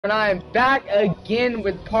And I'm back again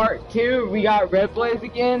with part 2. We got Red Blaze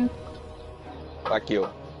again. Fuck you.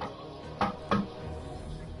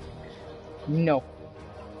 No.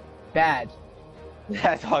 Bad.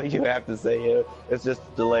 That's all you have to say. It's just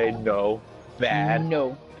delayed. No. Bad.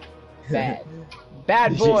 No. Bad.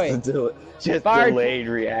 Bad boy. just Fire delayed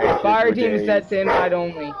reaction. Fire team sets invite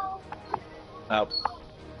only. Oh.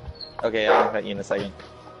 Okay, I'll invite you in a second.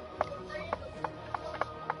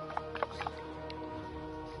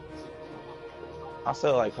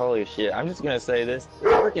 Also, like, holy shit, I'm just gonna say this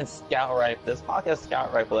freaking scout rifle, this Hawkeye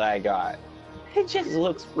scout rifle that I got, it just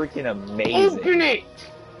looks freaking amazing. Open it!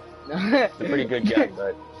 It's a pretty good gun,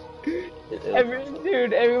 but...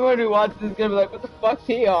 Dude, everyone who watches this is gonna be like, what the fuck's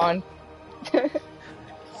he on?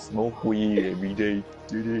 Smoke weed every day,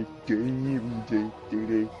 every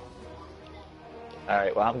day.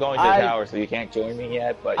 Alright, well, I'm going to the tower, so you can't join me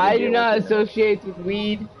yet, but... I do not associate with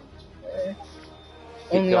weed.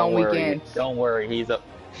 Only on weekends. Don't worry, he's a...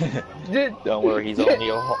 Don't worry, he's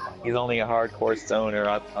only a hardcore stoner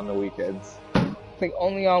on the weekends. It's like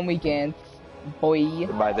only on weekends, boy.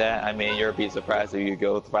 And by that, I mean you'll be surprised if you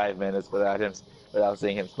go 5 minutes without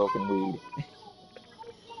seeing him smoking weed.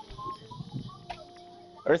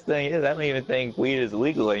 First thing is, I don't even think weed is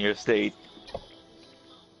legal in your state.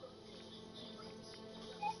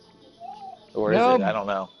 Or is it? I don't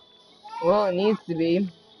know. Well, it needs to be.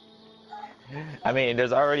 I mean,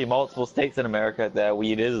 there's already multiple states in America that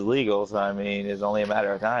weed is legal, so I mean, it's only a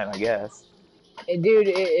matter of time, I guess. Dude,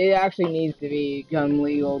 it actually needs to become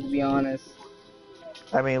legal, to be honest.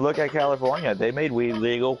 I mean, look at California. They made weed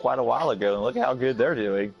legal quite a while ago, and look how good they're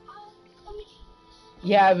doing.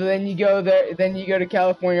 Yeah, but then you go there, then you go to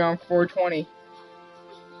California on 420.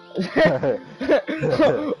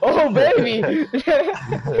 Oh, baby!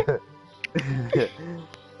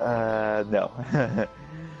 No.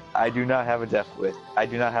 I do not have a death wish. I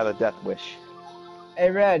do not have a death wish.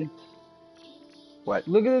 Hey, Red. What?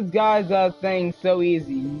 Look at this guy's thing, so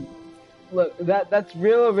easy. Look, that's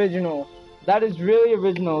real original. That is really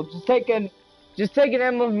original. Just take an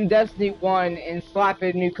emblem from Destiny 1 and slap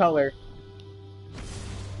it a new color.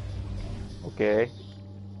 Okay.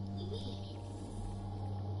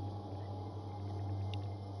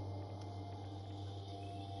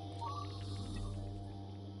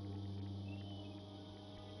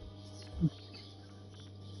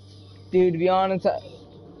 Dude, to be honest, I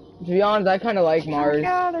kind of like Mars.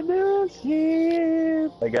 I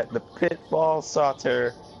got the Pitfall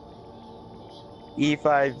Sauter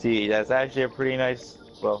E5D. That's actually a pretty nice.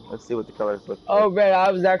 Well, let's see what the colors look like. Oh, Red,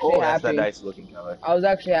 I was actually happy. That's a nice looking color. I was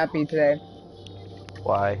actually happy today.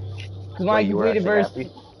 Why? Because when I completed verse,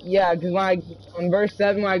 yeah, because on verse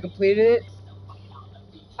 7 when I completed it,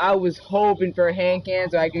 I was hoping for a hand cannon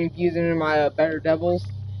so I can infuse it into my better devils.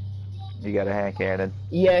 You got a hand cannon.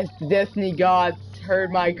 Yes, the Destiny gods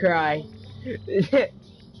heard my cry.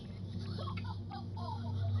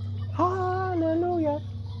 Hallelujah.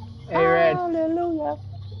 Hey, Red. Hallelujah.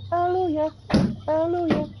 Hallelujah.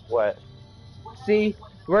 Hallelujah. What? See,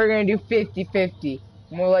 we're gonna do 50-50.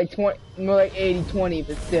 More like 80-20,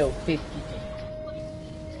 but still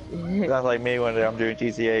 50-50. Sounds like me when I'm doing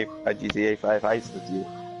GTA 5 Heist with you.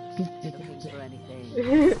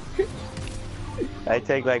 I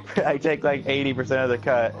take like 80% of the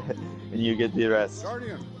cut, and you get the rest.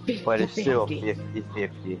 But it's still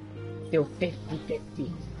 50-50. Still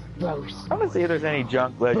 50-50. Gross. I want to see if there's any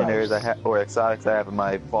junk legendaries or exotics I have in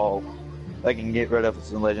my vault. I can get rid of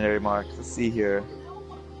some legendary marks. Let's see here.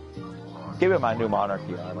 Give it my new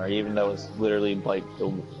Monarchy armor, even though it's literally like the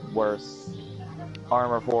worst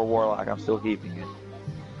armor for Warlock. I'm still keeping it.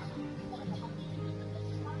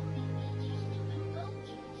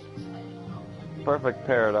 Perfect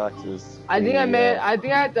Paradoxes. I think I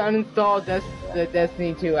have to uninstall the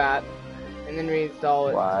Destiny 2 app and then reinstall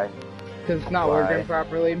it. Why? Because it's not working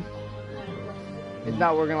properly. It's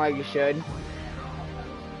not working like it should.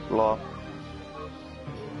 Law.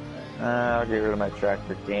 I'll get rid of my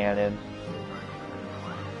tractor cannon.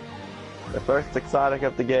 The first exotic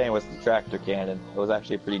of the game was the tractor cannon. It was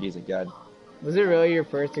actually a pretty decent gun. Was it really your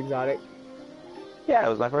first exotic? Yeah, it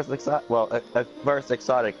was my first exotic. Well, first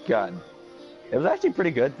exotic gun. It was actually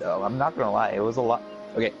pretty good though. I'm not gonna lie. It was a lot.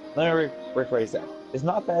 Okay, let me rephrase that. It's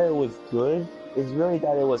not that it was good. It's really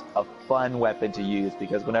that it was a fun weapon to use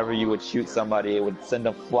because whenever you would shoot somebody, it would send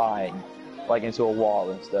them flying, like into a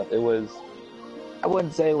wall and stuff. It was. I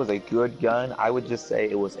wouldn't say it was a good gun. I would just say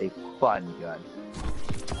it was a fun gun.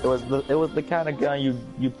 It was the kind of gun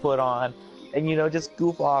you put on and just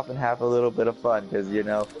goof off and have a little bit of fun because you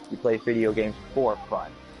play video games for fun.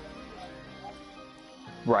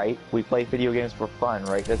 Right? We play video games for fun,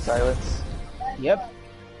 right, Dead Silence? Yep.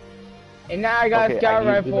 And now I got a Okay, scout I need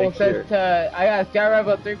to rifle make sure. I got a scout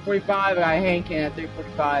rifle at 345 and I hand cannon at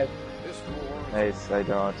 345. Nice, I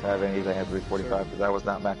don't have anything at 345 because I was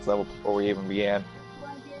not max level before we even began.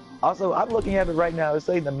 Also, I'm looking at it right now. It's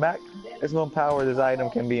saying the maximum power this item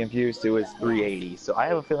can be infused to is 380. So I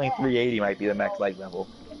have a feeling 380 might be the max light level.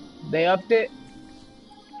 They upped it?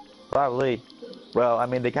 Probably. Well, I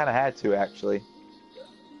mean, they kind of had to, actually.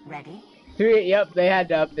 Ready? Yep, they had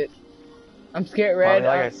to up it. I'm scared, Red. I mean,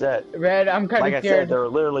 like I said, Red, I'm kind of like scared. I said, there are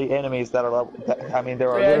literally enemies that are level. I mean, there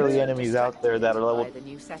are Red. literally enemies out there that are level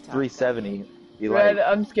 370. Be Red, like,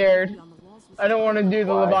 I'm scared. I don't want to do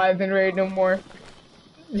the Why? Leviathan raid no more.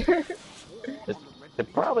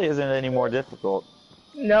 it probably isn't any more difficult.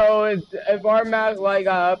 No, if our max light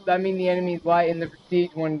got up, I mean the enemy's light and the prestige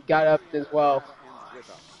one got up as well.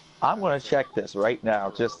 I'm gonna check this right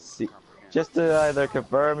now, just to see, just to either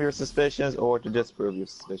confirm your suspicions or to disprove your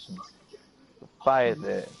suspicions.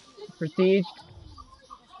 Leviathan. Prestige?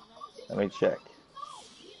 Let me check.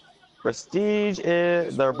 Prestige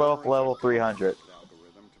is, they're both level 300.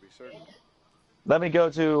 Let me go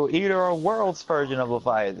to Eater of Worlds version of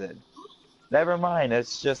Leviathan. Never mind,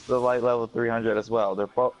 it's just the light level 300 as well. They're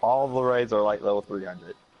all the raids are light level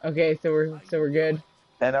 300. Okay, so we're good.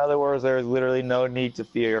 In other words, there is literally no need to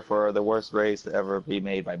fear for the worst raids to ever be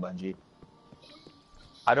made by Bungie.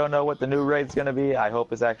 I don't know what the new raid's gonna be. I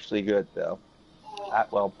hope it's actually good though.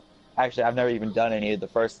 Well, actually, I've never even done any of the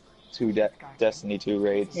first two Destiny 2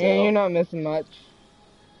 raids. So. Yeah, you're not missing much.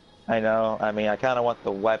 I know. I mean, I kind of want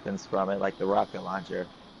the weapons from it, like the rocket launcher.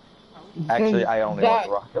 Actually, I only want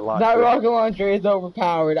the rocket launcher. That rocket launcher is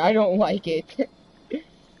overpowered. I don't like it.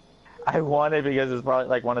 I want it because it's probably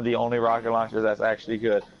like one of the only rocket launchers that's actually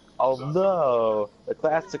good. Although the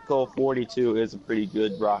classical 42 is a pretty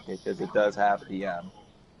good rocket because it does have the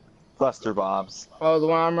cluster bombs. Oh, the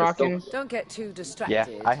one I'm rocking? Don't get too distracted. Yeah,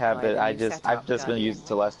 I have it. I've just been using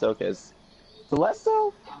Telesto because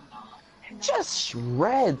Telesto just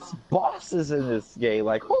shreds bosses in this game.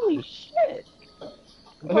 Like, holy shit!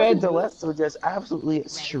 Telesto just absolutely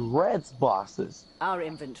shreds bosses. Our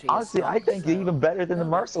inventory. Honestly, I think even better than the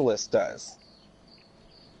Merciless does.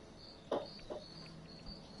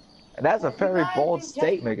 And that's a very bold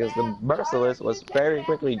statement because the Merciless was very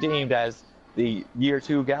quickly deemed as the Year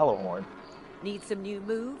 2 Gallowhorn. Need some new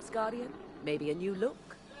moves, Guardian? Maybe a new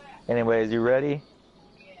look? Anyways, you ready?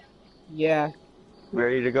 Yeah.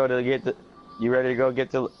 Ready to go to get the... You ready to go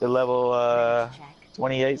get to the level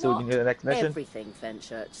 28 so we can do the next mission? Everything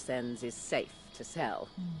Fenchurch sends is safe to sell.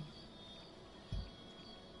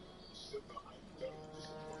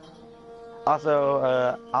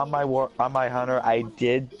 Also, on my hunter, I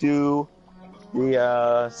did do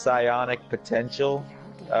the psionic potential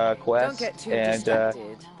quest, and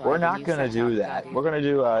we're not gonna do that. We're gonna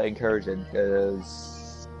do incursion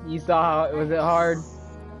because you saw how was it hard?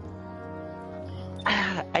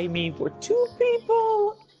 I mean, for two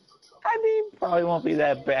people, I mean, probably won't be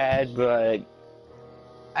that bad, but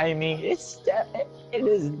I mean, it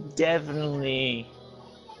is definitely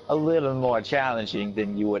a little more challenging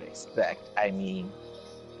than you would expect. I mean,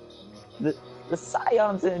 the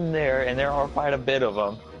Scions in there, and there are quite a bit of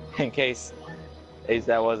them, in case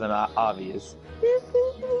that wasn't obvious.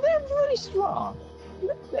 They're pretty strong.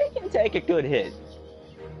 They can take a good hit.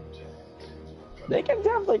 They can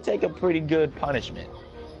definitely take a pretty good punishment.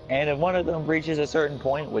 And if one of them reaches a certain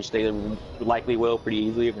point, which they likely will pretty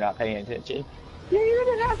easily if you're not paying attention, you're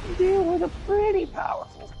gonna have to deal with a pretty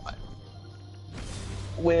powerful one.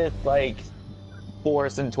 With like 4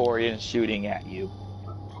 Centaurians shooting at you.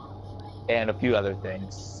 And a few other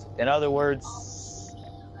things. In other words,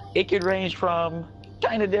 it could range from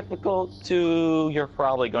kind of difficult to you're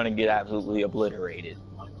probably going to get absolutely obliterated.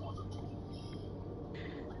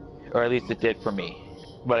 Or at least it did for me.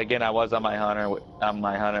 But again, I was on my hunter,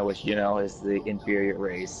 which, you know, is the inferior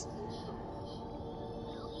race.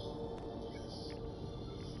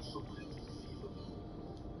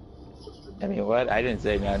 I mean, what? I didn't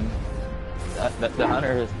say nothing. The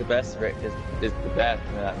hunter is the best, is the best.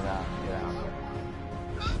 No.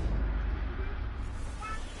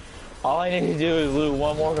 All I need to do is loot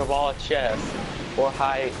one more Cabal chest, or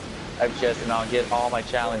high of chest, and I'll get all my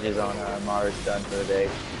challenges on Mars done for the day.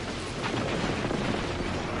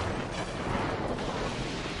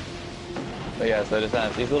 But yeah, so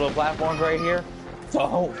just these little platforms right here,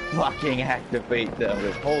 don't fucking activate them,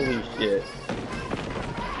 because holy shit.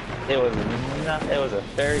 It was a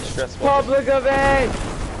very stressful Public event!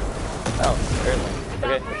 Oh, certainly.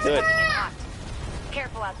 Okay, let's do it.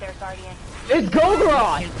 Careful out there, Guardian. It's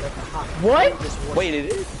Golgoth! What? Wait, it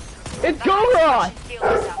is? It's Golgoth!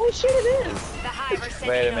 Oh shit, it is! The survivor sending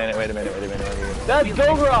Wait a it minute, over. wait a minute, wait a minute, wait a minute. That's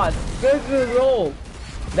Golgoroth. This is roll.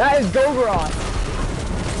 That is Golgoroth.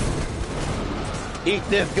 Eat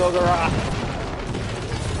this, Golgoroth.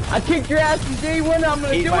 I kicked your ass in day one. I'm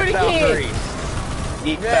gonna Eat do my it again. Valkyries.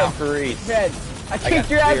 Eat Red. Valkyries. Red. I kicked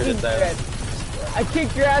your ass spears in at them. Red. I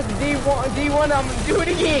kicked your ass in D1. I'm gonna do it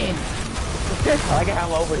again. I like how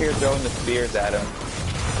I'm over here throwing the spears at him.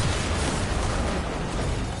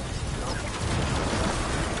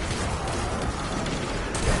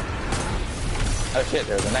 Oh shit,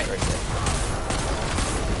 there's a knight right there.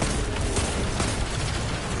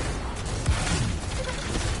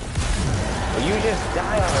 Will you just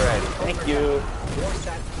die already? Thank you.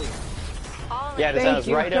 All Yeah, in. this Thank sounds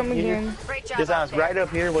you. right Come up here. again. Great job This out sounds there. right up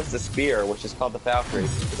here was the spear, which is called the Valkyrie.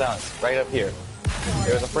 This sounds right up here.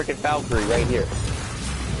 There's a freaking Valkyrie right here.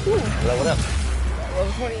 Level up.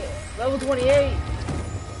 Level 20. Level 28.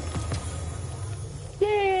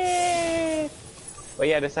 Yay! But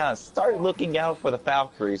yeah, this sounds. Start looking out for the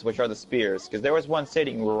Valkyries, which are the spears, because there was one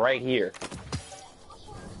sitting right here.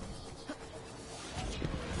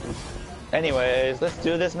 Anyways, let's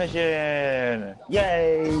do this mission.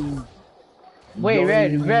 Yay! Wait, Yay.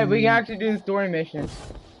 Red, we can actually do the story mission.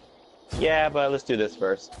 Yeah, but let's do this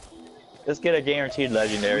first. Let's get a guaranteed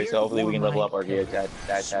legendary, so hopefully we can level up our gear. That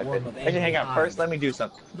bit. Actually, hang on. First, let me do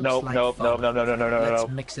something. Nope. Let's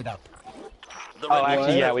mix it up. Oh,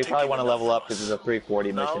 actually, yeah, we probably want to level up because it's a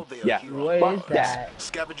 340 mission. Yeah. What is Fuck that?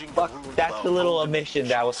 Fuck, that's the little mission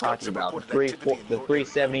that I was talking about. The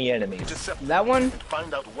 370 enemies. That one?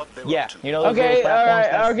 Yeah, you know those Okay, little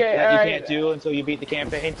platforms alright, okay, that alright. you can't do until you beat the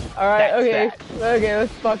campaign? Alright, That's okay. that. Okay,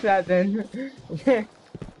 let's fuck that then.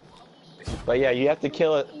 But yeah, you have to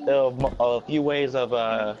kill a few waves of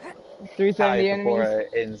 370 hive before enemies.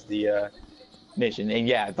 it ends the mission. And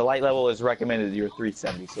yeah, the light level is recommended you're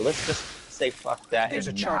 370. So let's just say fuck that There's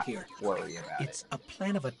and a chart not here. worry about It's a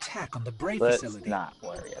plan of attack on the Brave Let's facility. not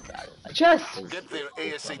worry about it. Chest! Get there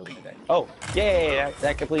ASAP. Oh, yeah,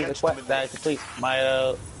 that completes the quest. That completes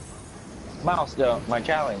my milestone, my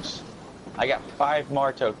challenge. I got 5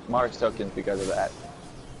 Mars tokens because of that.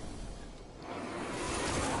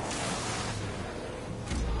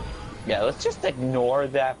 Yeah, let's just ignore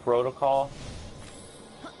that protocol.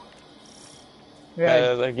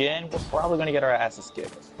 Red. Again, we're probably gonna get our asses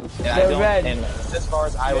kicked. And I So don't. Red. And as far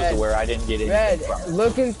as I was Red. aware, I didn't get anything Red, from it.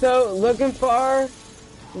 looking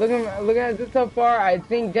at this so far, I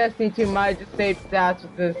think Destiny 2 might just save stats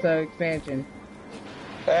with this expansion.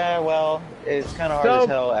 Well, it's kind of hard So- to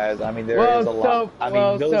tell. As I mean, there Well, is a lot. I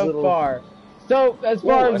mean, those so little. far. So, as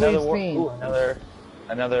far as we've seen. Ooh, another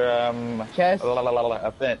Chest?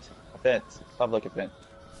 event, public event.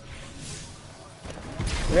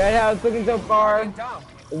 Red, how it's looking so far.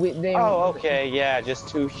 Oh, okay, yeah, just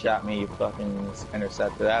 2-shot me, you fucking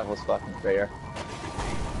interceptor. That was fucking fair.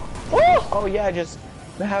 Oh, yeah, just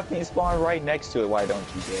have me spawn right next to it. Why don't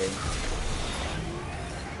you, Dave?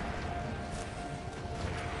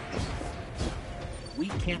 We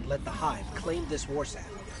can't let the Hive claim this war sap.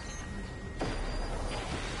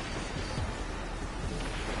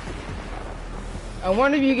 I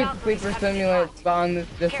wonder if you get the sleeper simulant spawn this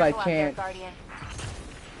just by Careful out there, chance. Guardian.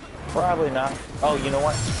 Probably not. Oh, you know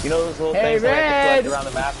what? You know those little Hey, things that I have to Red! collect around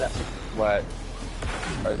the map? That what?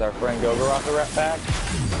 Or is our friend Golgoroth the rat back?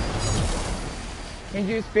 Can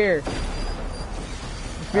you do a spear?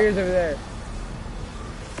 The spear's over there.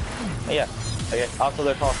 Yeah. Okay. Also,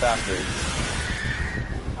 they're called factories.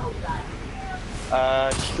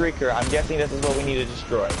 Shrieker. I'm guessing this is what we need to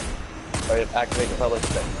destroy. Or activate the public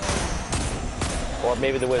space. Or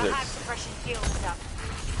maybe the The wizards. hive suppression field is up.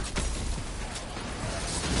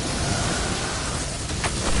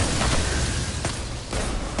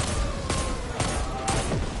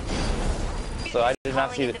 So I did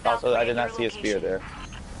not see the, also I did not see a spear there.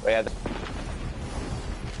 But yeah,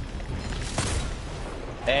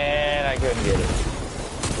 and I couldn't get it.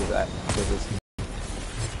 What is that? What is this?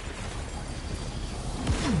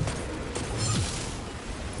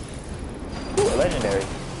 Ooh, a legendary.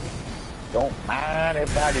 Don't mind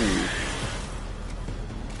if I do.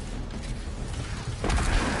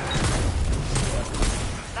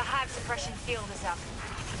 The hive suppression field is up.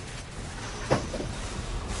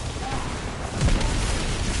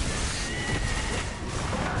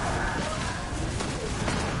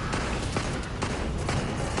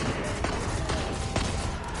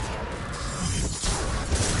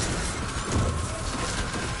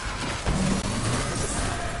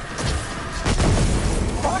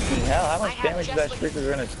 Fucking hell, how much I have damage is just that what Shrieker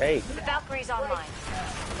gonna take? The Valkyrie's online.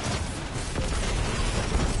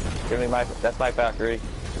 Give me my, that's my factory.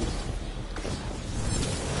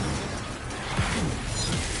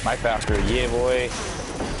 My factory, yeah, boy.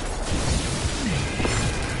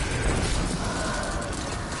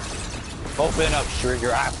 Open up,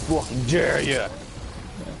 Trigger. I fucking dare ya.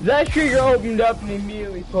 That trigger opened up and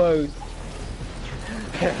immediately closed.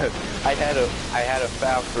 I had a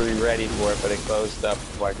factory ready for it, but it closed up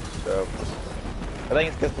like so. I think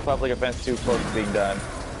it's because the Public Offense 2 quote is being done.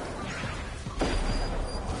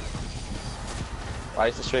 Why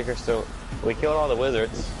is the Trigger still? We killed all the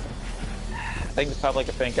wizards. I think the Public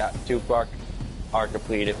Offense got 2 are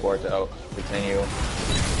completed for it to continue.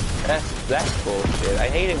 That's bullshit. I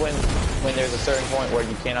hate it when there's a certain point where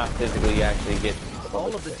you cannot physically actually get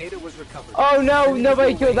All of the data was recovered. Oh no,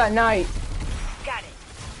 nobody killed that knight. Got it.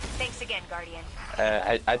 Thanks again, Guardian.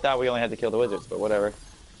 I thought we only had to kill the wizards, but whatever.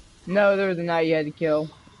 No, there was a knight you had to kill.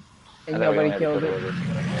 And nobody killed it.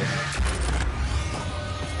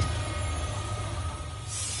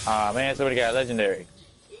 Aw man, somebody got a legendary.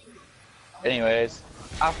 Anyways,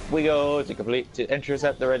 off we go to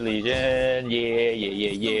intercept the Red Legion.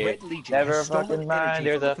 Yeah. Red Legion Never has stolen fucking mind, energy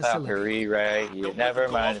there's from a the facility. Valkyrie right here. Don't Never let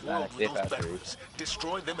the mind, it's Dark not World a with those Valkyrie. batteries.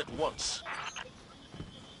 Destroy them at once.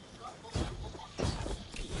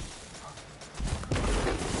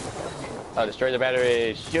 Oh, destroy the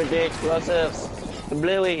batteries. Shoot the explosives. The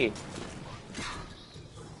bluey.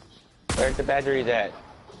 Where's the batteries at?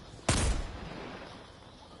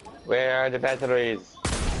 Where are the batteries?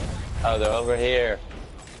 Oh, they're over here.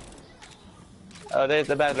 Oh, there's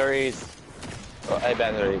the batteries. Oh, hey,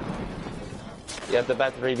 battery. You have the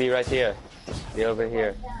battery be right here. Be over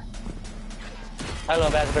here. Hello,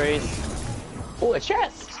 batteries. Oh, a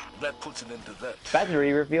chest. That puts an end to that.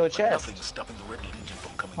 Battery reveal But chest. nothing's stopping the Red Legion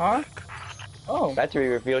from coming Huh? back. Oh. Battery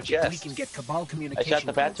reveal If we chest. can get Cabal communication I shot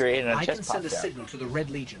the battery codes, and a I chest can send a popped out. signal to the Red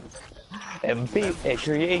Legion. And a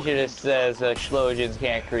creationist says explosions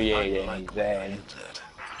can't create I like when I anything.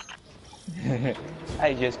 hit that.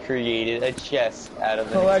 I just created a chest out of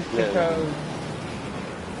an Collect the explosion. code.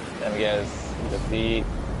 Let me guess. Defeat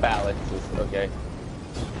balance is okay.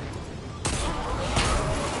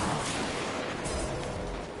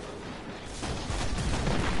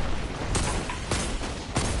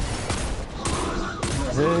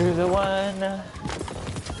 There's a 1.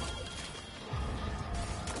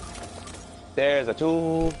 There's a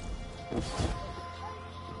 2.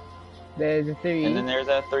 There's a 3. And then there's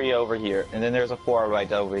a 3 over here. And then there's a 4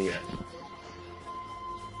 right over here.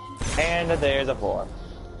 And there's a 4.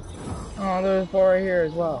 Oh, there's a 4 right here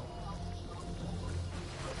as well.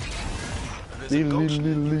 There's a ghost that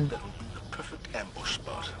will be the perfect ambush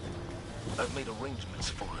spot. I've made arrangements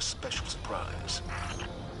for a special surprise.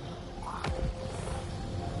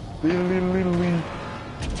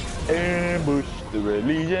 Ambush the Red Weird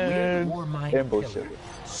Legion. war mind Ambush killer.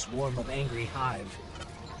 it. Swarm of angry hive.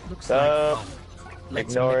 Looks Uh, like fun. Let's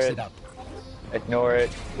ignore mix it. it up. Ignore it.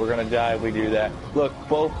 We're gonna die if we do that. Look,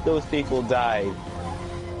 both those people died.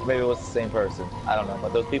 Maybe it was the same person. I don't know,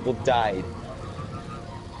 but those people died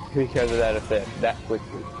because of that effect that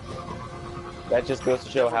quickly. That just goes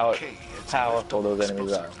to show how Okay, it's powerful those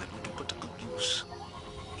enemies are. explosives that we can put to good use.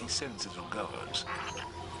 He sends his regards.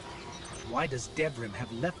 Why does Devrim have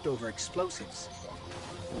leftover explosives?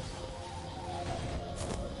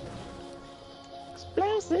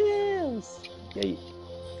 Explosives! Yeah.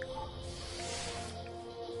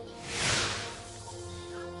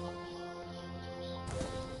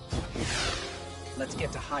 Let's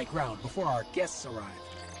get to high ground before our guests arrive.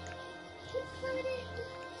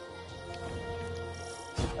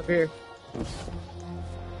 Up here.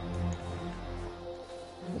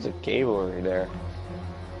 There's a cave over there.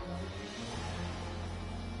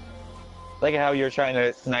 Like how you're trying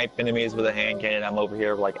to snipe enemies with a hand cannon, I'm over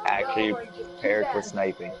here like actually prepared for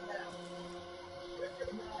sniping.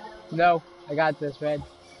 No, I got this, Red.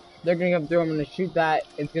 They're gonna come through, I'm gonna shoot that,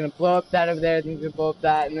 it's gonna blow up that over there, it's gonna blow up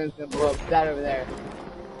that, and then it's gonna blow up that over there.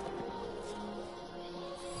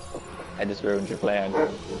 I just ruined your plan. You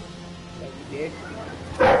did?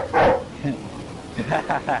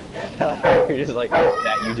 You're just like,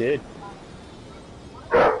 that you did.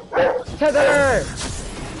 Tether!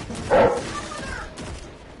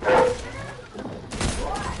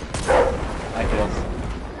 I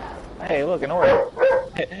guess. Hey, look, an orb.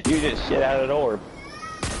 You just shit out an orb.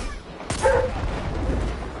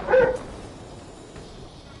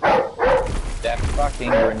 That fucking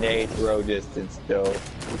grenade throw distance, though.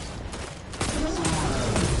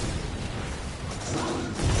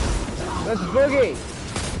 Let's boogie!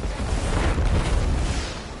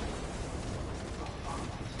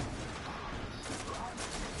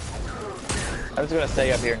 I'm just gonna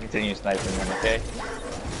stay up here and continue sniping them, okay?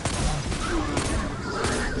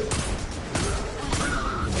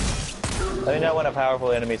 Let me know when a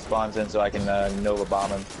powerful enemy spawns in so I can Nova bomb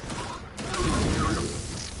him.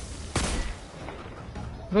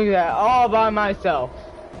 Look at that, all by myself.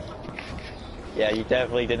 Yeah, you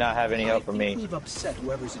definitely did not have any help from I think me. we've upset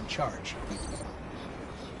whoever's in charge.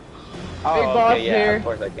 Oh, Big boss okay, yeah, here. of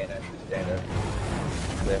course I can't understand it.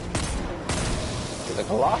 There. There's a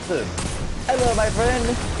Colossus. Hello, my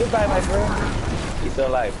friend. Goodbye, my friend. He's still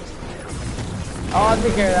alive. Oh, I'll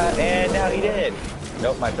take care of that. And now he did.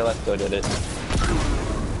 Nope, my Telesto did it.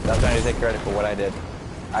 I was trying to take credit for what I did.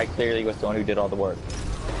 I clearly was the one who did all the work.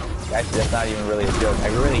 Actually, that's not even really a joke. I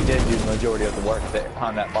really did do the majority of the work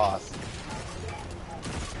on that boss.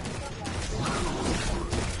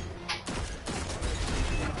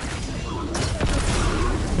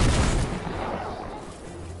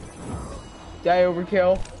 Did I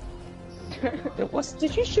overkill?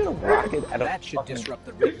 Did you shoot a rocket? I don't That should disrupt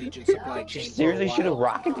the Red Legion supply chain. seriously for a shoot a while.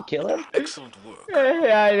 rocket to kill him? Excellent work.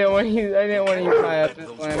 Yeah, I didn't want to use. I didn't want to use my Let up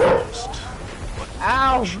those slam. first, but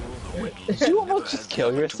Ow! sure the Red Did you almost just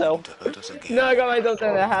kill yourself? to hurt us again. No, I got myself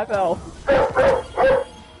down to half health.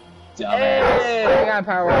 Dumbass. Hey, I got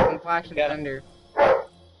power weapon, flash and Got it. thunder.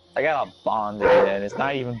 I got a bond again. It's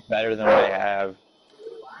not even better than what I have.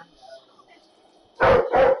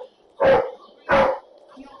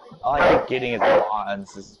 All I keep getting is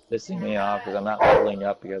bonds. It's pissing me off because I'm not leveling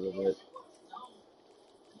up because of it.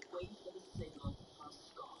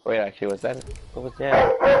 Wait, actually, was that? What was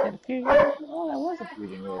that? Was that a fusion? Oh, that was a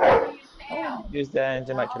fusion move. Oh, use that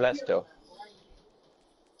into my Telesto.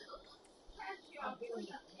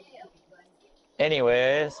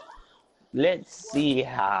 Anyways, let's see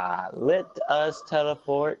how. Let us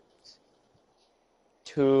teleport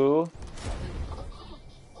to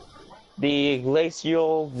the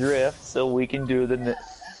glacial drift so we can do the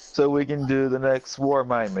next war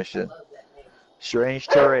mine mission. Strange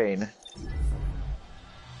terrain.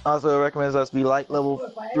 Also, it recommends us be light level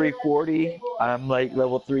 340. I'm like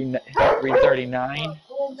level 339.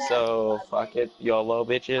 So fuck it, YOLO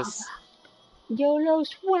bitches. YOLO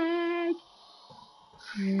swag.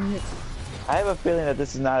 I have a feeling that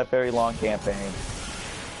this is not a very long campaign.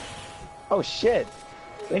 Oh shit!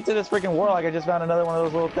 Thanks to this freaking warlock, I just found another one of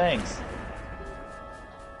those little things.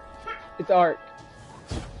 It's art.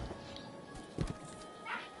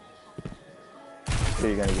 Who are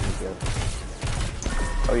you gonna get me killed?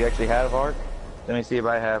 Oh, you actually have art? Let me see if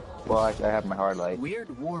I have. Well, actually, I have my hard light.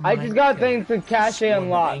 Weird war I mine just got killer. things to cache Swarm of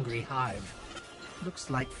unlocked. Angry Hive. Looks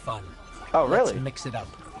like fun. Oh, really? Let's mix it up.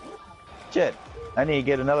 Shit. I need to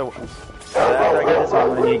get another one. After I get this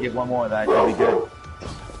one, I need to get one more. That should be good.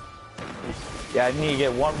 Yeah, I need to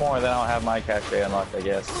get one more, then I'll have my cache unlocked, I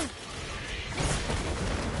guess.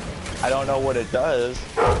 I don't know what it does.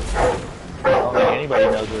 I don't think anybody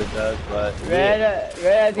knows what it does, but Red, yeah.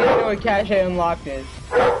 Red, I think you know what cache unlocked is.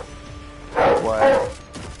 What?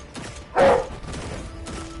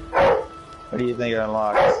 What do you think it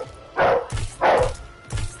unlocks?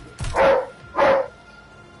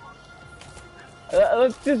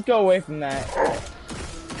 Let's just go away from that.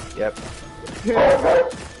 Yep.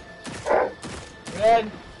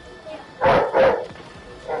 Red.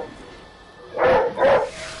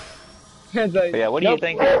 It's like, But yeah, what do nope. you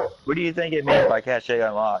think? What do you think it means by cache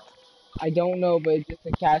unlocked? I don't know, but it's just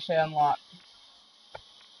a cache unlock.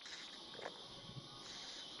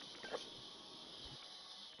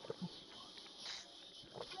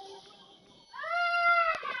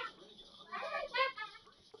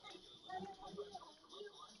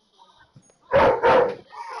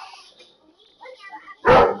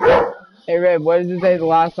 Hey Red, what does it say the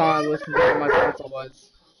last song I listened to on my console was?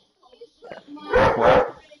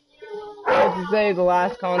 What? What does it say the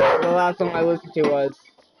last song I listened to was?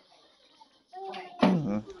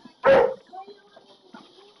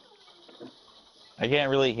 I can't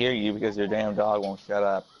really hear you because your damn dog won't shut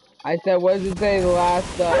up. I said, what does it say the last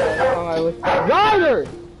song I listened to? Ryder!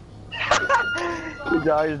 Your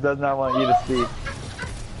dog just does not want you to speak.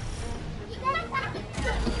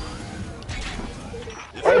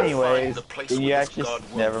 Anyways, the place you where this actually god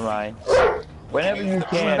will never be. mind. Whenever you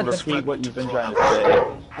can, repeat what you've been trying to say.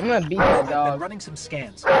 I'm gonna beat that I've been dog. running some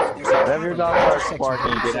scans. There's a Whenever your dog cabin starts that barking,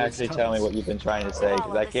 you intersects can actually tell me what you've been trying to say,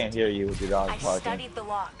 because I can't hear you with your dog I barking. studied the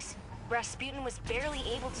locks. Rasputin was barely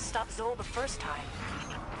able to stop Zol the first time.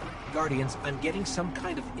 Guardians, I'm getting some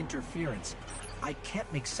kind of interference. I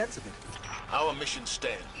can't make sense of it. Our mission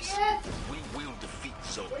stands. We will defeat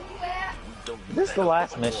Zol. We don't need This is the help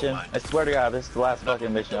last of a war mission. mine. I swear to God, this is the last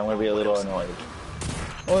fucking mission. I'm gonna be a little annoyed.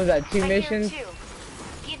 What was that, 2 I hear missions? too.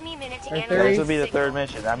 Give me a minute to Or analyze three? This will be the signal. third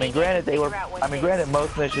mission. I mean, Maybe granted, they were. figure out what I mean, it granted, is.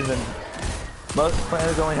 most missions and most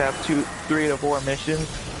planners only have 3 to 4 missions,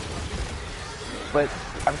 but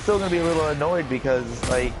I'm still gonna be a little annoyed because,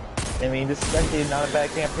 like, I mean, this is actually not a bad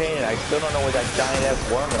campaign, and I still don't know what that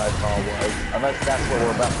giant-ass worm that I saw was, unless that's what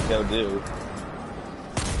we're about to go do.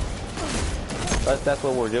 Unless that's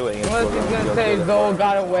what we're doing. Unless it's gonna say Zol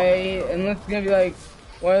got away, unless it's gonna be like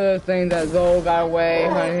one of those things that Zol got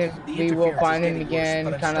away, we will find him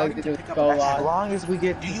again, kind of like they do with Skull As Lock. long as we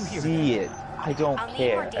get to see it, I don't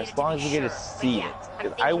care. As long as we get to see it.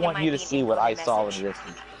 Because I want you to see what I saw in the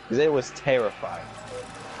distance. Because it was terrifying.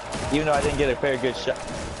 Even though I didn't get a very good shot,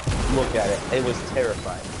 look at it. It was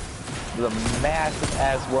terrifying. It was a massive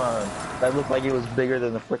ass worm that looked like it was bigger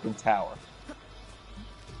than the freaking tower.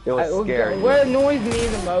 It was scary. What annoys me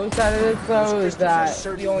the most out of this though is that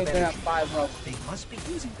we only been at 5 levels. They must be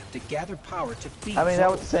using them to gather power to feed. I mean, that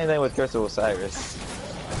was the same thing with Crystal Osiris.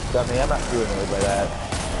 So, I mean, I'm not too annoyed by that.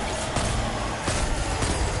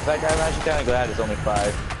 In fact, I'm actually kind of glad it's only 5.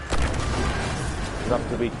 If I'm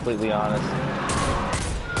to be completely honest.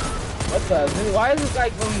 What the? Why is this guy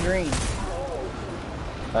going green?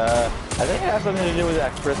 I think it has something to do with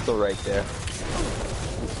that crystal right there.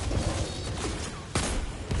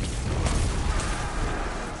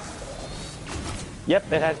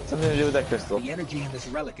 Yep, it has something to do with that crystal. The energy in this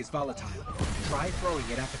relic is volatile. Try throwing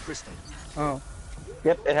it at the crystal. Oh.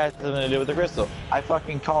 Yep, it has something to do with the crystal. I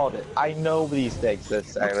fucking called it. I know these things,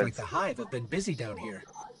 this Looks like the Hive have been busy down here.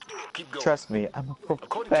 Keep going. Trust me, I'm a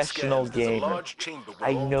professional gamer.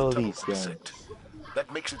 I know these things.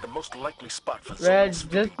 That makes it the most likely spot for Red,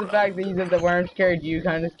 just the fact that you said the worm scared you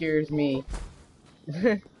kind of scares me.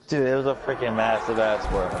 Dude, it was a freaking massive ass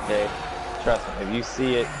worm, okay? Trust me, if you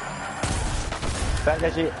see it. In fact,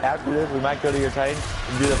 actually, after this, we might go to your Titan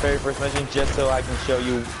and do the very first mission just so I can show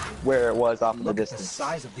you where it was off in the distance. Look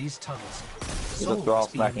at the size of these tunnels. Because they're all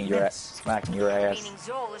smacking your ass. Meaning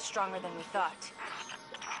Zol is stronger than we thought.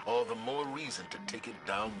 All the more reason to take it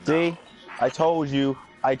down now. See? I told you,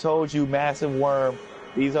 massive worm.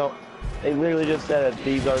 These are, they literally just said that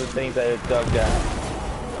these are the things that it dug down.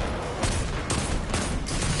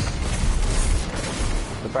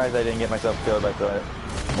 Surprised I didn't get myself killed by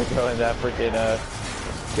throwing that freaking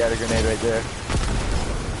scatter grenade right there.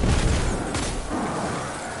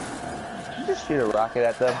 Did you just shoot a rocket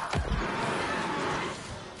at them?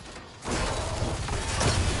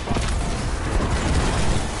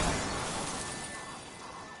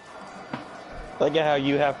 Look at how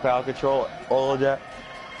you have power control all of that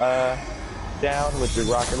down with your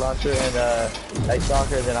rocket launcher and Night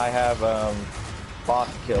Stalker, and then I have Boss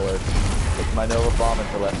Killer with my Nova Bomb and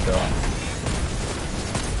Telesto.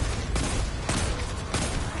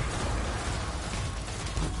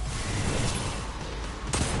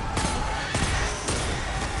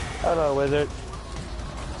 Hello, wizard.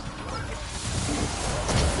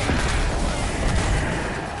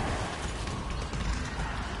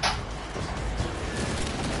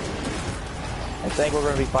 I think we're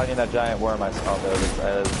going to be fighting that giant worm I saw there,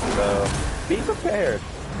 so be prepared.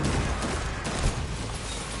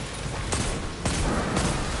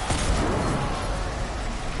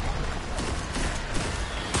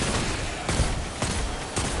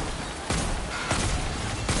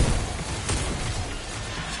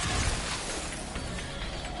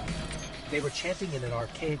 They were chanting in an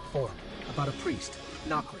archaic form about a priest,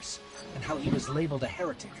 Nokris, and how he was labeled a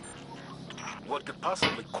heretic. What could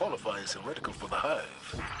possibly qualify as heretical for the Hive?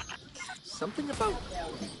 Something about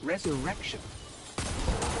resurrection.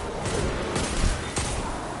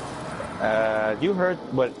 You heard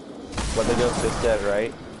what the ghost just said,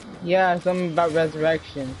 right? Yeah, something about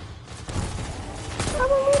resurrection. I'm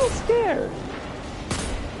a little scared.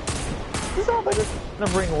 Is that just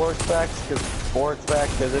gonna bring Orcs back?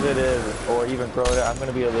 Because if it is, or even Crota, I'm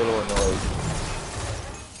gonna be a little annoyed.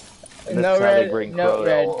 No, Red. No,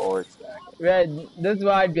 Red. Or Orcs back. Red, this is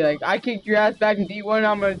what I'd be like. I kicked your ass back in D1,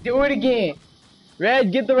 I'm gonna do it again.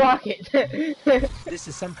 Red, get the rocket. This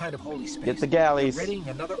is some kind of holy space. Get the galleys. They're readying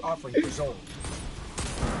another offering for Zol.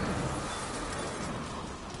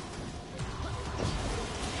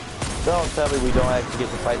 Don't tell me we don't actually get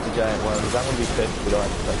to fight the giant worm, because I'm gonna be pissed if we don't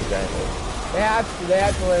actually fight the giant worm. They have to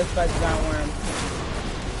let us fight the giant worm.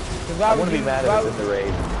 I wouldn't be mad if it's in the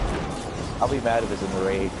raid. I'll be mad if it's in the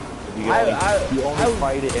raid. If you only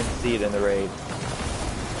fight it and see it in the raid.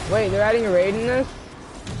 Wait, they're adding a raid in this?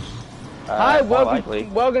 Hi, welcome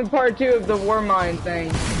to part 2 of the War Mine thing.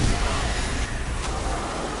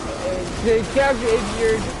 If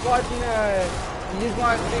you're just watching, you just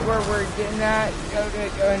want to see where we're getting at, go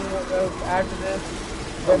ahead and go after this.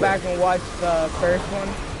 Go back and watch the first one.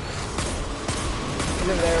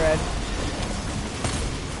 Look over there, Red.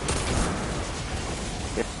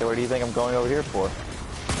 Okay, where do you think I'm going over here for?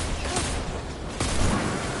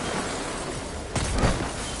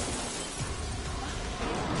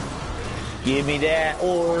 Give me that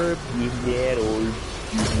orb. Give me that orb.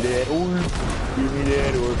 Give me that orb. Give me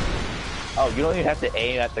that orb. Oh, you don't even have to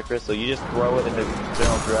aim at the crystal. You just throw it in the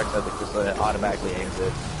general direction of the crystal and it automatically aims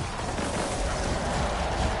it.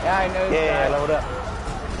 Yeah, I know. Yeah, leveled up.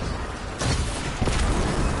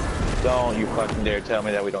 Don't you fucking dare tell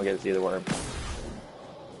me that we don't get to see the worm.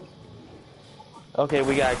 Okay,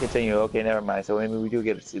 we gotta continue. Okay, never mind. So maybe we do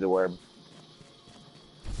get to see the worm.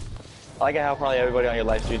 I like how probably everybody on your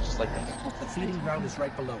live stream is just like, The feeding ground is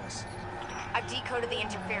right below us. I've decoded the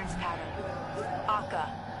interference pattern. Akka,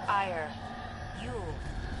 Ire, Yule,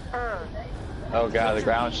 oh god, the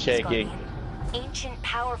ground's names, shaking. Guardian. Ancient,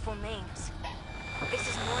 powerful names. This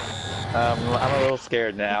is more I'm a little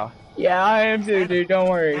scared now. Yeah, I am too, dude. Don't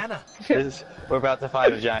worry. Anna, We're about to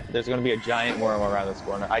find a giant. There's gonna be a giant worm around this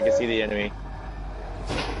corner. I can see the enemy.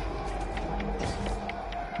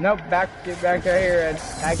 Nope, get back right here, Ed.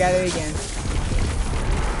 I got it again.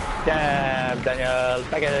 Damn, Daniel,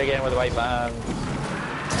 back at it again with the white bomb.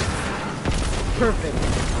 Perfect.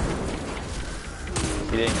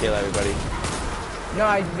 He didn't kill everybody. No,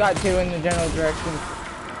 I got two in the general direction.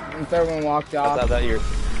 And third one walked I off. thought you were.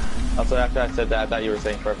 Also, after I said that, I thought you were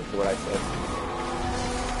saying perfect to what I said.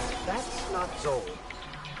 that's not Zol.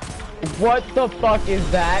 What the fuck is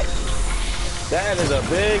that? That is a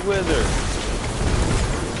big wizard.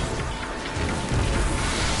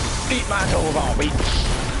 Beat my toes on,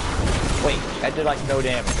 bitch. Wait, that did like no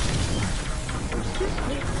damage.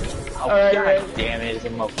 Oh, Alright, god right. damn it, it's a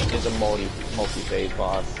multi-phase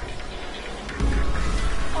boss.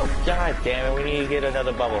 Oh god damn it, we need to get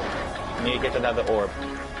another bubble. We need to get another orb.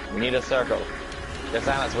 We need a circle. The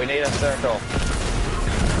silence, we need a circle.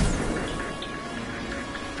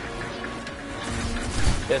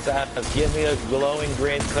 The silence, give me a glowing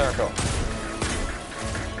green circle.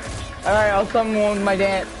 Alright, I'll summon one with my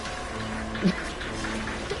dance.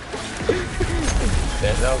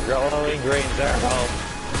 There's no glowing green circle.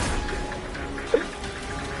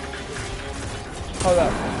 Hold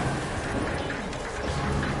up.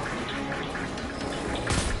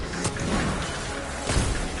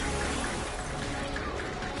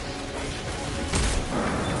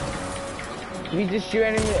 Did he just shoot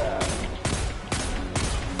enemy?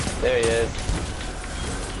 There he is.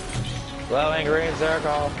 Glowing green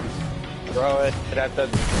circle. Throw it at the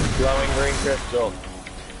glowing green crystal.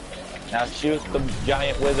 Now shoot the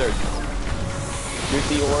giant wizard. Shoot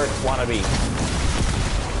the orc wannabe.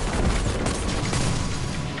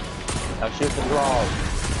 Now shoot the draw.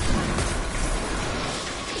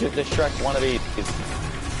 Shoot the Shrek wannabe.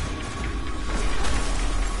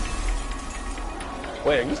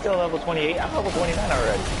 Wait, are you still level 28? I'm level 29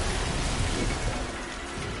 already.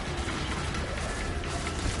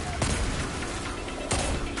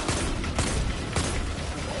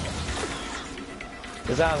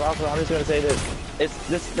 This sounds awesome. I'm just gonna say this. This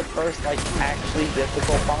is the first like actually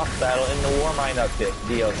difficult boss battle in the Warmind update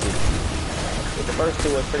DLC. But the first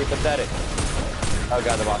two was pretty pathetic. Oh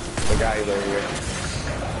god, the boss, the guy is over here.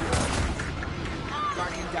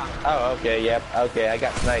 Oh, okay, yep, okay, I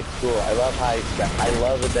got sniped. Cool. I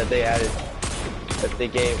love it that they added, that they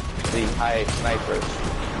gave the high snipers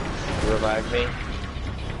to revive me.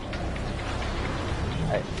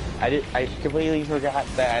 I completely forgot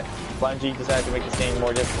that Bungie decided to make this game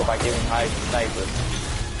more difficult by giving high snipers.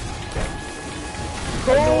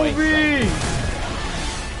 Annoying snipers.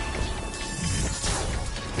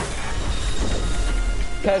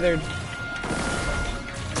 Tethered.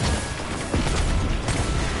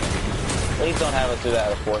 Please don't have us do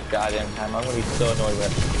that a fourth goddamn time. I'm gonna be so annoyed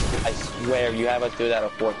with it. I swear you have us do that a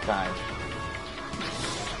fourth time.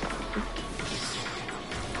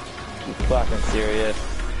 You fucking serious?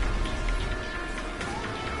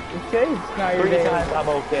 Okay, it's not your 3 day. times I'm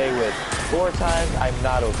okay with. 4 times I'm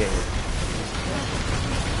not okay with.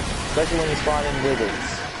 Especially when you spawn in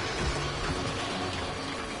wizards.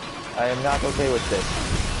 I am not okay with this.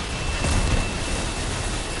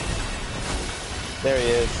 There he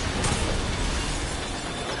is.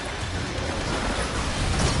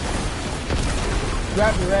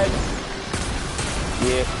 Grab the red.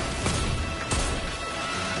 Yeah.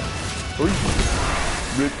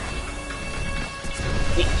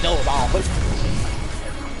 No,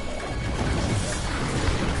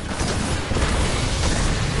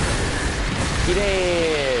 he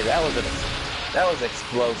did. That was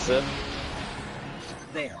explosive.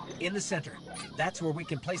 There, in the center. That's where we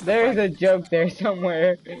can place the There's a fragment. joke there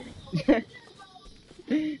somewhere.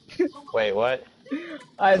 Wait, what?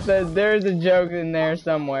 I said there's a joke in there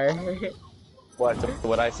somewhere.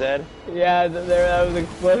 What I said? Yeah, that was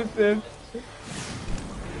explosive.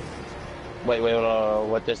 Wait,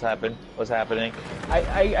 what just happened? What's happening?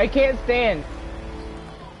 I can't stand.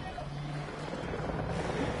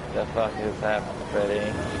 The fuck is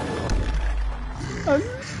happening?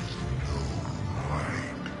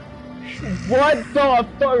 What the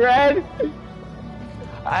fuck, Red?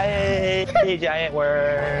 I giant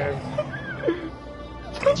worm.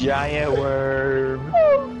 Giant worm.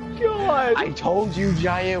 Oh god. I told you,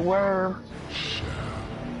 giant worm.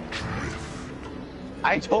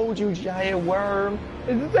 I told you, giant worm.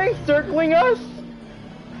 Is this thing circling us?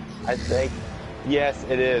 I think, yes,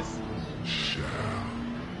 it is.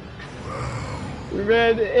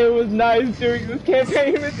 Red, it was nice doing this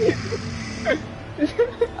campaign with you.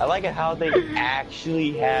 I like it how they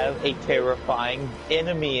actually have a terrifying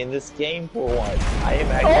enemy in this game for once. I am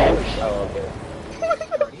actually. Oh,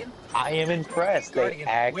 okay. Guardian? I am impressed. They Guardian,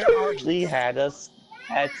 where are actually you? had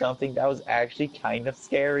something that was actually kind of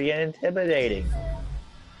scary and intimidating.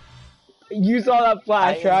 You saw that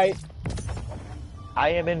flash, right? I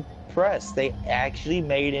am impressed. They actually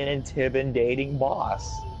made an intimidating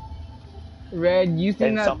boss. Red, you seen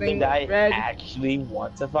And that something thing? that I Red, actually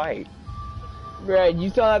want to fight. Red, you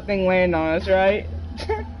saw that thing land on us, right?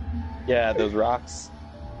 Yeah, those rocks.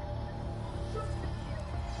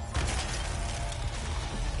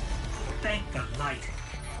 Thank the light.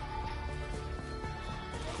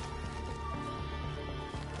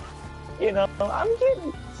 You know, I'm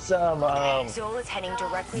getting some Zol is heading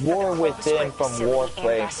directly War for the Clovis Within Square from facility and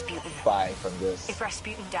Warframe Rasputin. vibe from this. If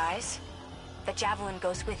Rasputin dies, the Javelin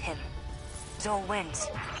goes with him. Zol wins.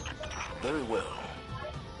 Very well.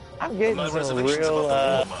 I'm getting My some reservations real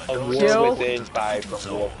about the war, my Chill. War Within vibe from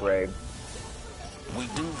Warframe. We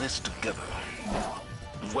do this together.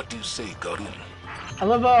 What do you say, Guardian? I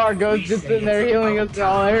love how our ghost just sitting there healing us in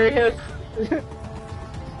all areas.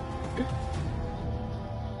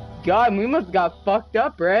 God, we must got fucked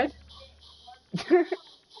up, Red.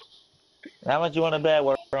 How much you want to bet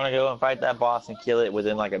we're gonna go and fight that boss and kill it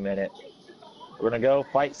within like a minute? We're gonna go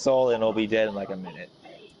fight Soul and it'll be dead in like a minute.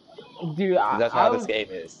 Dude, 'Cause that's how this game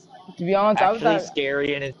is. to be honest, I was Actually, at,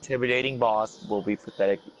 scary and intimidating boss will be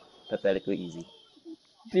pathetically easy.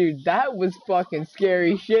 dude, that was fucking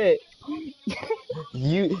scary shit.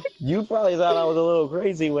 You probably thought I was a little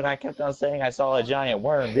crazy when I kept on saying I saw a giant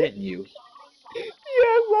worm, didn't you? Yes,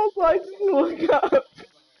 that's why I just look up.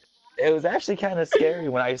 It was actually kind of scary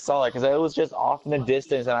when I saw it because it was just off in the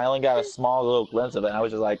distance and I only got a small little glimpse of it. And I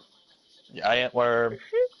was just like, giant worm,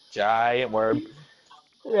 giant worm.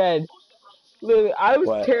 Red, literally, I was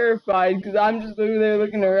What? terrified because I'm just literally there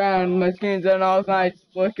looking around. My screen's on all and I just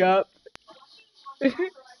look up.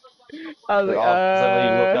 I was Like like, all of a sudden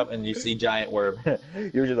you look up and you see giant worm.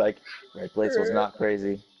 You're just like, Red Blitz was not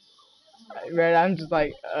crazy. Red, I'm just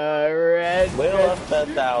like, Red. Will Red, of the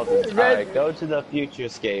thousands. Red- Alright, go to the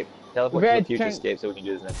Futurescape. Teleport Red to the turn- Futurescape so we can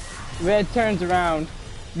do this next. Red turns around.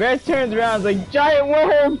 Red turns around, like, giant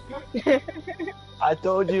worm! I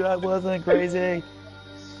told you I wasn't crazy.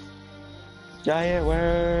 Giant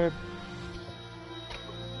worm.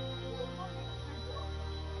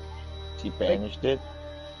 She banished it.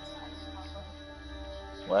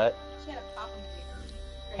 What?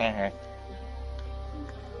 I'm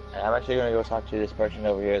actually gonna go talk to this person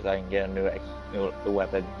over here so I can get a new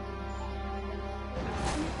weapon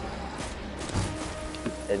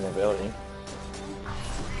in the building.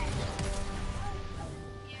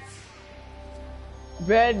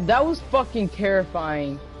 Red, that was fucking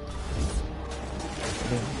terrifying.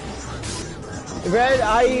 Red,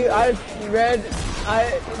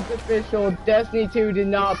 it's official. Destiny 2 did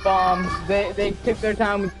not bomb. They took their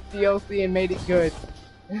time with DLC and made it good.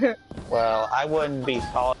 Well, I wouldn't be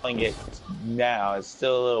calling it now. It's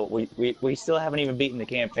still a little. We still haven't even beaten the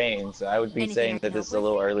campaign, so I would be Anything saying I that can this is help a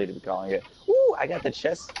little early to be calling it. Ooh, I got the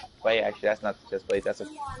chest. Wait, actually, that's not the chest plate. That's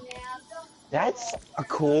a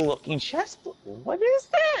cool looking chest plate. What is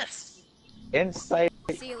this? Insight.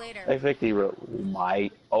 See you later. Effective.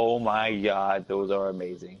 Oh my god, those are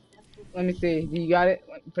amazing. Let me see. You got it?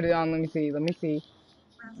 Put it on. Let me see.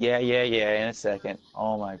 Yeah, in a second.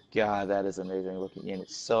 Oh my god, that is amazing looking in.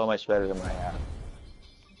 It's so much better than what I have.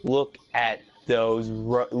 Look at those,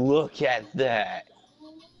 look at that.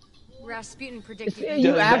 Rasputin predicted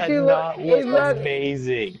You Does actually that not is look that-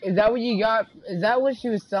 amazing? Is that what you got? Is that what she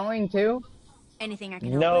was selling too? anything I can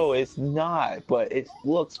help No, with. it's not, but it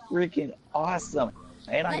looks freaking awesome.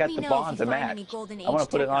 And I Let got me the know bond if to you find match. any golden I'm gonna age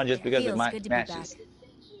put it tech on out just there. because Feels it good to be matches.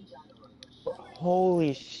 back.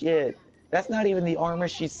 Holy shit. That's not even the armor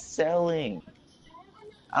she's selling.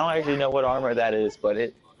 I don't actually know what armor that is, but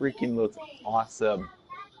it freaking looks awesome.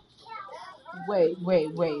 Wait.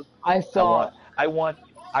 I saw. I want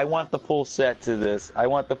I want the full set to this. I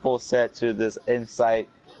want the full set to this Insight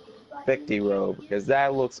 50 robe because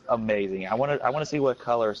that looks amazing. I want to see what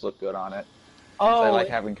colors look good on it. 'Cause I Oh, like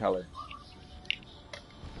having color.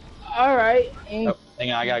 all right. And Oh,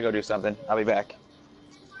 hang on, I gotta go do something. I'll be back.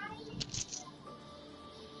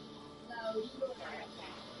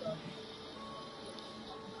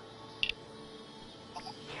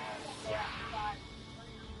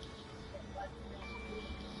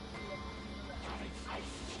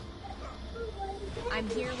 I'm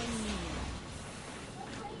here when you need me.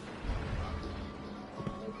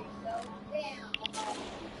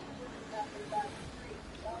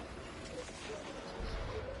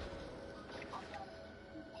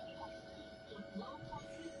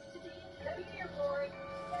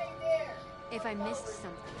 If I missed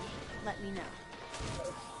something, let me know.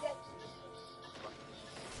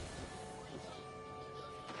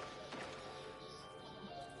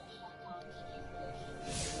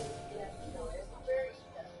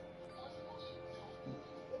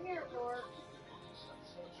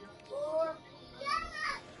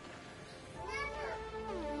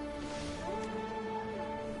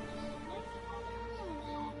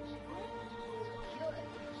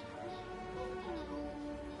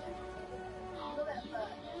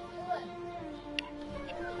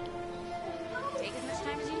 Take as much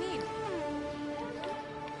time as you need.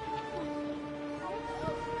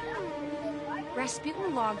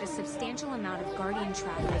 Rasputin logged a substantial amount of Guardian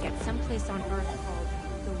traffic at some place on Earth called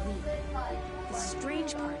the Weep. The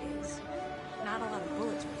strange part is, not a lot of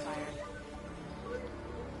bullets were fired.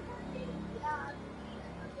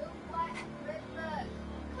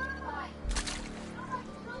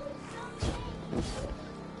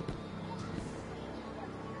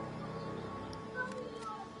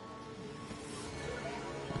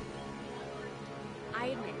 I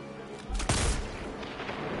admit.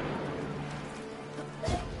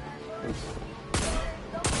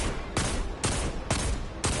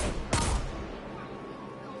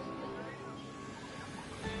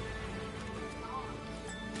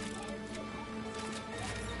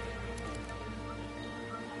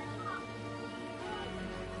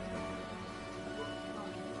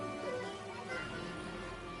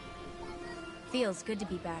 Feels good to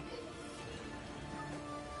be back.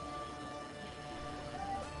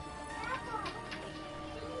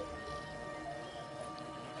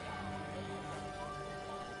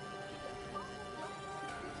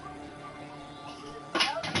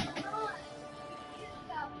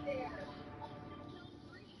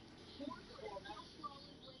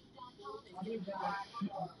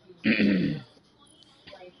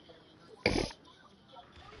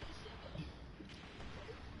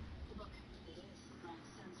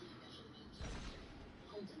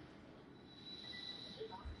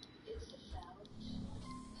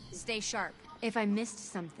 Stay sharp. If I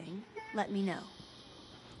missed something, let me know.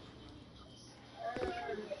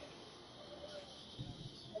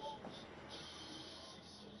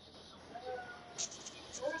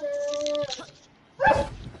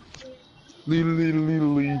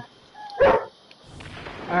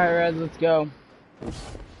 Alright, Red, let's go.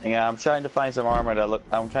 Yeah, I'm trying to find some armor that look.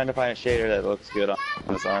 I'm trying to find a shader that looks good on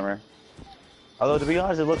this armor. Although to be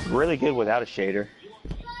honest, it looks really good without a shader.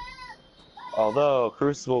 Although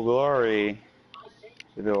Crucible Glory,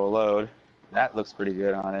 if it will load, that looks pretty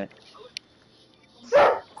good on it.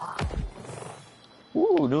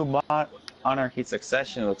 Ooh, new Monarchy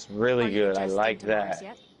Succession looks really good. I like that.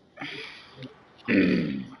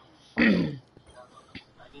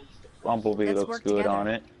 Bumblebee looks good on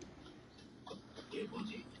it.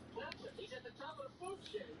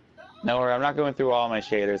 No worry, I'm not going through all my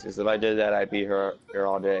shaders, because if I did that, I'd be here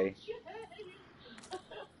all day.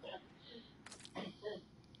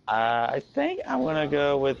 I think I'm going to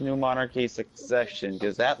go with New Monarchy Succession,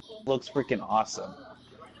 because that looks freaking awesome.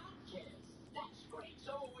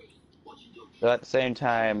 But at the same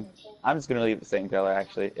time, I'm just going to leave it the same color,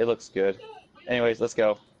 actually. It looks good. Anyways, let's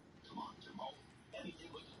go.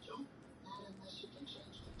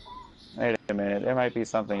 Wait a minute, there might be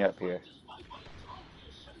something up here.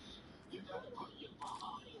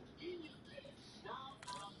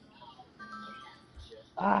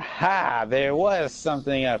 Aha! There was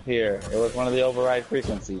something up here. It was one of the override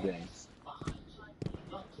frequency things.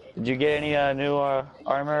 Did you get any new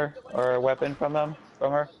armor or weapon from them?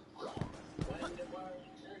 From her?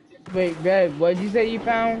 Wait, Red, what did you say you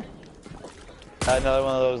found? Another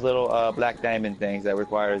one of those little black diamond things that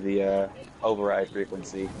require the override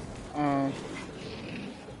frequency. I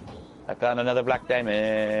found another black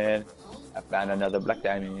diamond. I found another black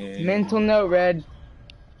diamond. Mental note, Red.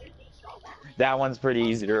 That one's pretty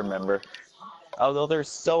easy to remember. although there's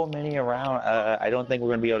so many around, I don't think we're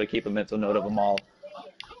gonna be able to keep a mental note of them all.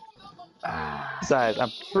 Besides,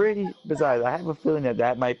 I have a feeling that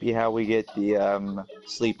that might be how we get the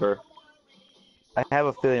sleeper. I have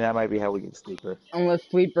a feeling that might be how we get sleeper. Unless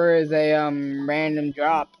sleeper is a random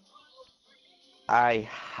drop. I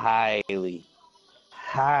highly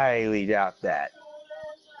doubt that.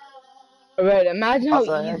 Red, imagine how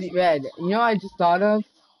Also, easy. Red, you know what I just thought of?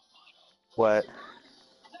 What?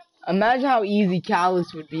 Imagine how easy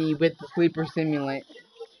Callus would be with the sleeper simulant.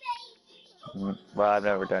 Well, I've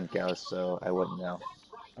never done Gauss, so I wouldn't know.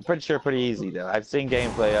 I'm pretty sure pretty easy though. I've seen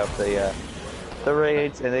gameplay of the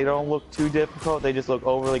raids, and they don't look too difficult. They just look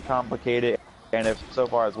overly complicated. And if so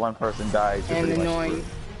far as one person dies, you're And pretty annoying. much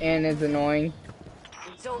And it's annoying.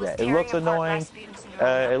 Zola's Yeah, it tearing looks apart annoying. Rasputin's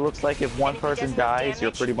neural It looks like if one and if he person does no dies, damage,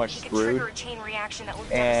 you're pretty much he could trigger screwed. a chain reaction that will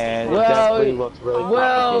And it devastate definitely looks really well,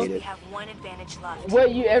 We complicated. have one advantage left.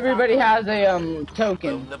 Everybody has a They'll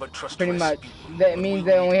token. never trust Pretty much. Rasputin, That but means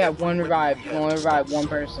we'll they only need have one every revive. weapon You we can only have to revive stop one Zod.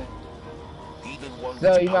 person. Even one So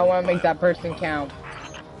that's you might want to powered make by that a person Reaper. count.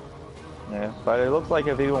 Yeah, but it looks like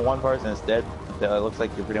if even one person is dead, it looks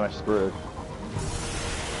like you're pretty much screwed.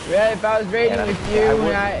 Red, if I was raiding And with you,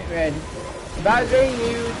 if I was raiding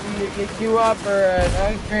you to get you up or an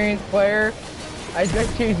unexperienced player, I'd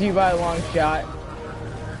just choose you by a long shot.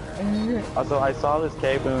 Also, I saw this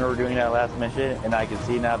cave when we were doing that last mission, and I can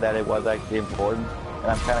see now that it was actually important, and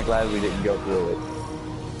I'm kind of glad we didn't go through it.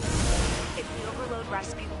 If we overload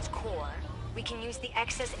Rasputin's core, we can use the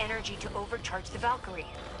excess energy to overcharge the Valkyrie.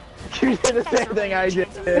 You did the same thing I did.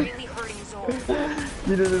 Really hurting Zola.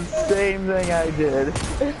 You did the same thing I did.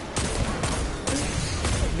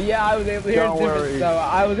 But yeah, I was able to hear Don't worry. so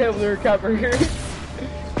I was able to recover.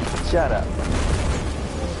 Shut up.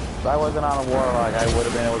 If I wasn't on a warlock, I would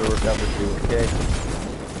have been able to recover too, okay?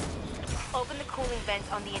 Open the cooling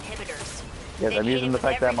vents on the inhibitors. Yes, Then I'm hit using it the with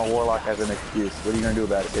fact that I'm a everything warlock you've as an excuse. What are you gonna do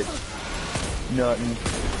about it, bitch? Nothing.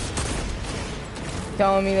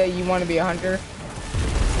 Telling me that you want to be a hunter?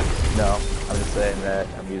 No, I'm just saying that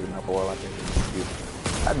I'm using my warlock as an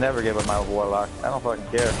excuse. I'd never give up my warlock. I don't fucking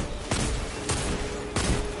care.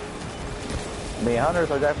 I mean, hunters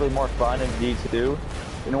are definitely more fun in D2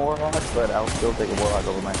 than warlocks, but I'll still take a warlock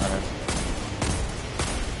over my hunters.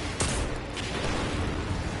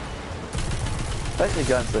 Especially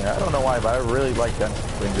Gunslinger. I don't know why, but I really like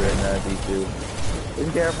Gunslinger in D2.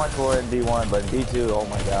 Didn't care much for it in D1, but in D2, oh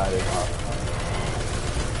my god, it's awesome.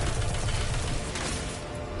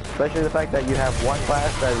 Especially the fact that you have one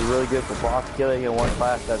class that is really good for boss killing and one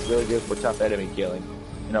class that's really good for tough enemy killing.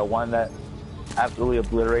 You know, one that absolutely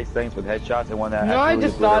obliterates things with headshots and one that No, I absolutely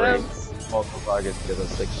just thought of- obliterates multiple targets because of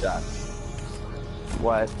 6 shots.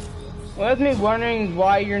 What? What has me wondering is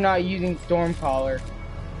why you're not using Stormcaller.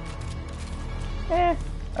 I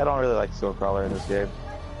don't really like Stormcrawler in this game.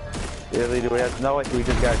 Really, do we have no? We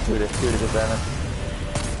just got shoot it disadvantage.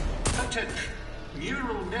 Attention.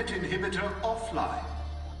 Neural net inhibitor offline.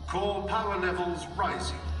 Core power levels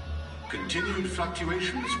rising. Continued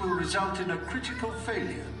fluctuations will result in a critical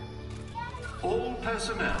failure. All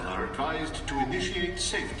personnel are advised to initiate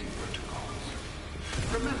safety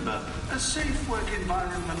protocols. Remember, a safe work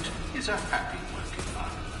environment is a happy work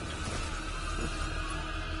environment.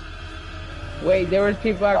 Wait, there was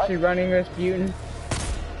people actually running Rasputin?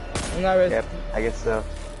 I'm not Yep, I guess so.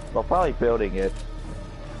 Well, probably building it.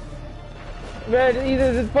 Red,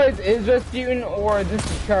 either this place is Rasputin or this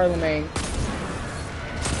is Charlemagne.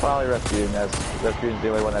 Probably Rasputin, as Rasputin's the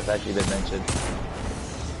only one that's actually been mentioned.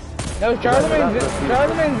 No, Charlemagne's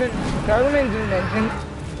been mentioned.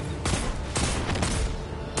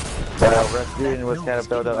 Rasputin was kind of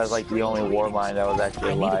built up as like the only war mind that was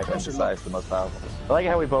actually alive and besides the most powerful. I like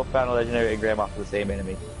how we both found a legendary engram off the same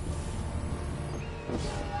enemy.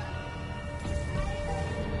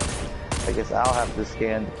 I guess I'll have to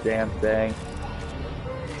scan the damn thing.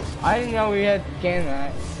 I didn't know we had to scan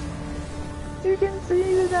that. You can see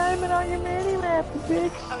the diamond on your mini-map,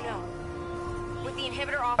 bitch. Oh no. With the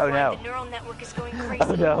inhibitor offline, Oh, no. the neural network is going crazy.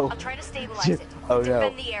 Oh no. I'll try to stabilize it. Oh no.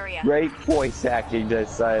 Defend the area. Great voice acting, does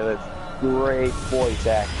Silence. Great voice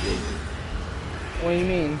acting. What do you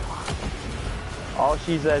mean? All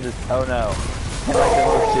she says is, oh no. And like the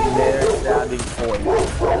most generic sounding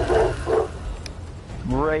voice.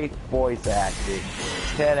 Great voice acting.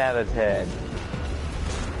 10 out of 10.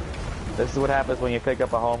 This is what happens when you pick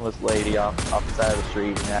up a homeless lady off the side of the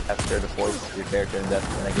street and ask her to voice your character in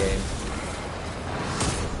a game.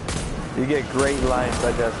 You get great lines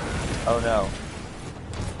such as, oh no.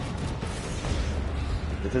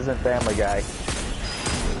 This isn't Family Guy.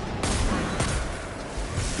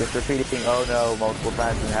 Just repeating oh no multiple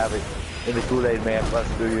times and in the Kool-Aid man plus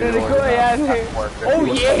through your In the door. Kool-Aid man. Oh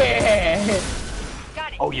yeah!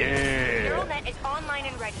 Got it. Oh yeah! Neural net is online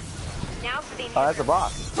and ready. Now for the Oh, that's a inhibitor.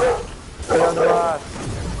 boss. Get on the boss.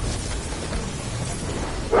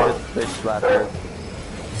 This fish slapper.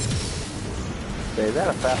 Okay, that's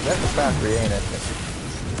a factory, ain't it?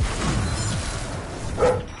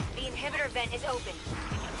 The inhibitor vent is open.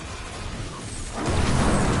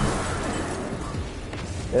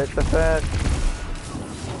 It's the fence.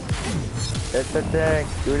 It's the thing.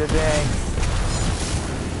 Do the thing.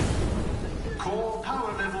 Core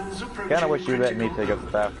power levels approaching Kinda wish you let me critical take up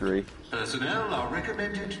the factory. Personnel are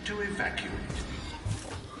recommended to evacuate.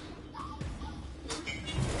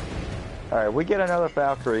 Alright, we get another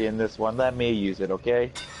factory in this one. Let me use it,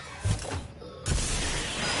 okay?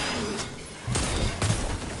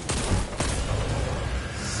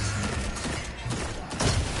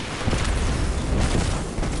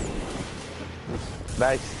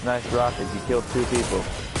 Nice rocket. You killed 2 people.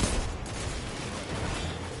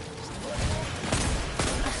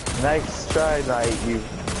 Nice try, Knight. You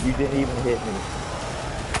didn't even hit me.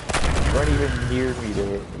 You weren't even near me to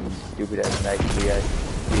hit me, stupid ass Knight.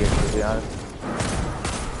 To be honest.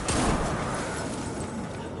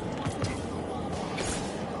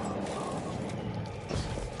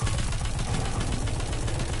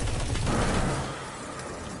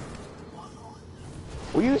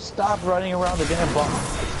 Will you stop running around the damn box?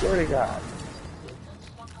 I swear to God.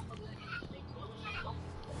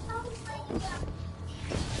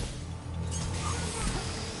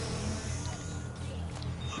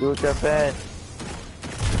 Shoot the fence.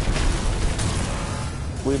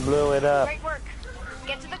 We blew it up. Great work.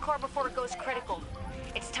 Get to the core before it goes critical.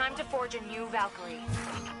 It's time to forge a new Valkyrie.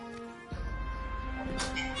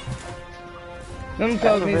 Someone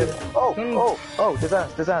tells me. Oh,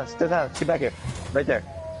 Dishonest, get back here.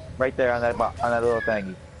 Right there on that little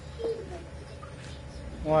thingy.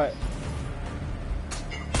 What?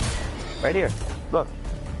 Right here. Look.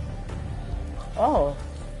 Oh.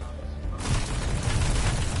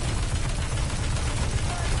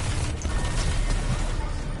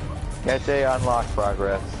 Can't say unlock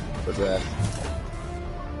progress. This way,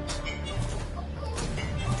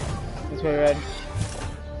 Red.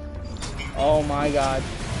 Oh my God.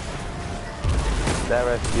 That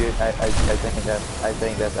rescue, I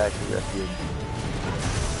think that's actually rescued.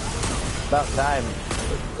 About time.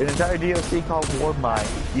 An entire DLC called Warmind.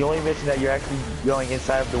 The only mission that you're actually going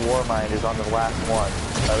inside of the Warmind is on the last one.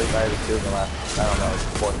 At least I was doing the last. I don't know, it's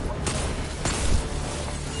the 4th one.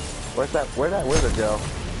 Where'd that wizard go?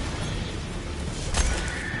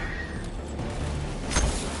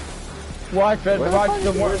 Watch, Red. Where Watch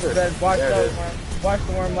the the worm. wizard? Red. Watch There it the is. worm. Watch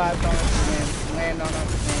the worm last on us and land on us.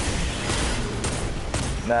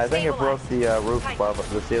 Nah, I think it broke the roof above,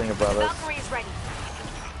 the ceiling above us. Valkyrie is ready.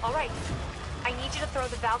 All right. I need you to throw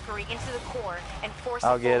the Valkyrie into the core and force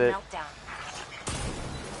I'll a full get it. meltdown.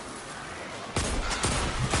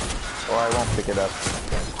 Or I won't pick it up.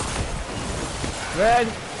 Red.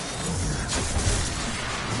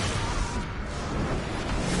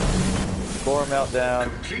 Core meltdown.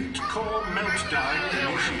 Complete core meltdown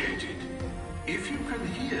initiated. If you can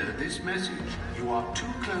hear this message, you are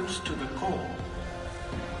too close to the core.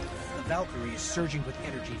 The Valkyrie is surging with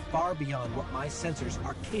energy far beyond what my sensors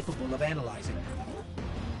are capable of analyzing.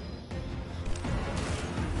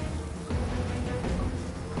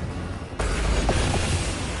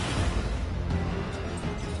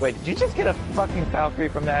 Wait, did you just get a fucking Valkyrie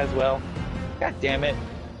from that as well? God damn it.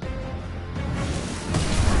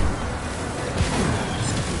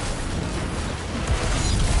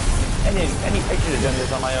 I should have done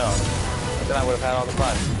this on my own. Then I would have had all the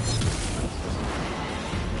fun.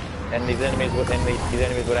 And these enemies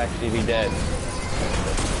would actually be dead.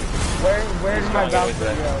 Where did my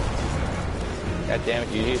Valkyrie go? God damn it,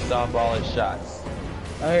 you used off all his shots.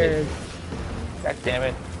 Oh, here it is. God damn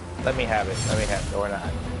it. Let me have it. Or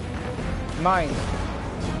not. Mine.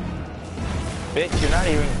 Bitch, you're not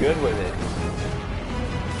even good with it.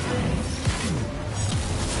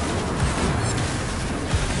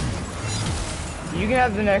 You can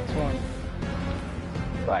have the next one.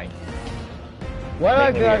 Fine. Why do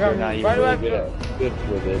I feel like You're I'm? not even Why do I really feel? good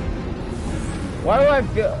with it. Why do I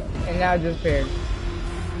feel? And now it disappeared.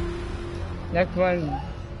 Next one.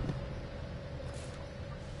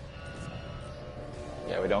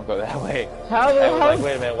 Yeah, we don't go that way. How the I was hell? like,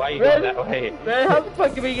 wait a minute, why are you going that way? Man, how the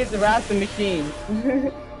fuck did we get the Rasta machine?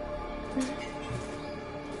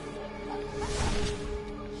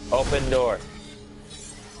 Open door.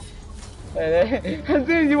 As soon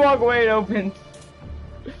as you walk away, it opens.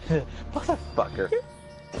 Motherfucker.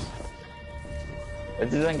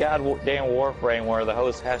 This isn't goddamn Warframe where the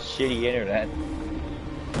host has shitty internet.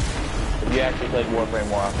 If you actually played Warframe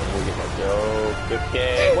more often, you'll get that joke.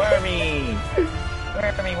 Okay, Wormy!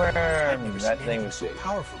 Wormy! That thing was sick.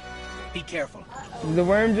 Powerful. Be careful. Did the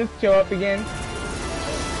worm just show up again?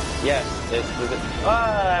 Yes,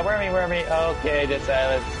 Wormy! Okay, just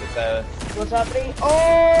silence. What's happening?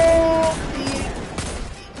 Oh!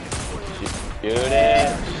 Shoot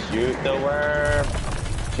it! Shoot the worm!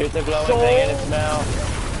 Shoot the glowing thing in its mouth!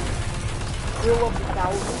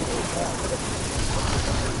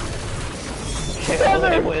 Kill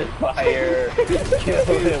it with fire! Kill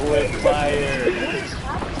it with fire!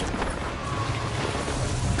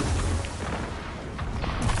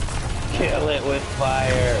 Kill it with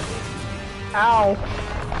fire! Ow!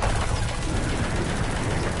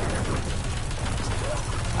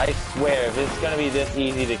 I swear, if it's gonna be this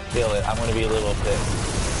easy to kill it, I'm gonna be a little pissed.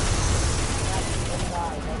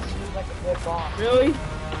 Really?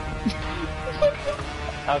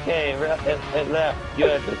 Okay, it left.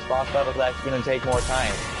 Good. This boss battle is actually gonna take more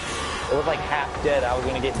time. It was like half dead. I was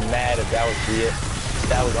gonna get mad if that was it.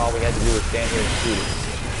 That was all we had to do was stand here and shoot it.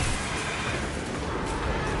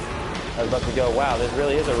 I was about to go, wow, this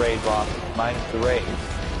really is a raid boss. Minus the raid.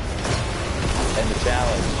 And the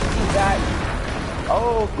challenge.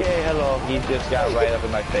 Okay, hello. He just got right up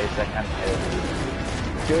in my face. I kind of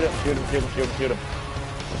hit him. Shoot him.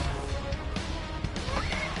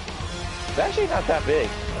 It's actually not that big.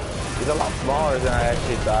 He's a lot smaller than I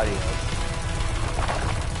actually thought he was.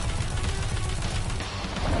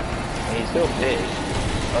 And he's still big.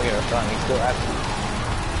 Don't get me wrong, he's still active.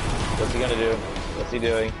 What's he gonna do? What's he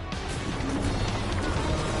doing?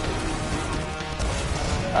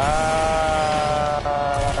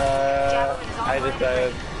 I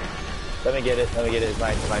decided. Let me get it. It's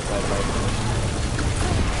mine.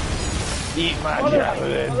 Eat my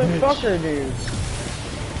javelin. Motherfucker, dude.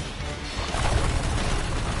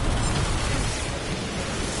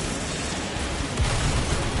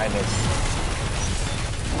 I missed.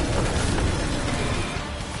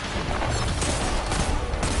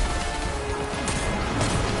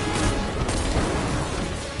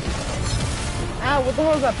 What the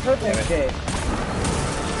hell is that purple shit?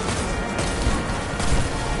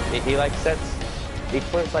 He like he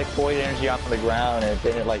puts like void energy on the ground and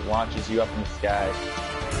then it like launches you up in the sky.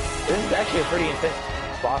 This is actually a pretty intense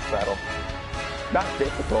boss battle. Not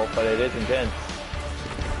difficult, but it is intense.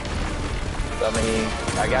 So, I mean,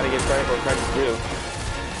 I gotta give credit where credit's due.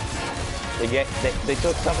 They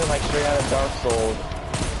took something like straight out of Dark Souls,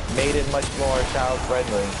 made it much more child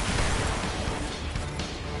friendly.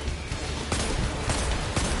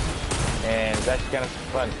 And it's actually kind of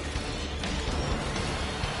fun.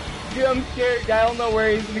 Dude, I'm scared. I don't know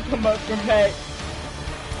where he's gonna come up from next.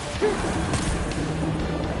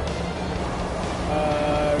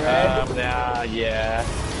 Red? Nah, yeah.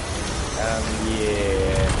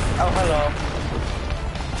 Yeah. Oh, hello.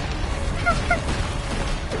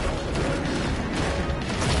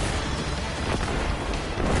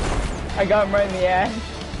 I got him right in the ass.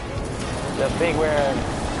 The big worm.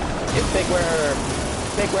 It's big worm.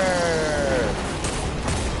 Big worm.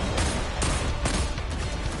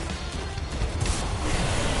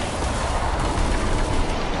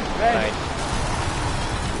 Nice.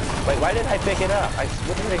 Wait, why did I pick it up? I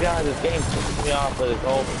swear to God, this game pisses me off with this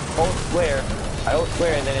whole square. I hold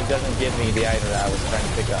square and then it doesn't give me the item that I was trying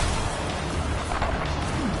to pick up.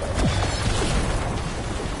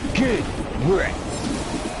 Good work.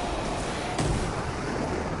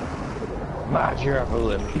 My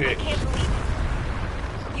javelin. I can't believe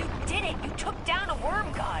it. You did it. You took down a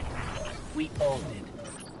worm god. We all did.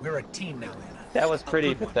 We're a team now, Anna. That was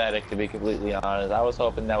pretty pathetic, to be completely honest. I was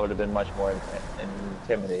hoping that would have been much more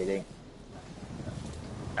intimidating.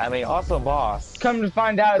 I mean, awesome boss. Come to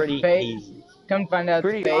find out Pretty it's fake. easy. Come to find out it's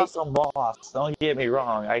Pretty fake. awesome boss. Don't get me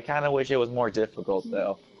wrong. I kind of wish it was more difficult,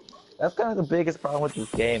 though. That's kind of the biggest problem with this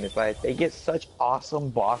game. Is like they get such awesome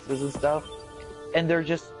bosses and stuff, and they're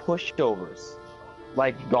just pushovers.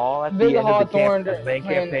 Like Gaul at the end of the main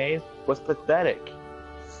campaign was pathetic.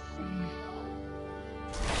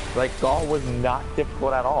 Like, Gaul was not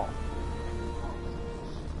difficult at all.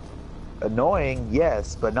 Annoying,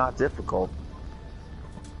 yes, but not difficult.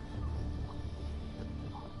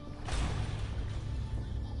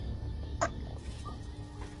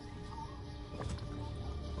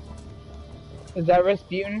 Is that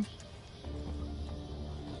Rasputin?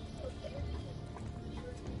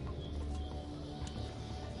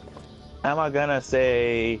 Am I gonna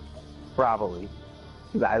say probably?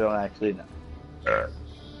 Because I don't actually know.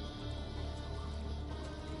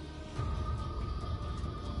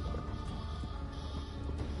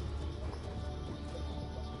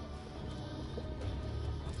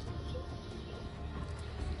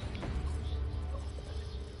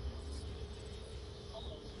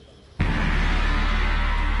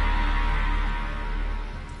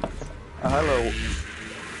 Hello.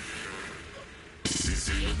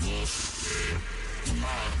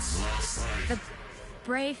 The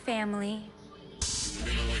Bray family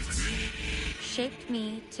shaped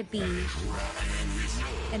me to be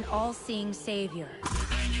an all-seeing savior,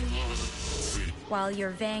 while your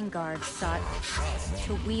vanguard sought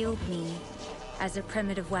to wield me as a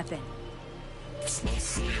primitive weapon.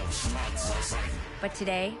 But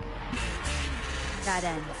today, that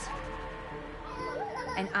ends.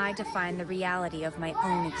 And I define the reality of my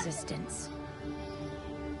own existence.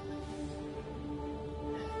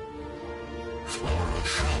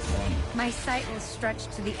 My sight will stretch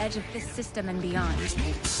to the edge of this system and beyond.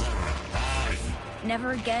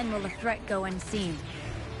 Never again will a threat go unseen.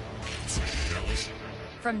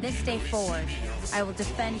 From this day forward, I will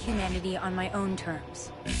defend humanity on my own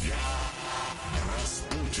terms.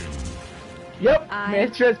 Yep, I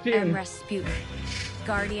it's Rasputin. am Rasputin,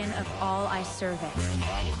 guardian of all I survey.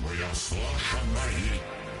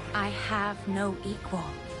 I have no equal.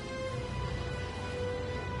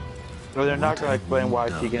 Well, they're not going to explain why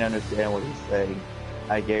she can understand what he's saying.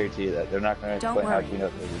 I guarantee you that. They're not going to Don't explain how worry. she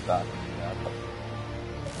knows what he's talking about.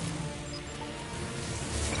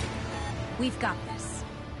 We've got this.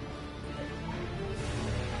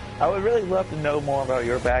 I would really love to know more about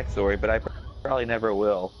your backstory, but I probably never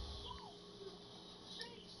will.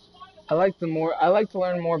 I like to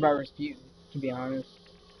learn more about Rasputin, to be honest.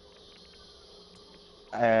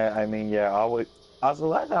 I mean, yeah, always. Also,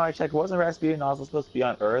 last time I checked, wasn't Rasputin also supposed to be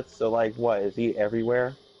on Earth? So, like, what, is he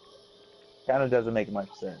everywhere? Kind of doesn't make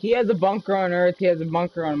much sense. He has a bunker on Earth, he has a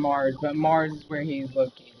bunker on Mars, but Mars is where he's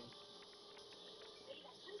located.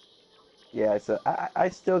 Yeah, so I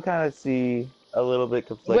still kind of see a little bit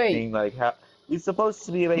conflicting, like, how he's supposed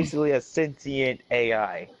to be basically a sentient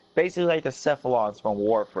AI. Basically like the Cephalons from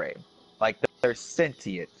Warframe. Like, they're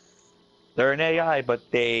sentient. They're an AI, but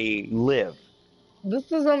they live. This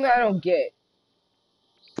is something I don't get.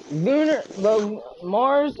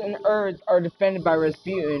 Mars and Earth are defended by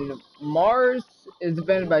Rasputin. Mars is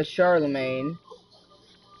defended by Charlemagne.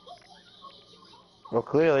 Well,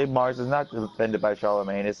 clearly, Mars is not defended by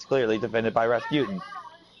Charlemagne. It's clearly defended by Rasputin.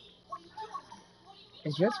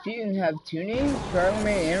 Does Rasputin have two names?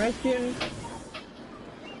 Charlemagne and Rasputin?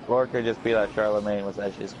 Or it could just be that Charlemagne was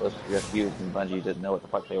actually supposed to be Rasputin and Bungie didn't know what the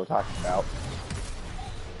fuck they were talking about.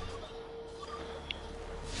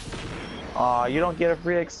 Aw, you don't get a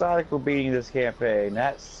free exotic for beating this campaign.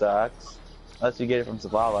 That sucks. Unless you get it from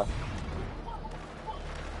Zavala.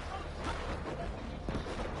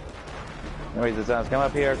 Anyways, it sounds. Come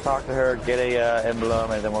up here, talk to her, get a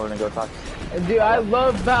emblem, and then we're gonna go talk to Dude, I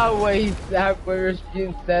love how where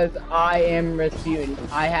Rasputin says, I am Rasputin.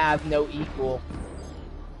 I have no equal.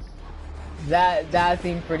 That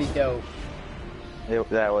seemed pretty dope.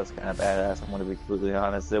 That was kind of badass, I'm gonna be completely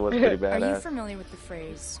honest. It was pretty badass. Are you familiar with the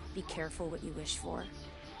phrase, be careful what you wish for?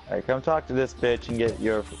 Alright, come talk to this bitch and get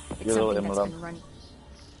your It's little something that's emblem. been running.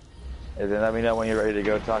 And then let me know when you're ready to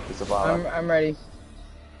go talk to Zavala. I'm ready.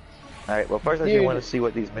 Alright, well first I Dude. do want to see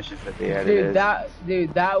what these missions that they added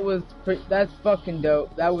Dude, that's fucking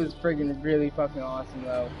dope. That was friggin' really fucking awesome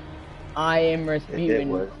though. I am It Rasputin.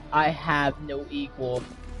 was. I have no equal.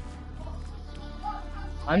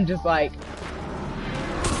 I'm just like,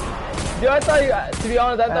 dude, I thought to be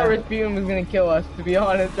honest, I thought Rasputin was gonna kill us. To be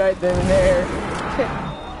honest, right then and there.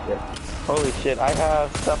 Yeah. Holy shit, I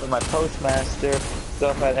have stuff in my Postmaster,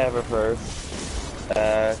 stuff at Eververse,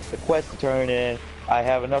 the quest to turn in, I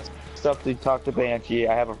have enough stuff to talk to Banshee,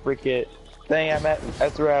 I have a freaking thing I'm at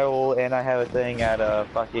Ezreal, and I have a thing at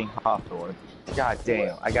fucking Hawthorne. God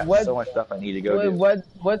damn, I got so much stuff I need to go do. What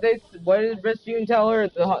did Rasputin tell her?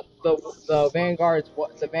 The Vanguards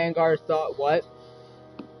thought what?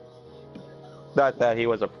 Not that he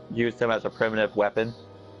was used him as a primitive weapon.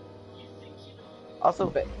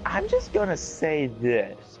 Also, I'm just gonna say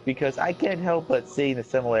this, because I can't help but see the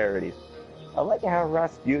similarities. I like how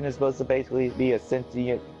Rasputin is supposed to basically be a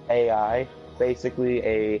sentient AI, basically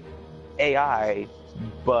a AI,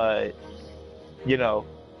 but, you know,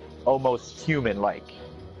 almost human-like.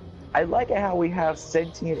 I like how we have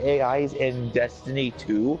sentient AIs in Destiny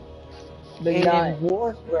 2, and in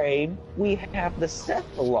Warframe, we have the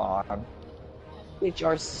Cephalon, which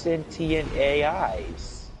are sentient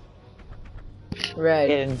AIs. Right.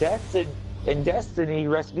 In Destiny,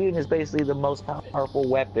 Rasputin is basically the most powerful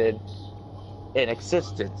weapon in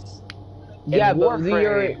existence. Yeah, In but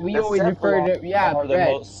Warframe, we the always refer to are the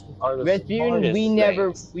Red. most are the Rasputin, we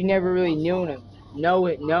smartest never really known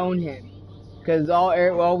him, because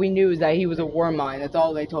all we knew is that he was a war mine. That's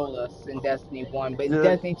all they told us in Destiny 1. But in Yeah.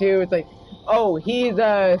 Destiny 2, it's like, oh, he's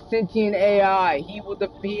a sentient AI. He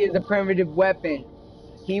is a primitive weapon.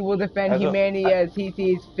 He will defend Also, humanity as he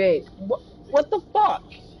sees fit. What the fuck?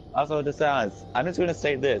 Also, the sounds. I'm just gonna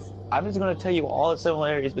say this. I'm just gonna tell you all the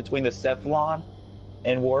similarities between the Cephalon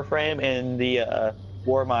and Warframe and the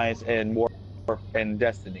War Mines and War and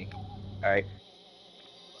Destiny. All right.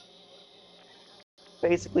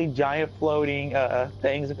 Basically, giant floating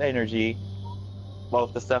things of energy.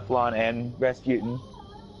 Both the Cephalon and Rasputin.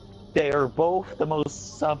 They are both the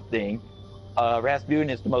most something. Rasputin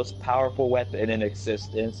is the most powerful weapon in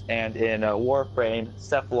existence, and in Warframe,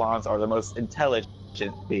 Cephalons are the most intelligent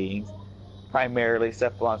beings, primarily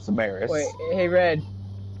Cephalon Samaris. Wait, hey Red.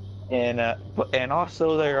 And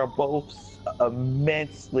also they are both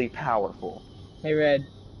immensely powerful. Hey Red.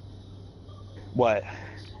 What?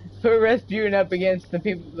 Put Rasputin up against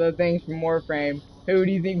the things from Warframe. Who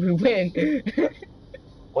do you think would win?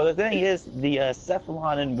 Well, the thing is, the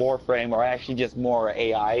Cephalon and Warframe are actually just more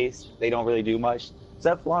AIs. They don't really do much.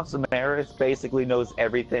 Cephalon Samaris basically knows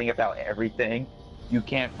everything about everything. You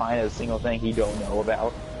can't find a single thing he don't know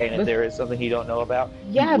about. And if there is something he don't know about,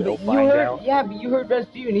 yeah, he will but find out. Yeah, but you heard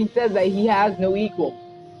Rasputin. He says that he has no equal.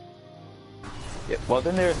 Yeah, well,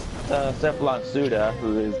 then there's Cephalon Suda,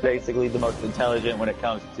 who is basically the most intelligent when it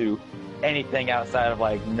comes to anything outside of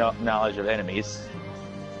like knowledge of enemies.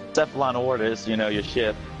 Cephalon Ortis, you know, your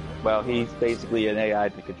ship. Well, he's basically an AI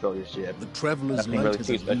to control your ship. The traveler's Nothing light really has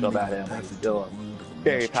too special about him. illuminated the He's path still into the world of a the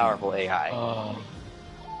very lost powerful AI.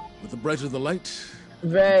 With the brighter the light,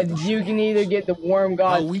 Red, you can either get the Warm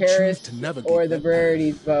God's we choose Karis to navigate or the that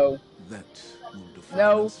Verity's bow. that will define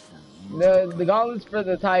No, us from you. the gauntlets for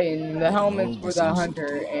the Titan, the helmet's for the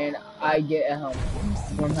Hunter, and I get a helmet.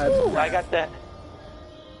 Warm husband. I got that.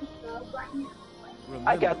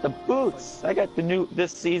 I got the boots. I got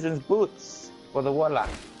this season's boots for the Warlock.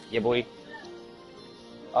 Yeah, boy.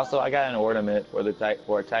 Also, I got an ornament for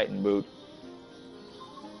a Titan boot.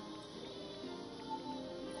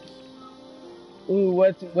 Ooh,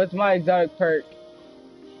 what's my exotic perk?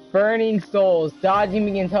 Burning Souls. Dodging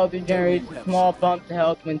begins health regenerates a small bump to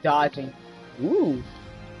health when dodging. Ooh.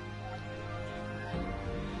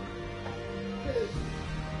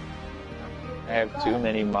 I have too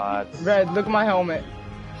many mods. Red, look at my helmet.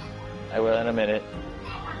 I will in a minute.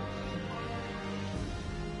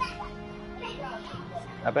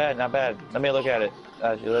 Not bad, not bad. Let me look at it.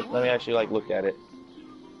 Let me actually like look at it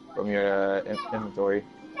from your inventory.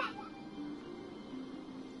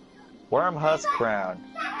 Worm Husk Crown.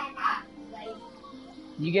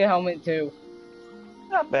 You get a helmet too.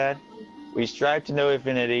 Not bad. We strive to know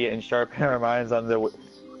infinity and sharpen our minds on the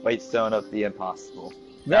Whitestone of the impossible.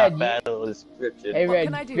 Red, Not bad little description. Hey What Red,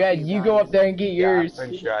 can I do Red, for you, you go up there and get Yeah, I'm yours.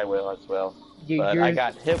 pretty sure I will as well. Get But yours. I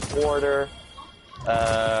got Hip Warder,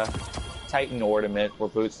 Titan Ornament for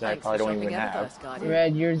boots that Thanks I for probably don't shopping even have. Eververse, Guardian.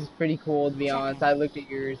 Red, yours is pretty cool to be honest. I looked at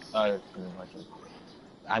yours.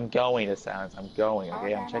 I'm going to Sounds. I'm going.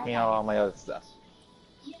 Okay, I'm checking out all my other stuff.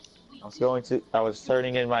 I was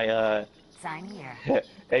turning in my Sign here.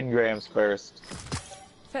 engrams first.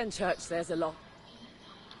 Fenchurch, there's a lot.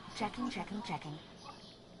 Checking, checking, checking.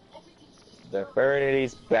 The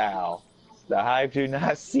Fernity's bow. The Hive do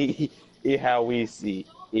not see how we see.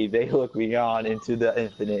 They look beyond into the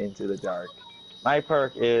infinite, into the dark. My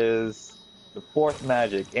perk is the fourth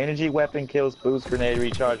magic. Energy weapon kills boost grenade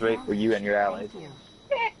recharge rate for you and your allies. Thank you.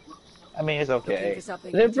 I mean, it's Looking okay. for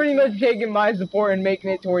something They're pretty particular? much taking my support and making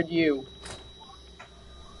it toward you.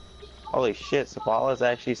 Holy shit, Savala's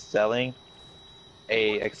actually selling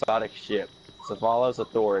a exotic ship. Savala's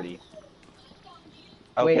Authority.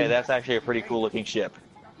 Okay, Wait. that's actually a pretty cool looking ship.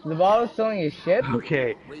 Zavala's selling his ship?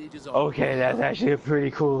 Okay, Rage is on. okay, that's actually a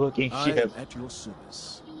pretty cool looking I ship. am at your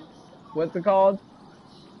service. What's it called?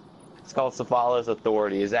 It's called Savala's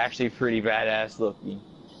Authority. It's actually pretty badass looking.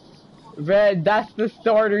 Red, that's the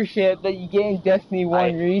starter ship that you get in Destiny 1,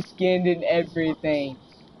 I- reskinned and everything.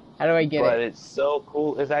 How do I get But it? it's so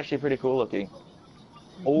cool. It's actually pretty cool looking.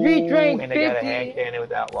 Ooh, Reach rank and they got a 50. hand cannon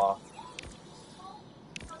with Outlaw.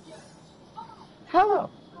 How?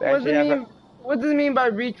 They What does actually it have mean? What does it mean by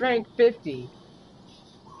reach rank 50?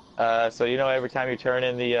 so you know, every time you turn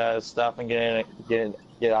in the stuff and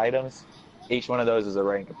get items, each one of those is a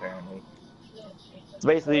rank apparently. So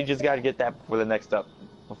basically, you just got to get that before the next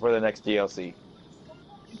DLC.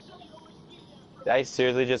 Did I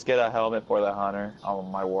seriously just get a helmet for the hunter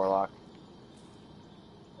on my warlock?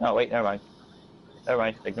 No, wait, never mind. Never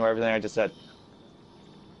mind. Ignore everything I just said.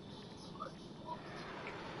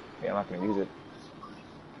 Yeah, I'm not gonna use it.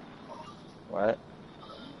 What?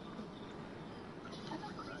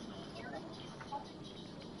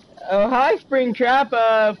 Oh, hi,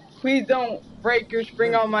 Springtrap. Please don't break your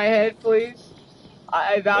spring on my head, please.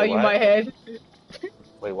 I value what? my head.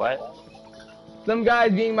 Wait, what? Some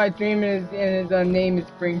guy's being my stream and his name is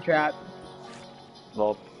Springtrap.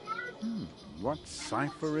 Well, What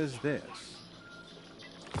cipher is this?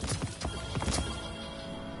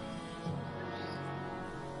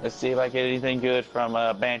 let's see if I get anything good from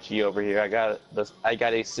Banshee over here. I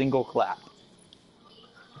got a single clap.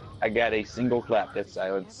 I got a single clap. That's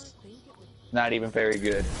silence. Not even very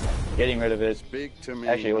good. Getting rid of it. Speak to me.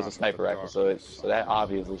 Actually, it was a not sniper the rifle, so that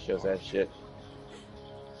obviously shows that shit.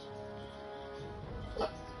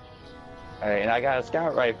 Alright, and I got a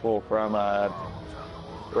scout rifle from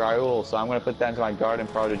Raoul, so I'm gonna put that into my Garden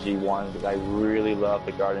Prodigy one because I really love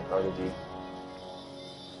the Garden Prodigy.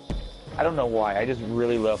 I don't know why, I just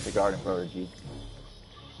really love the Garden Prodigy.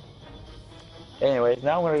 Anyways,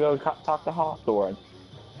 now I'm gonna go talk to Hawthorne.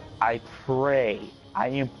 I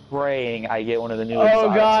am praying I get one of the new Oh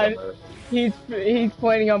god, somewhere. he's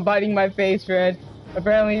planning on biting my face, Red.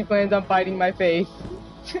 Apparently he plans on biting my face.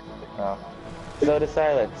 So to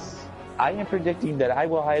silence, I am predicting that I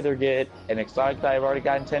will either get an exotic that I've already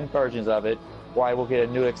gotten 10 versions of it, or I will get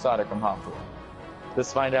a new exotic from Hawthorne.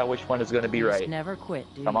 Let's find out which one is going to be right. Never quit,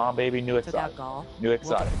 do Come you? on, baby, new Took out exotic. Gaul, New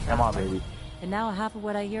exotic. woke up Come on, traveler, baby. And now half of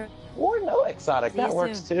what I hear. Or no exotic. See That you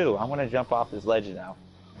works soon. too. I'm going to jump off this ledge now.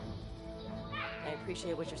 I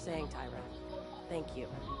appreciate what you're saying, Tyra. Thank you.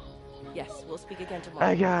 Yes, we'll speak again tomorrow.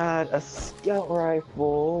 I got a scout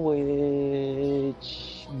rifle,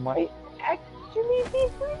 which might actually be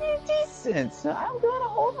pretty decent, so I'm gonna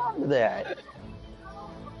hold on to that.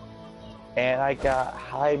 And I got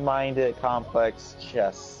high-minded complex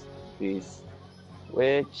chess piece,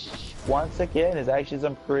 which once again is actually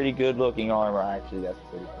some pretty good-looking armor. Actually, that's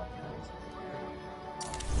pretty cool.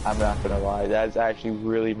 I'm not gonna lie, that's actually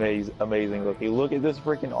really amazing looking. Look at this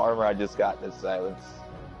freaking armor I just got this silence.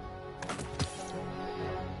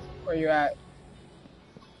 Where you at?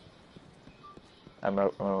 I'm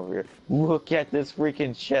over here. Look at this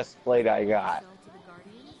freaking chest plate I got.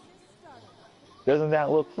 Doesn't that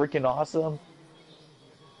look freaking awesome?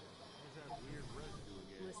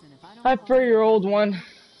 I prefer your old one.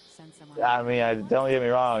 I mean, don't get me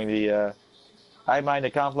wrong. The I mind the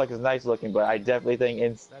complex is nice looking, but I definitely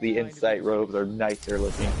think the insight robes are nicer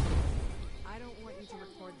looking. I don't want you to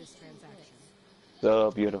record this transaction.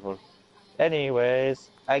 So beautiful. Anyways,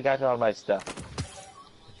 I got all my stuff.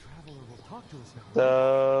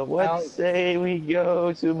 So let's say we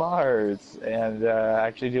go to Mars and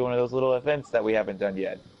actually do one of those little events that we haven't done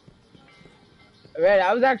yet. Red,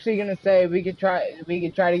 I was actually gonna say we could try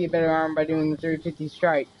to get better armor by doing the 350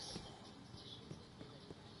 strikes.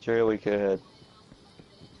 Sure, we could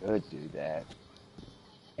do that.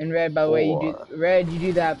 And Red, by the way, you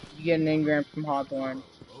do that, you get an engram from Hawthorne.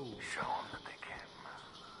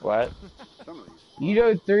 What? You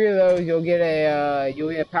do 3 of those, you'll get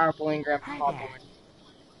a powerful engram from Hawthorne.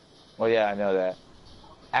 Well, yeah, I know that.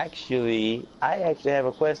 Actually, I actually have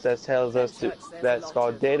a quest that tells us that's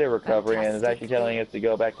called data recovery, and is actually telling us to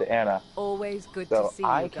go back to Anna. Always good So to see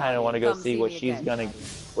I you. kind of want to go see what she's again.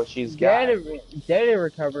 what she's got. Data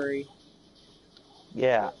recovery.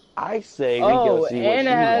 Yeah, I say we go see what she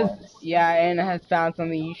wants. Yeah, Anna has found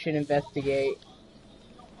something you should investigate.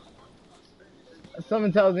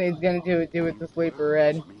 Someone tells me it's gonna do with the sleeper,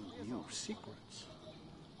 Red.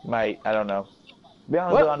 Might, I don't know. To be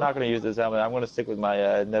honest, though, I'm not going to use this helmet. I'm going to stick with my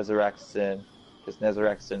Nezarec Sin. Because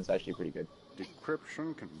Nezarec Sin is actually pretty good.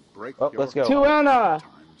 Decryption can break Oh, let's go. To Anna!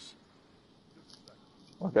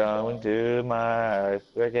 We're going to Mars.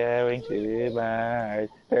 We're going to Mars.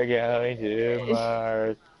 We're going to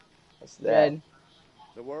Mars. What's that? Red.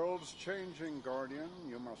 The world's changing, Guardian.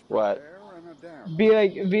 You must What? prepare and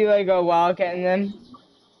adapt. Be like a wildcat, and then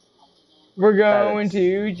we're going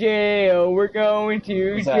to jail. We're going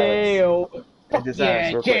to jail.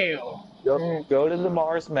 Yeah, jail. Go to the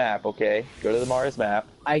Mars map, okay? Go to the Mars map.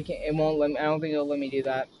 I can't. It won't let me. I don't think it'll let me do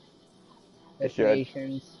that. It should.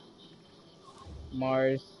 Destinations.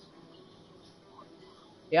 Mars.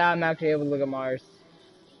 Yeah, I'm actually able to look at Mars.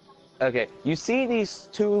 Okay, you see these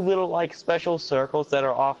 2 little, like, special circles that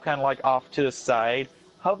are off, kind of like off to the side?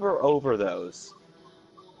 Hover over those.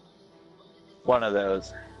 One of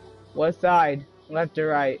those. What side? Left or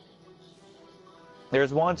right?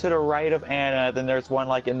 There's one to the right of Anna, then there's one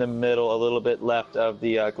like in the middle, a little bit left of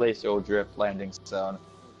the glacial drift landing zone.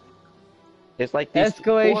 It's like these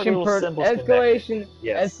Escalation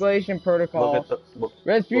Yes. Escalation protocol.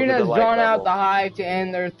 Rasputin has drawn out the Hive to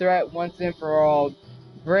end their threat once and for all.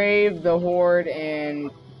 Brave the Horde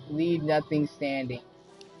and leave nothing standing.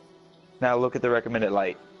 Now look at the recommended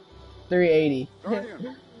light. 380.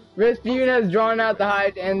 Rasputin has drawn out the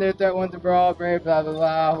Hive to end their threat once and for all. Brave blah blah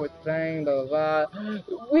blah. With saying blah blah blah.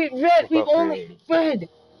 Red, we've only Red.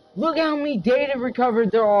 Look how many data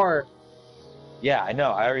recovered there are. Yeah, I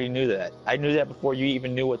know. I already knew that. I knew that before you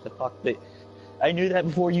even knew what the fuck they. I knew that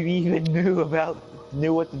before you even knew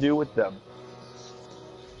what to do with them.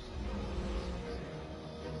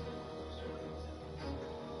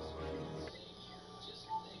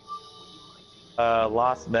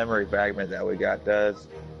 Lost memory fragment that we got does.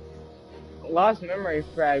 Lost memory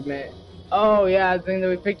fragment. Oh yeah, the thing that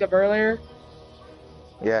we picked up earlier.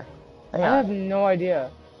 Yeah. Hang I on. have no idea.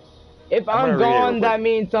 If I'm I'm gonna read it real gone, quick. that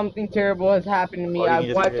means something terrible has happened to me. Or you can I've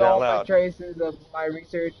just read wiped it out all my loud. traces of my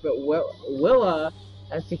research, but Willa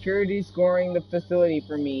has security scoring the facility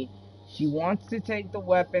for me. She wants to take the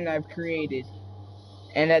weapon I've created.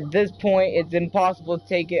 And at this point, it's impossible to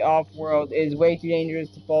take it off-world. It is way too dangerous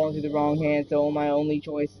to fall into the wrong hands, so my only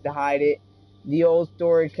choice is to hide it. The old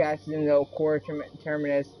storage caches in the core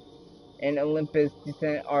terminus and Olympus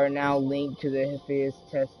Descent are now linked to the Hephaestus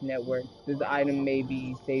test network. This item may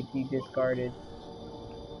be safely discarded.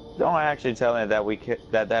 Don't actually tell me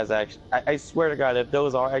that that's actually. I swear to God, if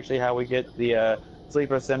those are actually how we get the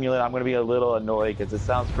sleeper simulant, I'm gonna be a little annoyed because it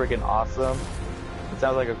sounds freaking awesome. It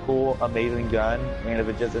sounds like a cool, amazing gun, and if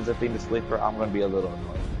it just ends up being the sleeper, I'm gonna be a little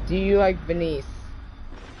annoyed. Do you like Venice?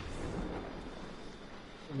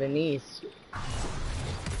 Venice.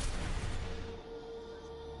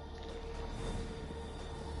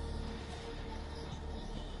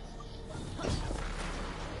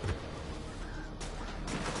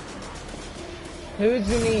 Who's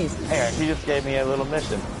Venice? Hey, she just gave me a little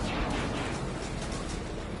mission.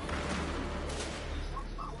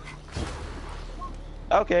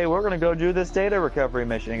 Okay, we're gonna go do this data recovery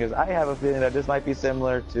mission because I have a feeling that this might be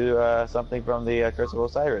similar to something from the Curse of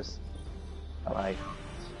Osiris.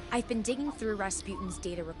 I've been digging through Rasputin's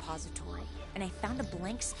data repository, and I found a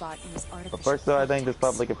blank spot in his artificial. But first, though, I think this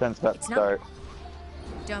public offense got to start.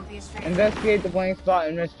 Don't be a stranger. Investigate the blank spot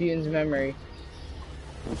in Rasputin's memory.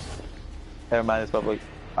 Never mind, it's public.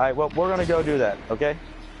 Alright, well, we're gonna go do that, okay?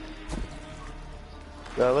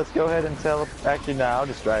 So let's go ahead and tell. Actually, no, I'll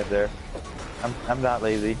just drive there. I'm not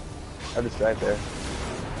lazy. I'll just drive there.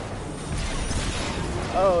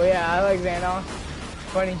 Oh yeah, I like Xandon.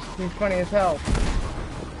 Funny, he's funny as hell.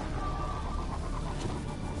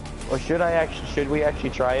 Or should we actually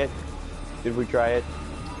try it? Should we try it?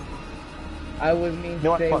 I wouldn't mean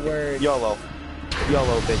to say words. YOLO.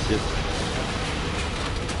 YOLO, bitches.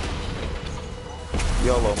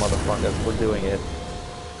 YOLO, motherfuckers. We're doing it.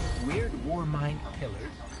 Weird Warmind pillar.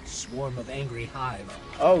 Swarm of angry hive.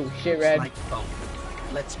 Oh shit, Red. Like foam.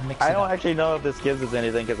 Let's mix I it don't up. actually know if this gives us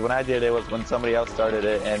anything, because when I did it was when somebody else started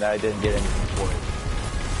it and I didn't get anything for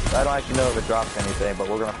it. So I don't actually know if it drops anything, but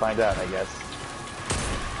we're gonna find out, I guess.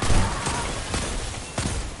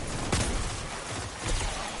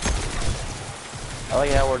 I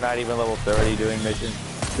like how we're not even level 30 doing missions,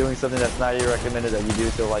 doing something that's not even recommended that you do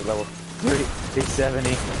till like level 370.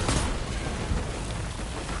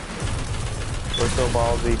 We're so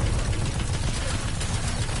ballsy.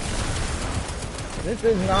 This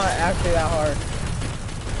is not actually that hard.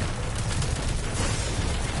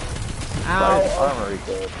 Why is Ow. armory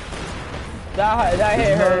good? That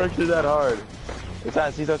hit It's not hurt. actually that hard.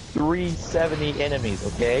 Besides, these are 370 enemies,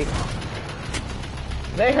 okay?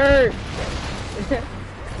 They hurt.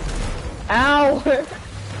 Ow.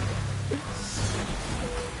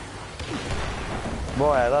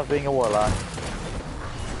 Boy, I love being a warlock.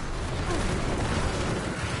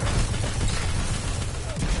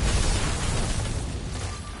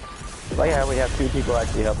 Like how we have two people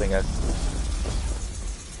actually helping us.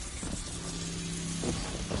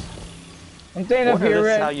 I'm staying up Wonder if here, this is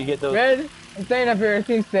Red. how you get those- Red, I'm staying up here. It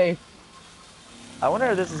seems safe. I wonder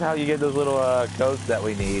if this is how you get those little codes that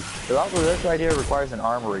we need. Because also this right here requires an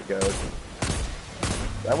armory code.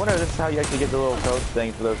 I wonder if this is how you actually get the little code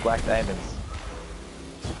things for those black diamonds.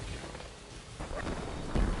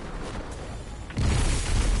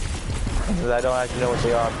 Because I don't actually know what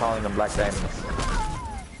they are, I'm calling them black diamonds.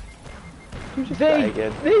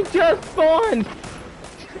 They just spawned.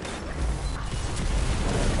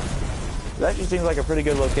 It actually seems like a pretty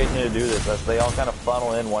good location to do this, as they all kind of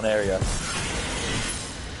funnel in one area.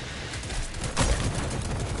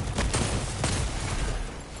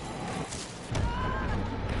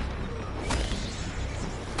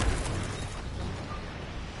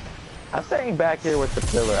 I'm staying back here with the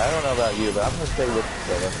pillar. I don't know about you, but I'm gonna stay with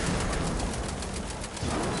the pillar.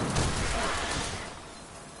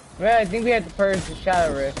 Red, I think we have to purge the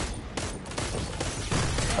Shadow Rift.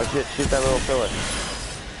 Oh shit, shoot that little pillar.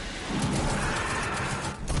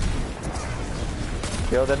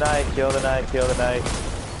 Kill the knight, kill the knight, kill the knight.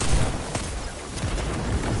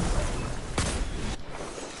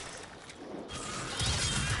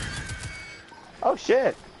 Oh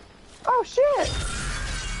shit! Oh shit!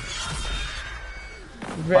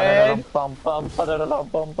 Red.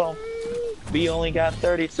 We only got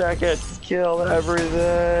 30 seconds. Kill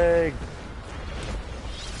everything.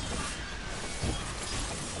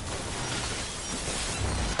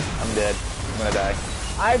 I'm dead. I'm gonna die.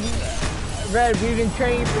 Red, we've been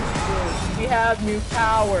training for this. We have new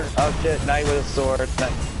power. Oh shit, knight with a sword.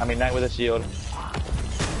 Knight with a shield.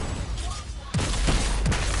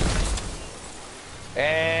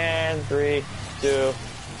 And 3, 2,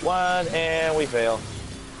 1, and we fail.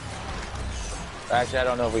 Actually, I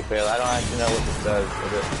don't know if we fail. I don't actually know what this does.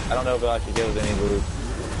 I don't know if it'll actually give us any loot.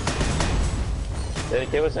 Did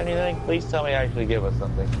it give us anything? Please tell me it actually give us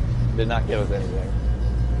something. It did not give us anything.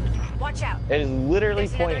 Watch out. It is literally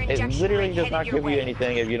There's it literally does headed not your give you way.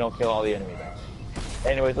 anything if you don't kill all the enemies.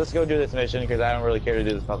 Anyways, let's go do this mission because I don't really care to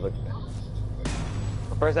do this public.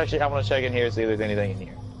 But first, actually, I want to check in here and see if there's anything in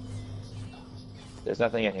here. There's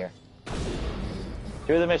nothing in here.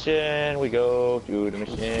 To the mission, we go. To the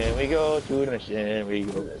mission, we go. To the mission, we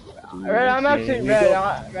go. Red, I'm actually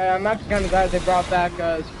I'm actually kind of glad they brought back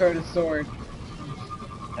Scrota's sword.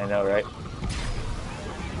 I know, right?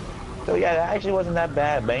 So yeah, that actually wasn't that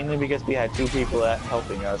bad, mainly because we had 2 people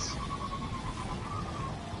helping us.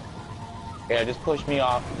 Yeah, just push me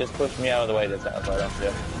off. Just push me out of the way this time so I don't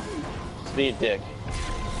do. Just be a dick.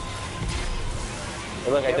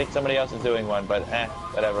 But look, I think somebody else is doing one, but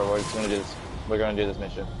whatever. We're just gonna do this. We're gonna do this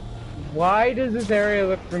mission. Why does this area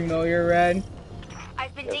look familiar, Red?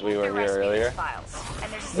 I've been Yes, digging we were through here earlier. Rasputin's files,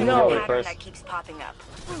 and there's a No. similar We were pattern first. that keeps popping up.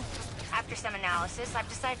 After some analysis, I've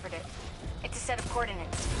deciphered it. It's a set of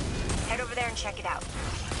coordinates. Head over there and check it out.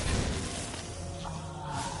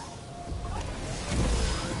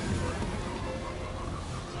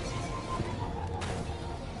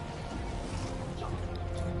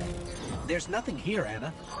 There's nothing here,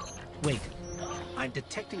 Anna. Wait. I'm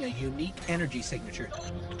detecting a unique energy signature.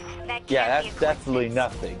 That Yeah, can't be that's a definitely coincidence.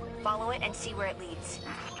 nothing. Follow it and see where it leads.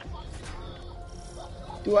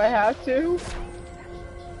 Do I have to?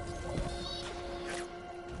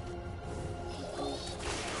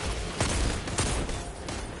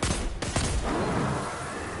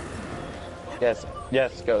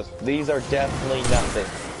 Yes, Ghost. These are definitely nothing.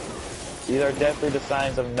 These are definitely the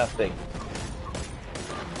signs of nothing.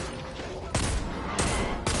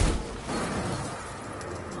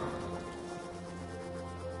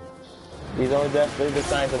 These are definitely the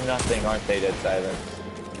signs of nothing, aren't they, Dead Silence?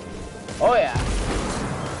 Oh yeah.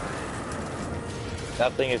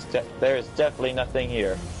 Nothing is there is definitely nothing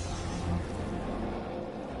here.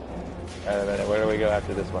 Wait a minute, where do we go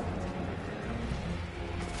after this one?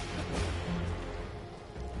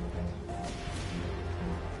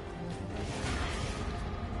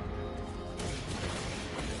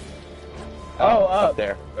 Oh, up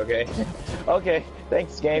there. Okay. Okay.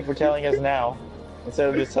 Thanks, game, for telling us now instead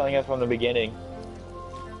of just telling us from the beginning.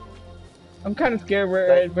 I'm kind of scared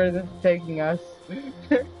where this is taking us.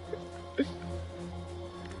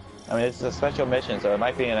 I mean, it's a special mission, so it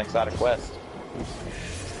might be an exotic quest.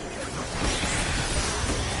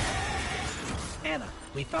 Anna,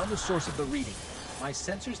 we found the source of the reading. My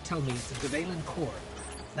sensors tell me it's a Devalan core.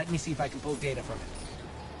 Let me see if I can pull data from it.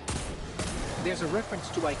 There's a reference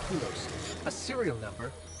to Ikulos, a serial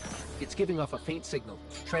number. It's giving off a faint signal.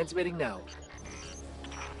 Transmitting now.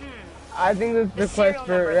 I think this is the quest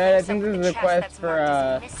for Red. I think this is the quest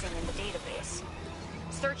for Missing in the database.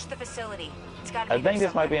 Search the facility. It's gotta be I think there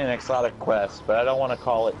this might be an exotic quest, but I don't want to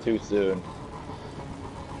call it too soon.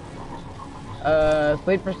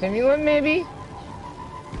 Sleep for Stimulant maybe?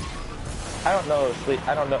 I don't know.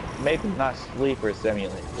 I don't know. Maybe not sleeper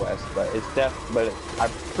simulant quest, but it's but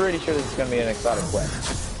I'm pretty sure this is going to be an exotic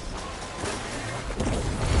quest.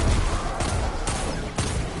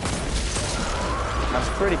 I'm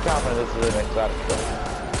pretty confident this is an exotic quest.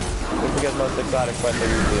 Just because most exotic quests are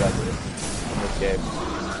usually like this in this game.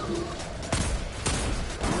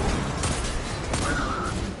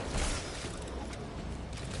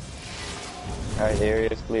 Alright, the area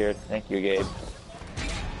is cleared. Thank you, Gabe.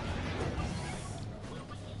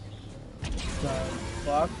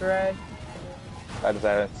 Walk, Red. Out of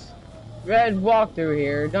silence. Red, walk through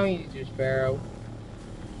here. Don't use your sparrow.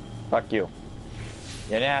 Fuck you.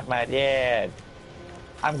 You're not my dad.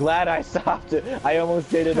 I'm glad I stopped it. I almost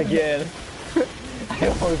did it again. I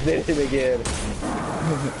almost did it again.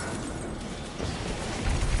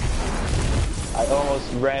 I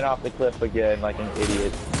almost ran off the cliff again like an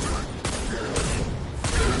idiot.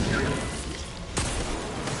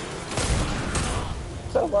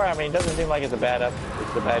 So far, I mean, it doesn't seem like it's a bad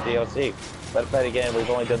it's a bad DLC. But again, we've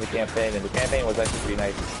only done the campaign, and the campaign was actually pretty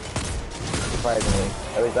nice. surprisingly.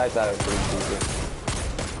 At least I thought it was pretty decent.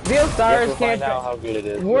 The You have Osiris to find out campaign. how good it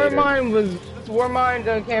is later.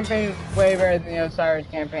 Warmind campaign was way better than the Osiris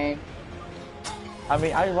campaign. I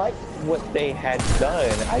mean, I liked what they had done.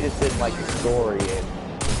 I just didn't like the story and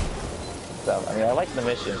stuff. I mean, I liked the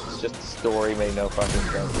missions. It's just the story made no fucking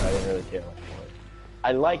sense. And I didn't really care much for it.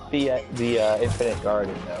 I liked the Infinite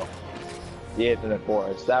Garden though. The Infinite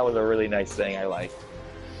Forest. That was a really nice thing. I liked.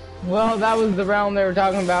 Well, that was the realm they were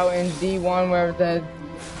talking about in D1, where it said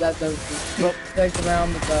that the next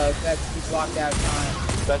realm that keeps locked out of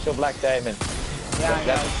time. Special Black Diamond. Yeah, I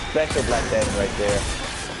That's know. a special Black Diamond right there.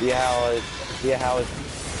 See how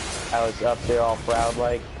it's up there all proud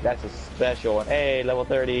like? That's a special one. Hey, level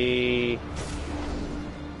 30.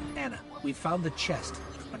 Anna, we found the chest,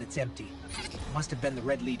 but it's empty. Must have been the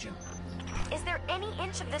Red Legion. Is there any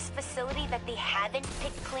inch of this facility that they haven't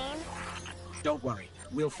picked clean? Don't worry,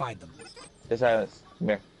 we'll find them. Just silence. Come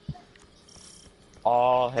here.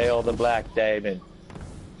 All hail the Black Diamond.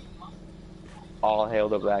 All hail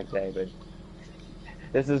the Black Diamond.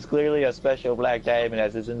 This is clearly a special Black Diamond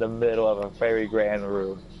as it's in the middle of a very grand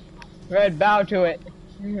room. Red, bow to it.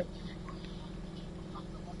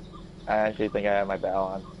 I actually think I have my bow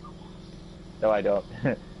on. No, I don't.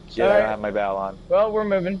 Shit, I Alright. don't have my bow on. Well, we're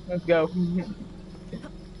moving. Let's go.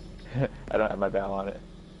 I don't have my bow on it.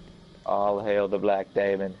 All hail the Black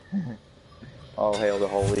Diamond. All hail the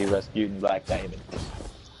holy Rasputin Black Diamond.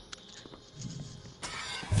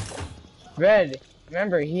 Red,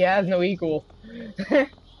 remember, he has no equal.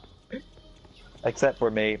 Except for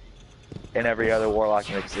me and every other warlock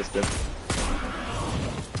in existence.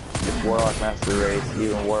 It's Warlock Master Race,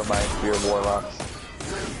 even Warmind Spear Warlocks.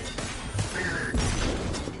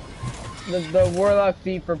 The Warlock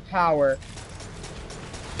feat for power.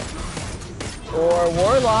 Or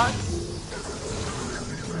Warlock.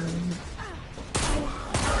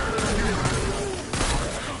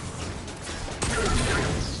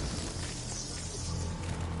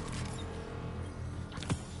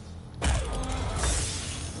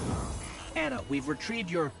 Anna, we've retrieved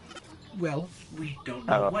your... Well, we don't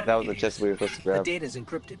know Oh, what that was it the chest is. we were supposed to The grab. data's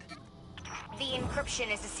encrypted. The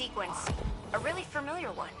encryption is a sequence. A really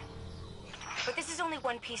familiar one. But this is only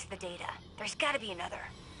one piece of the data. There's gotta be another.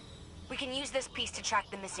 We can use this piece to track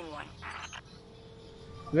the missing one.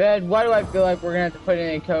 Red, why do I feel like we're gonna have to put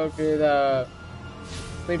in a code for the...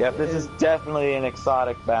 Yep, this is definitely an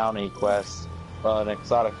exotic bounty quest. Well, an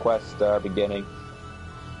exotic quest beginning.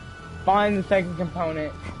 Find the second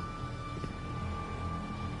component.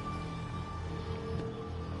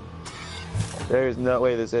 There's no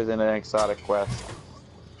way this isn't an exotic quest.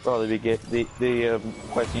 Probably the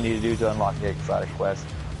quest you need to do to unlock the exotic quest.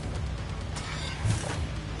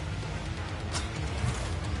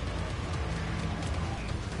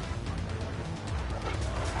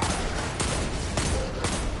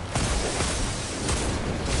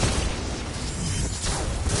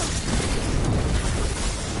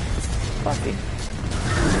 Fucking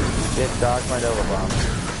shit, dodge my Nova Bomb.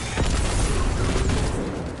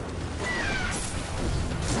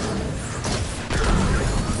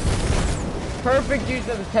 Perfect use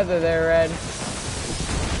of the tether there, Red.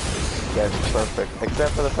 That's perfect.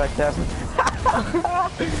 Except for the fact that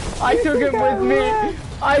I took him with me.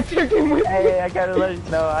 I took him with me. Hey, I gotta let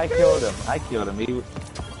you know, I killed him. I killed him.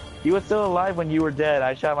 He was still alive when you were dead.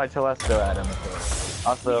 I shot my Telesto at him.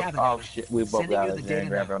 Also, oh shit, we both got it and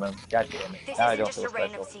grabbed on him. God damn it. This Now I isn't don't just feel a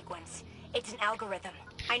random special. sequence. It's an algorithm.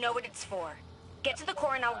 I know what it's for. Get to the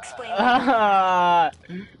core and I'll explain.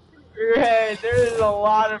 Red, there's a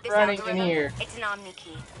lot of This running in algorithm, here. It's an Omni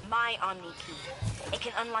key. My Omni key. It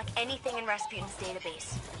can unlock anything in Rasputin's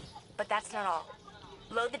database. But that's not all.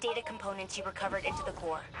 Load the data components you recovered into the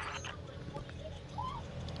core.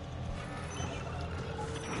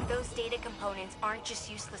 Those data components aren't just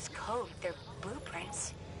useless code, they're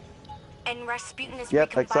blueprints. And Rasputin is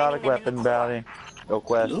Yep, recombining exotic them in the weapon core. bounty. Go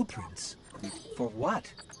quest. Blueprints? For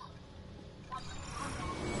what?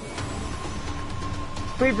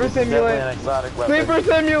 Sleeper Definitely an simulant. exotic weapon. Sleeper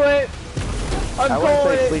simulant. I'm I wouldn't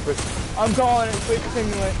calling say it. sleeper. I'm calling it sleeper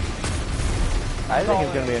simulant. I think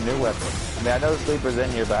it's gonna be a new weapon. I mean, I know the sleeper's in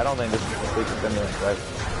here, but I don't think this is a sleeper simulant, right?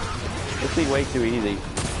 This be way too easy.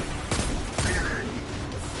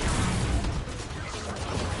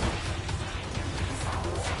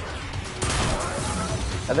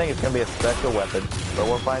 I think it's gonna be a special weapon, but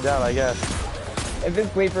we'll find out, I guess. If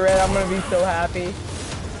it's sleeper red, I'm gonna be so happy.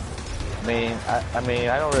 I mean,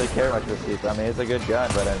 I don't really care much for sleeper. I mean, it's a good gun,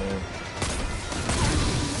 but I mean,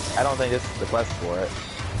 I don't think this is the quest for it.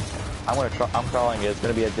 I'm calling it. It's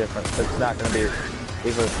gonna be a different. It's not gonna be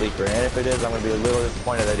a sleeper, and if it is, I'm gonna be a little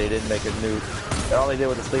disappointed that they didn't make a new all they did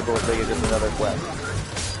with the sleeper was make it just another quest.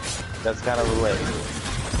 That's kind of the way.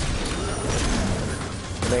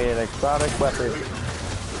 They made an exotic weapon.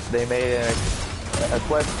 They made a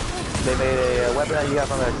quest. They made a weapon that you got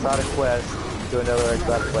from an exotic quest to another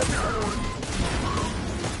exotic weapon.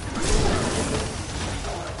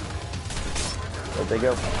 There they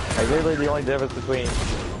go. Like, literally the only difference between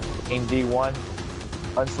in D1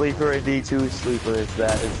 on sleeper and D2 sleeper is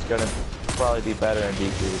that it's gonna probably be better in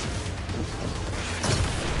D2.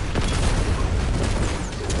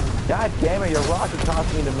 God damn it, your rocket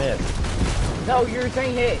caused me to miss. No, your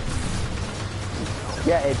thing hit.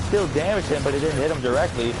 Yeah, it still damaged him, but it didn't hit him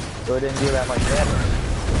directly, so it didn't do that much damage.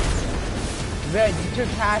 Red, you took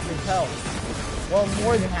half his health. Well,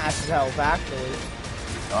 more than half his health, actually.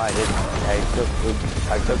 No, I didn't.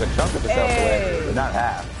 I took a chunk of his health away, but not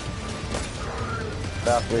half.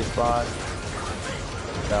 Stop respawn.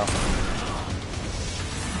 No.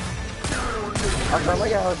 I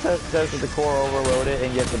like how it says that the core overloaded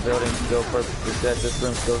and yet the building still perfectly set. This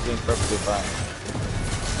room still seems perfectly fine.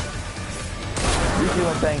 Usually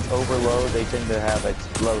when things overload, they tend to have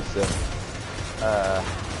explosive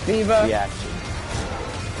reaction.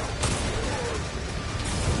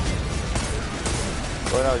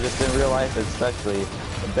 Well, no, just in real life especially.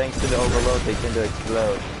 When things tend to overload, they tend to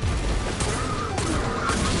explode.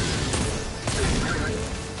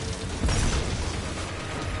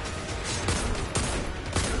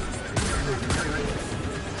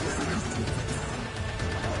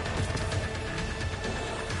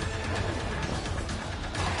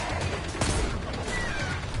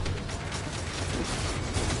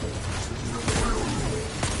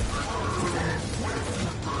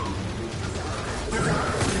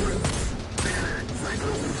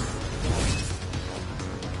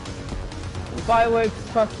 Fireworks,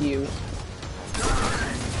 fuck you.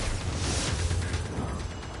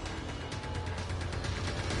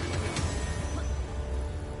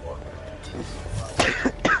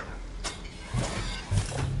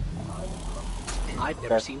 I've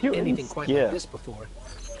never seen anything quite like this before.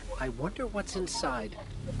 I wonder what's inside.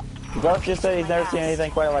 Gus just said he's never seen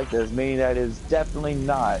anything quite like this, meaning that is definitely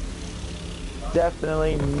not.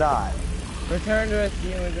 Definitely not. Return to us,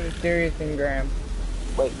 you with a mysterious engram.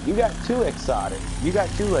 Wait, you got two exotic. You got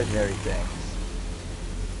two legendary things.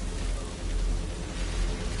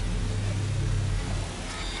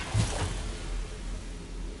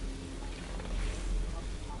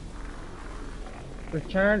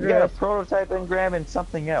 Return to You got a us. prototype engram and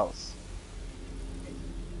something else.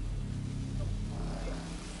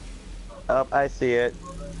 Oh, I see it.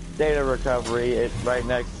 Data recovery. It's right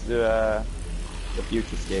next to the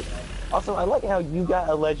Futurescape. Also, I like how you got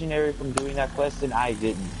a legendary from doing that quest and I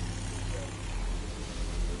didn't.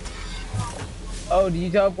 Oh, do you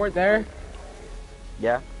teleport there?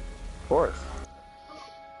 Yeah, of course.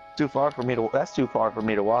 Too far for me to. That's too far for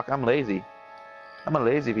me to walk. I'm lazy. I'm a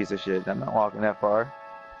lazy piece of shit. I'm not walking that far.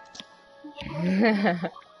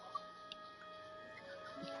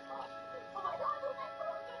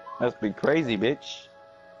 Must be crazy, bitch.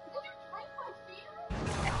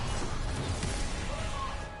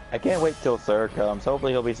 I can't wait till Sir comes.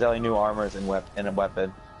 Hopefully he'll be selling new armors and a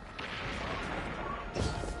weapon.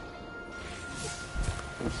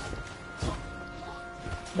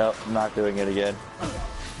 Nope, I'm not doing it again.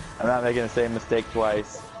 I'm not making the same mistake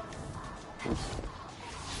twice.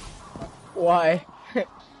 Why?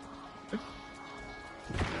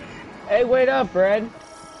 Hey, wait up, Red.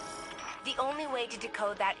 The only way to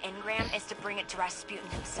decode that engram is to bring it to Rasputin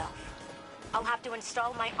himself. I'll have to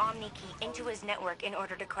install my Omni key into his network in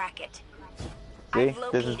order to crack it. See,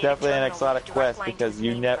 this is definitely an exotic quest because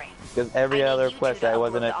because every other quest that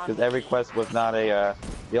wasn't because every quest was not a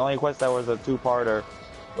the only quest that was a two-parter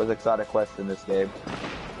was exotic quest in this game.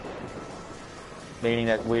 Meaning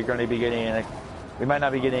that we're going to be getting we might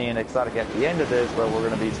not be getting an exotic at the end of this, but we're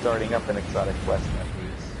going to be starting up an exotic quest at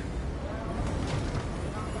least.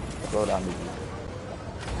 Slow down, dude.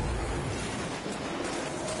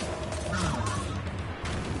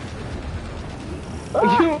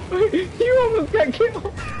 You almost got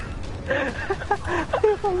killed. I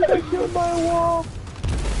almost got killed by a wall.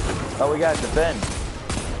 Oh, we got to defend.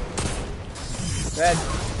 Red.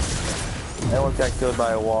 That one got killed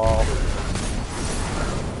by a wall.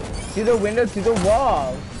 To the window, to the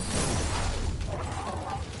wall.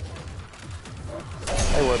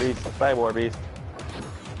 Hey, Warbeast. Bye, Warbeast.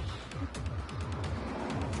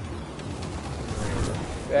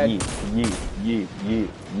 Red. Yeet.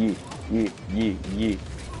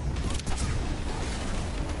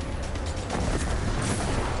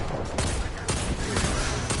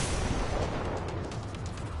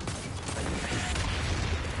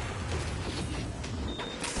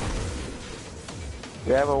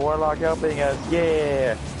 We have a warlock helping us.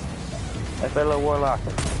 Yeah. A fellow warlock.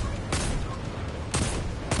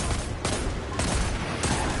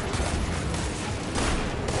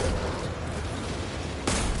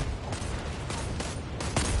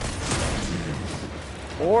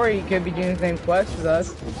 Or he could be doing the same quest as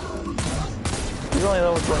us. He's only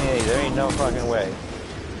level 28. There ain't no fucking way.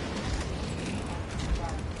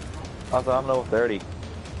 Also, I'm level 30.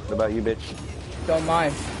 What about you, bitch? Don't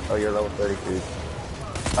mind. Oh, you're level 32.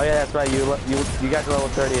 Oh yeah, that's right. You got to level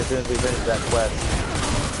 30 as soon as we finish that quest.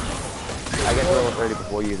 I get to level 30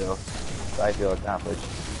 before you though, so I feel accomplished.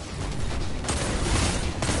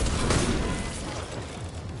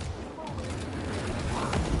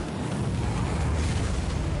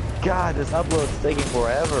 God, this upload's taking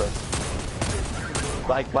forever.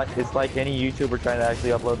 It's like any YouTuber trying to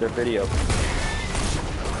actually upload their video.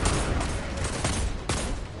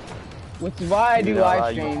 Which is why I do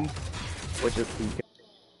live streams. Which is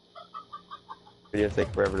videos take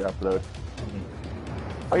forever to upload.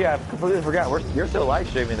 Oh yeah, I completely forgot. You're still live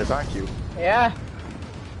streaming this, aren't you? Yeah.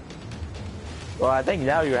 Well, I think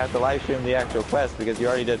now you have to live stream the actual quest because you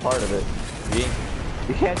already did part of it.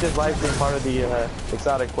 You can't just live stream part of the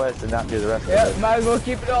exotic quest and not do the rest of it. Yeah, might as well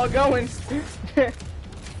keep it all going.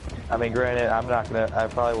 I mean, granted, I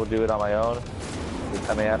probably will do it on my own.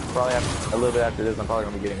 I mean, probably a little bit after this, I'm probably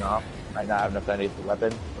gonna be getting off. Might not have enough time to use the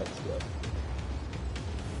weapon, but still.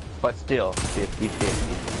 But still,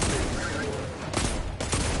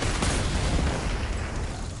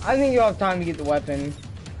 50-50. I think you'll have time to get the weapon.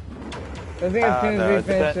 I think as soon as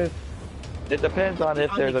we finish this. It depends on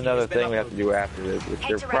if there's another thing we have to do after this, which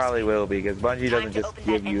there probably will be, because Bungie doesn't just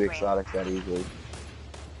give you exotics that easily.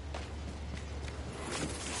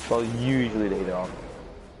 Well, usually they don't.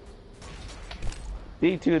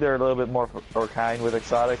 D2, they're a little bit more kind with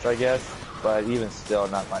exotics, I guess, but even still,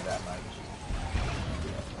 not by that much.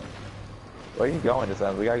 Where are you going this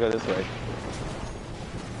time? We gotta go this way.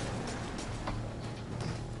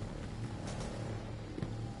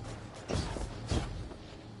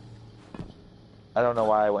 I don't know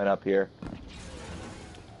why I went up here.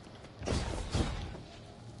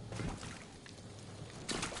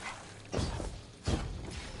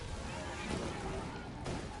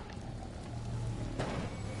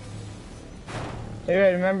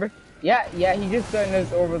 Hey, remember? Yeah, he just started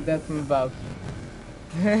this orbital death from above.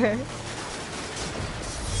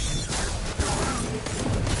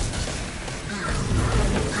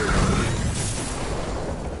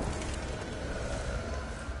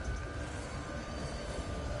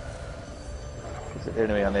 There's an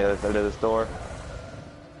enemy on the other side of this door.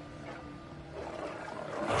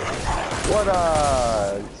 What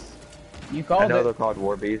You called it. I know they're called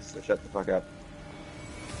war beasts, so shut the fuck up.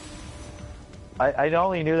 I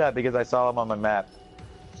only knew that because I saw them on my map.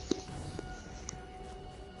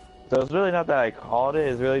 So it's really not that I called it,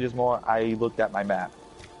 it's really just more I looked at my map.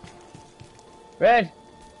 Red!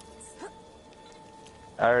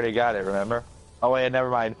 I already got it, remember? Oh wait, never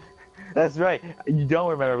mind. That's right, you don't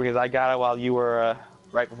remember because I got it while you were,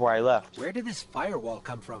 right before I left. Where did this firewall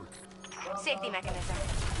come from? Safety mechanism.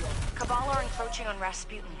 Cabal are encroaching on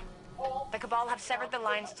Rasputin. The Cabal have severed the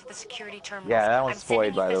lines to the security terminals. Yeah, that one's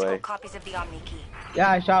void, by the way. Copies of the Omni Key. Yeah,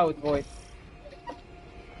 I shot with void.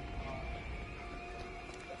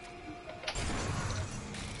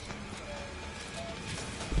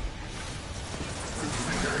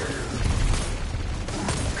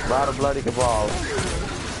 A lot of bloody Cabals.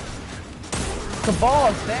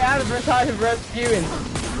 Cabal, stay out of the side of Rasputin.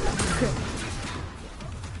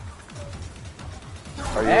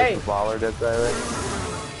 Are you hey. a Caballer, Dead Silent?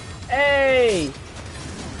 Hey!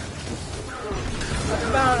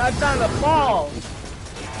 I found a ball!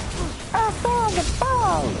 I found a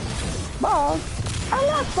ball! Balls? I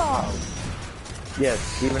love balls!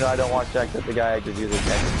 Yes, even though I don't want to check that the guy just uses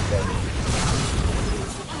next.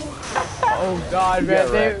 Oh god,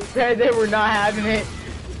 man, they were not having it.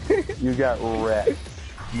 You got wrecked.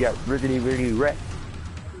 You got rickety wrecked.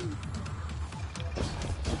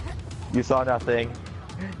 You saw nothing.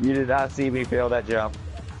 You did not see me fail that jump.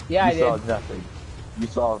 Yeah, I did. You saw nothing. You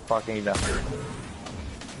saw fucking nothing.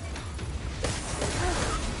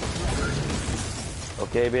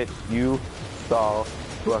 Okay, bitch, you saw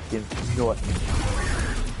fucking nothing.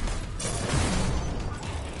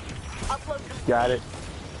 Upload complete. Got it.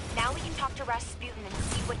 Now we can talk to Rasputin and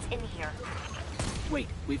see what's in here. Wait,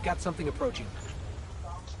 we've got something approaching.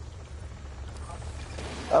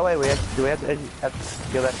 Oh wait, do we have to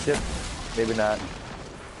kill that ship? Maybe not.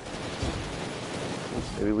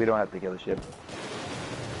 Maybe we don't have to kill the ship.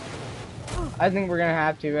 I think we're gonna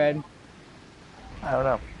have to, Red. I don't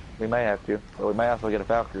know. We might have to, but we might also get a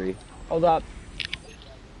Valkyrie. Hold up.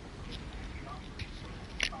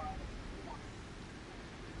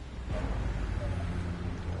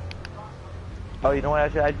 Oh, you know what?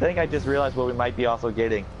 Actually, I think I just realized what we might be also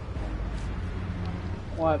getting.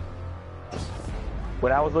 What?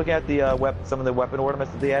 When I was looking at the some of the weapon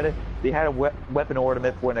ornaments that they had a weapon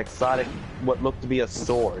ornament for an exotic, what looked to be a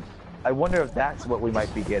sword. I wonder if that's what we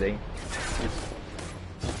might be getting.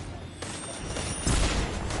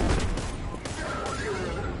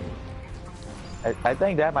 I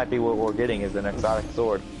think that might be what we're getting, is an exotic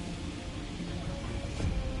sword.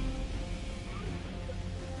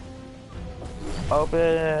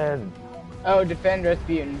 Open! Oh, defend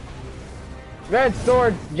Rasputin. Red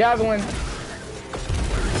sword, javelin.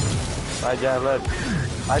 My javelin.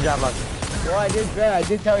 My javelin. Well, I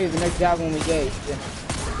did tell you the next javelin we get.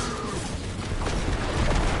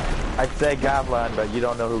 I'd say Goblin, but you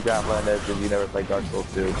don't know who Goblin is because you never played Dark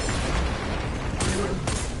Souls 2.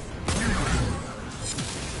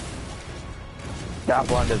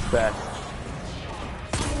 Goblin is best.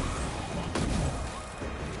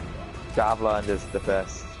 Goblin is the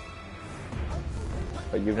best.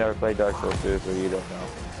 But you've never played Dark Souls 2, so you don't know.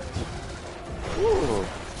 Ooh.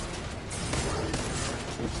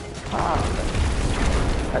 Ah.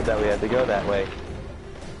 I thought we had to go that way.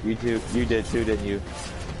 You did too, didn't you?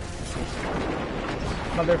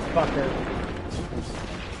 Motherfucker.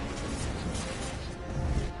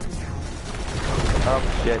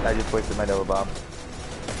 Oh shit, I just wasted my Nova Bomb.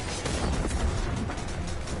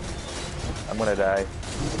 I'm gonna die.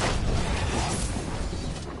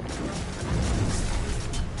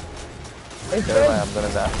 It Never mind, says, I'm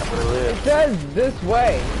gonna die. I'm gonna live. it says this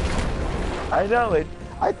way. I know it.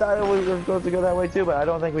 I thought we were supposed to go that way too, but I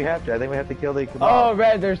don't think we have to. I think we have to kill the Kebab. Oh,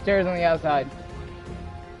 Red, there's stairs on the outside.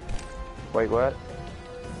 Wait, what?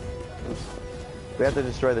 We have to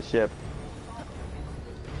destroy the ship.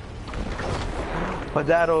 But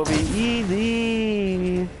that'll be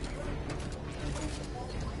easy.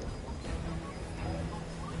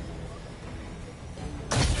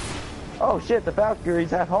 Oh shit, the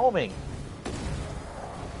Valkyries have homing.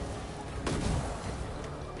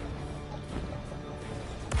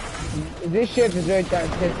 This ship is really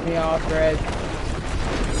starting to piss me off, Red.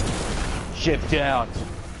 Ship down.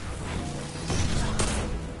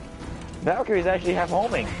 Valkyries actually have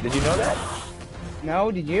homing. Did you know that?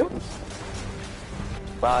 No, did you?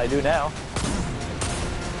 Well, I do now.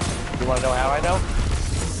 You want to know how I know?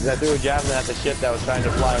 Because I threw a javelin at the ship that was trying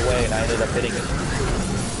to fly away, and I ended up hitting it.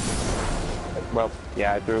 Well,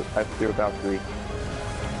 yeah, I threw about 3.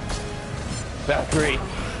 About 3.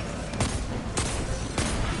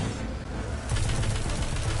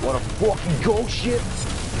 Wanna fucking go, ship?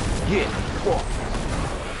 Get fucked.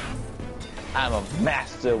 I'm a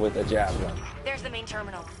master with a javelin. There's the main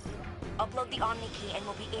terminal. Upload the Omni key and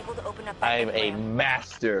we'll be able to open up that I'm a ramp.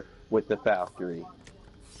 master with the Valkyrie.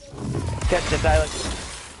 Catch the silence.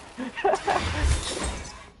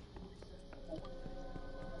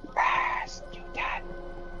 Rasputin.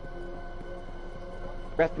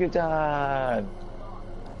 Rasputin.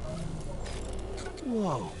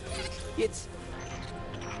 Whoa. It's...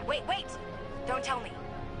 Wait! Don't tell me.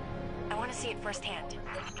 I want to see it firsthand.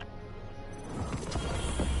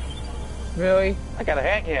 Really? I got a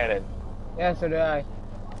hand cannon. Yeah, so did I.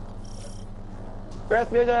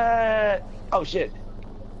 Rasputin. Oh shit.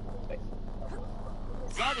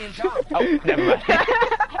 Guardian Tom. Oh, never mind.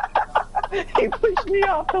 He pushed me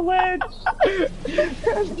off the ledge.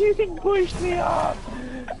 Rasputin pushed me off.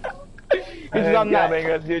 He's on that.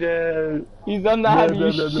 He's on that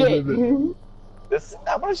heavy shit.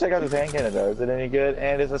 I want to check out this hand cannon though. Is it any good?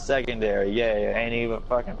 And it's a secondary. Yeah, it ain't even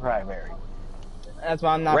fucking primary. That's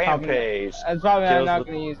why I'm not. Rampage. That's probably I'm Kills not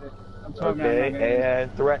the- gonna use it. That's probably I'm not Okay, gonna use it.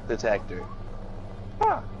 and threat detector.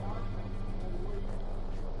 Huh.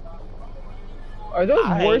 Are those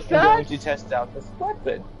I war am going stats? to test out this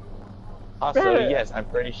weapon. Also, Bruh. yes, I'm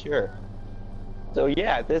pretty sure. So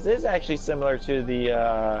yeah, this is actually similar to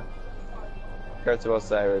the Curse of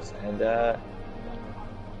Osiris, and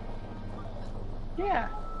yeah,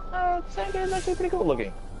 it's actually pretty cool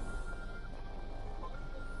looking.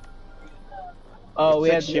 Oh, we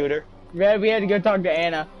had Six to, shooter. Red, we had to go talk to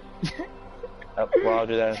Anna. Oh, well, I'll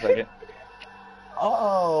do that in a second.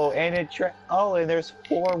 Oh, and and there's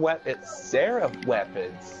 4 weapons, Seraph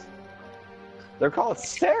weapons. They're called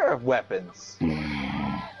Seraph weapons.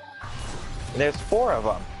 And there's 4 of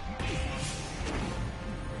them.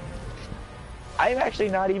 I'm actually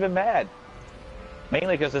not even mad.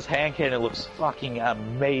 Mainly because this hand cannon looks fucking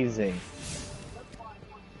amazing.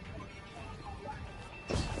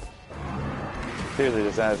 Seriously,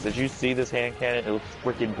 Designs, did you see this hand cannon? It looks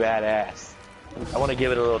freaking badass. I want to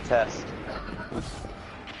give it a little test.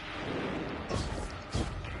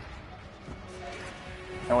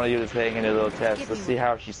 I want to do this thing in a little test. Let's see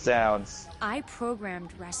how she sounds. I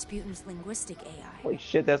programmed Rasputin's linguistic AI. Holy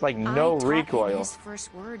shit, that's like no I taught him recoil. his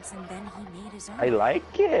first words, and then he made his own. I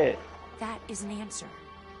like it. That is an answer.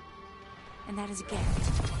 And that is a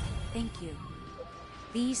gift. Thank you.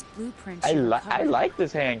 These blueprints. I like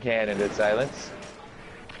this hand cannon, Dead Silence.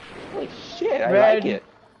 Holy shit, I Red. like it.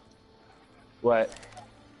 What?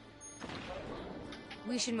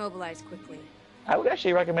 We should mobilize quickly. I would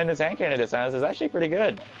actually recommend this hand cannon, Dead Silence. It's actually pretty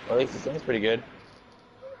good. Or at least it seems pretty good.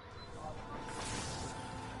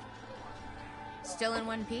 Still in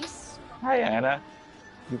one piece? Hi, Anna.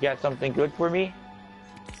 You got something good for me?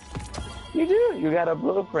 You do. You got a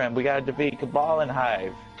blueprint. We gotta defeat Cabal and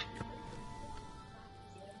Hive.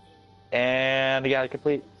 And you gotta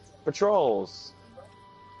complete patrols.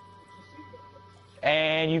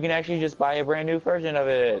 And you can actually just buy a brand new version of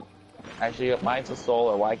it. Actually, mine's a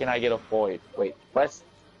solar. Why can't I get a void? Wait, quest?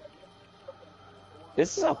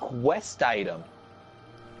 This is a quest item.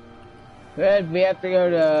 Red, we have to go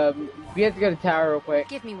to tower real quick.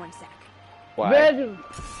 Give me 1 sec. Why? Red,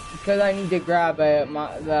 because I need to grab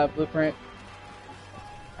the blueprint.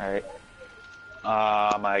 Alright.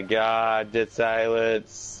 Oh my god, Dead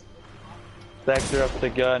Silence. Sector of the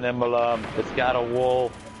gun emblem. It's got a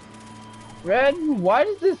wolf. Red, why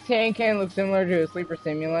does this hand cannon look similar to a sleeper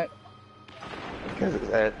simulant? Because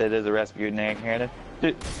it is a Rasputin hand cannon.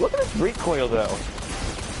 Dude, look at this recoil though.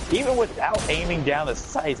 Even without aiming down the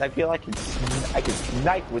sights, I feel like I can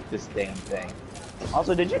snipe with this damn thing.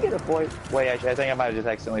 Also, did you get a void? Wait, actually, I think I might have just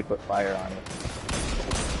accidentally put fire on it.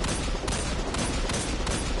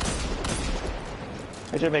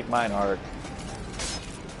 I should make mine arc.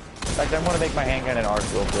 In fact, I want to make my hand cannon arc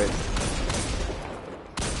real quick.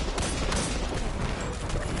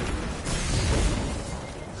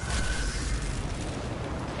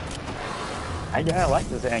 I kinda like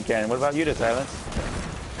this hand cannon. What about you, Dead Silence?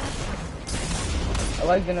 I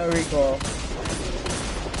like the no recoil.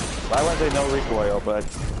 Well, I wouldn't say no recoil, but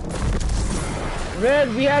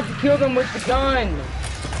Red, we have to kill them with the gun.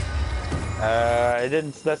 it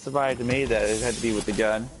didn't specify to me that it had to be with the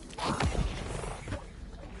gun.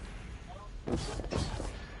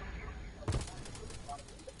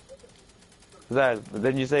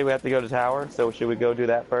 Didn't you say we have to go to tower? So should we go do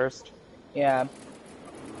that first? Yeah.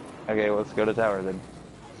 Okay, well, let's go to tower then.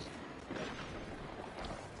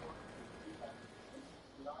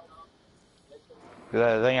 Cause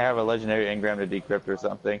I think I have a legendary engram to decrypt or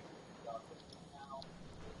something.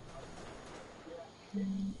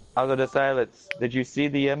 Also, Dead Silence, did you see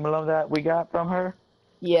the emblem that we got from her?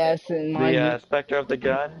 Yes, and mine. The Spectre of the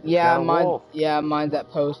Gun? Yeah, Got a mine. wolf. Yeah, mine's at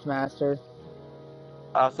Postmaster.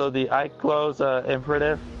 Also, the iClose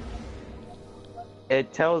imperative,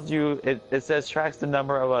 it tells you, it says tracks the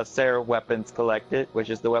number of Sarah weapons collected, which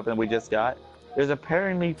is the weapon we just got. There's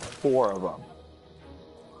apparently 4 of them.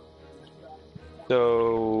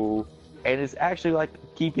 So, and it's actually like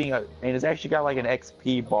and it's actually got like an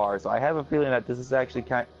XP bar. So I have a feeling that this is actually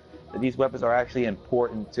that these weapons are actually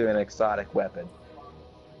important to an exotic weapon.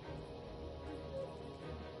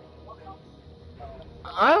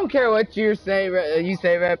 I don't care what you say,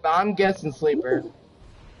 Red, but I'm guessing sleeper.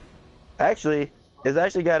 Actually, it's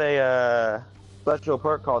actually got a special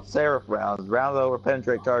perk called Seraph Rounds. Rounds over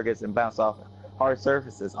penetrate targets and bounce off hard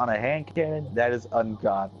surfaces. On a hand cannon, that is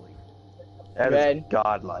ungodly. That is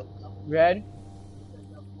godlike. Red?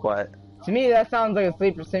 What? To me, that sounds like a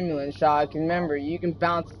sleeper simulant shot. Cause remember, you can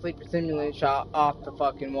bounce a sleeper simulant shot off the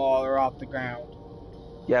fucking wall or off the ground.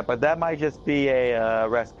 Yeah, but that might just be a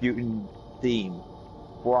Rasputin theme.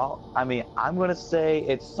 Well, I mean, I'm gonna say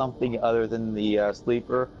it's something other than the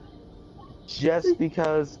sleeper, just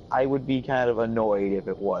because I would be kind of annoyed if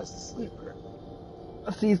it was the sleeper.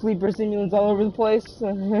 I see sleeper simulants all over the place.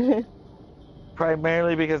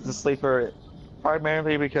 Primarily because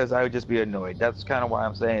I would just be annoyed. That's kind of why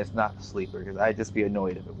I'm saying it's not the sleeper, because I'd just be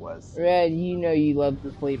annoyed if it was. Red, you know you love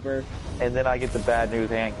the sleeper. And then I get the bad news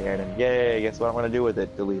hand cannon. Yay, guess what I'm gonna do with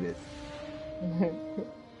it? Delete it.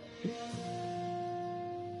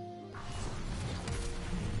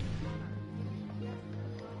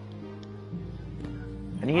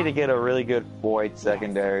 I need to get a really good void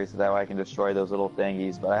secondary so that way I can destroy those little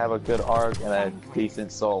thingies, but I have a good arc and a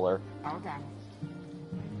decent solar. All done.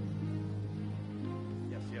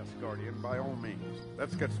 Yes, Guardian, by all means.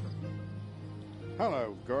 Let's get started.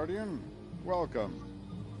 Hello, Guardian. Welcome.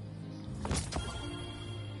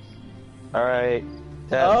 Alright,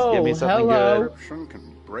 Tess, give me something hello. Good.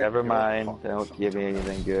 Never mind, don't give me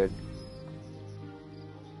anything good.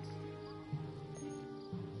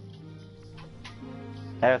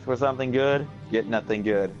 Ask for something good, get nothing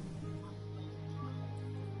good.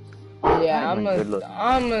 Yeah, Yeah, Not even good look.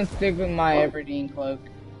 I'm gonna stick with my Everdeen cloak.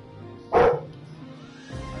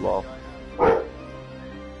 Well,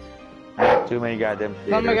 too many goddamn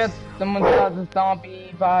theaters. Someone got the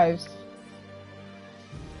Stompy E5s.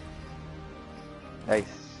 Nice.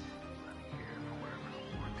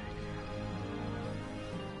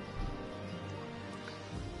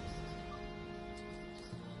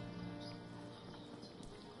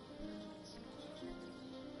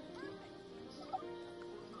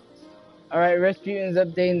 Alright, Rasputin's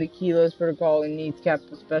updating the Kilos protocol and needs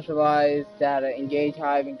capture specialized data. Engage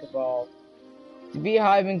Hive and Cabal. To beat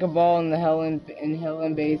Hive and Cabal in the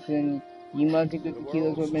Helen Basin, you must equip the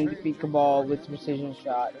Kilo equipment to defeat Cabal with precision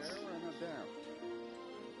shots.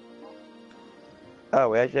 Oh,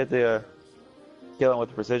 we actually have to kill him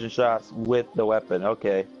with precision shots with the weapon.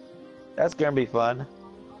 Okay. That's gonna be fun.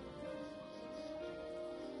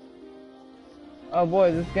 Oh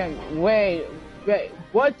boy, this game. Wait,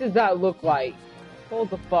 what does that look like? Hold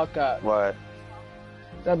the fuck up. What?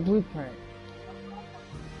 That blueprint.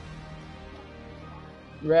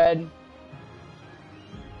 Red.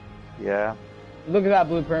 Yeah. Look at that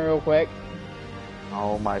blueprint real quick.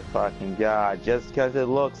 Oh my fucking god. Just because it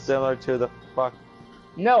looks similar to the fuck.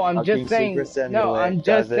 No, I'm just saying. No, I'm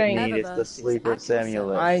just saying. Mean it's the sleeper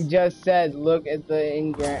simulant. I just said, look at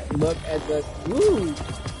the look at the. Ooh.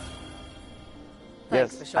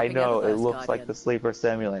 Yes, I know. It looks like the sleeper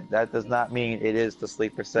simulant. That does not mean it is the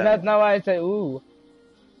sleeper simulant. That's not why I said ooh.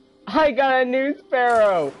 I got a new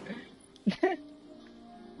Sparrow.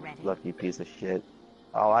 Lucky piece of shit.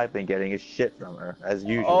 All I've been getting is shit from her, as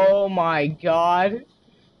usual. Oh my god.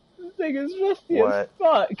 This thing is rusty as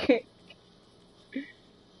fuck.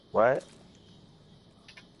 What?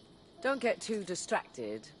 Don't get too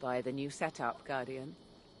distracted by the new setup, Guardian.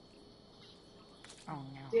 Oh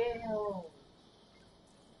no.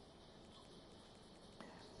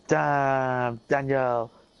 Damn,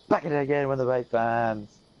 Daniel, back at it again with the right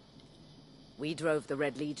fans. We drove the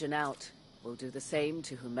Red Legion out. We'll do the same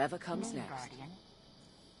to whomever comes next.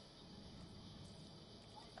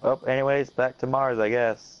 Well, anyways, back to Mars, I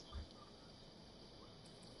guess.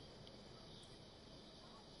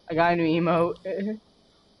 I got a new emote.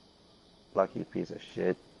 Lucky piece of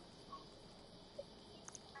shit.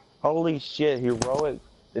 Holy shit, heroic.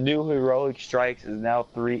 The new heroic strikes is now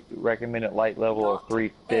recommended light level of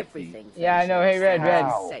 350. Yeah, I know. Hey, Red,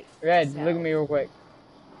 look at me real quick.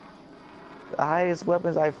 The highest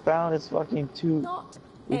weapons I've found is fucking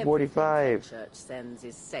 245. Church sends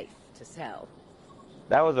is safe to sell.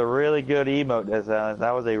 That was a really good emote, Desaillant.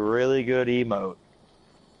 That was a really good emote.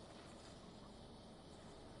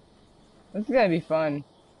 This is gonna be fun.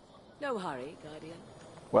 No hurry, Guardian.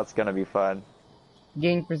 What's gonna be fun?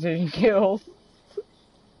 Getting precision kills.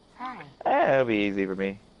 It'll be easy for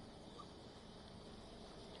me.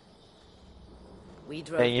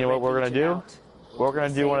 And you know what we're gonna do? We're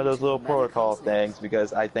gonna do one of those little protocol things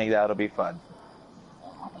because I think that'll be fun.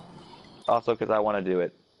 Also, because I want to do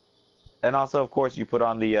it. And also, of course, you put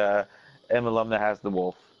on the emblem that has the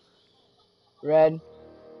wolf. Red.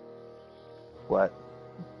 What?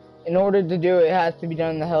 In order to do it, it has to be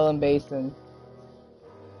done in the Helen Basin.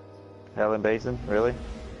 Helen Basin? Really?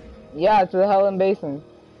 Yeah, it's the Helen Basin.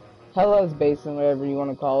 Hellas Basin, whatever you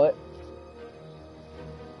want to call it.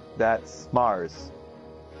 That's Mars.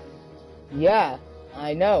 Yeah,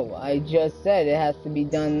 I know. I just said it has to be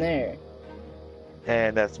done there.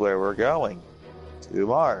 And that's where we're going. To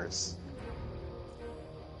Mars.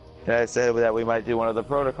 And I said that we might do one of the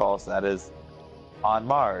protocols that is on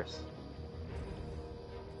Mars.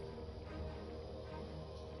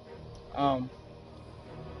 Derp.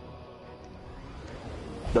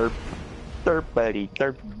 Derp, buddy.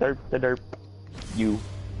 Derp, derp, the derp. You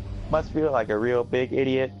must feel like a real big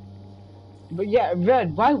idiot. But yeah,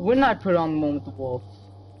 Red, why wouldn't I put on the one with the wolf?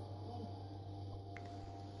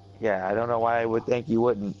 Yeah, I don't know why I would think you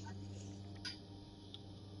wouldn't.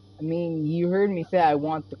 I mean, you heard me say I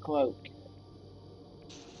want the cloak.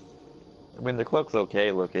 I mean, the cloak's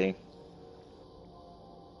okay looking.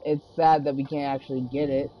 It's sad that we can't actually get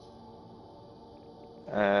it.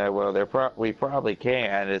 Well, we probably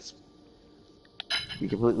can. To be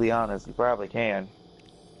completely honest, we probably can.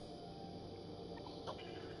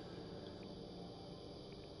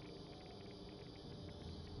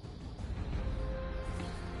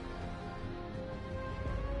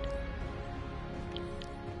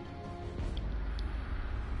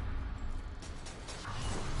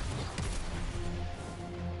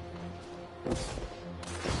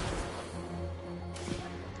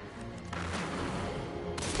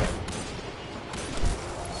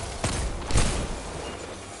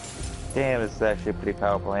 Damn, this is actually a pretty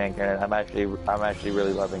powerful hand cannon. I'm actually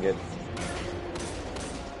really loving it.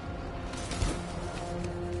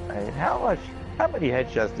 how many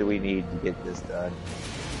headshots do we need to get this done?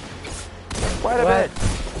 Quite a What? bit.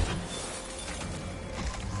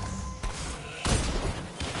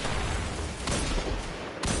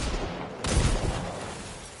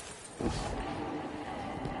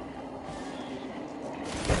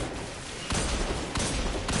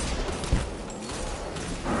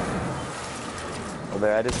 Well,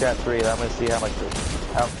 there, I just got 3. I'm gonna see how much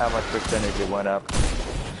percentage it went up.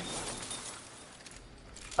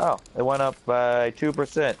 Oh, it went up by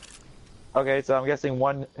 2%. Okay, so I'm guessing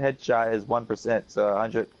one headshot is 1%. So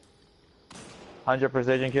 100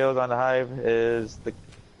 precision kills on the hive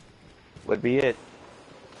would be it.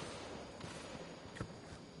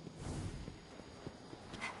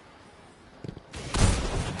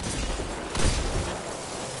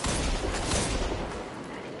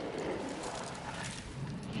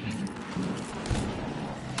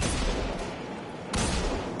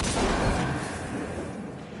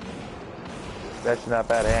 That's not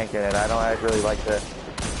bad hand cannon. I don't really like the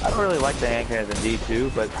hand cannons in D2,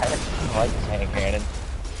 but I actually like this hand cannon.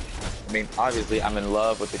 I mean, obviously I'm in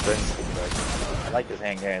love with the Grinskin, but I like this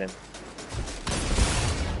hand cannon.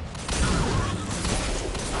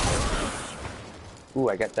 Ooh,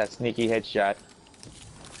 I got that sneaky headshot.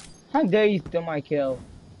 How dare you steal my kill?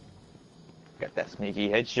 Got that sneaky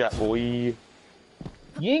headshot, boy. You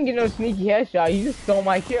didn't get no sneaky headshot, you just stole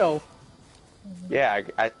my kill. Yeah,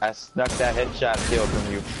 I snuck that headshot kill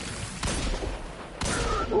from you.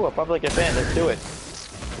 Ooh, a public event, let's do it.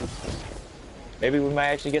 Maybe we might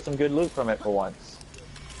actually get some good loot from it for once.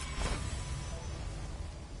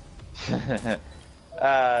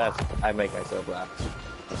 I make myself laugh.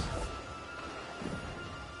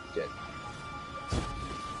 Good.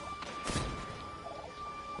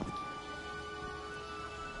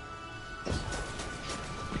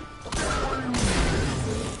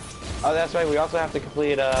 Oh, that's right. We also have to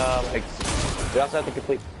complete a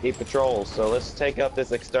patrol. So let's take up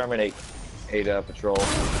this exterminate patrol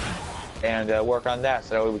and work on that,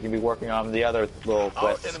 so we can be working on the other little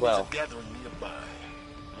quests as well. Our enemies are gathering nearby.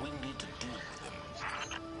 We need to deal with them.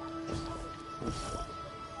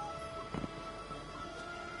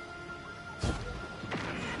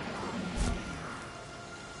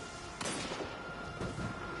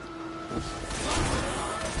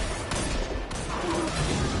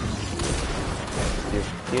 Just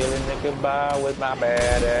killing the goodbye with my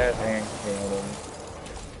badass hand cannon.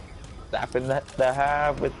 Stopping the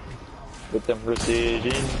hive with them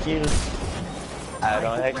precision kills. I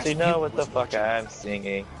don't actually know what the fuck I'm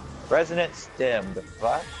singing. Resonant stem, the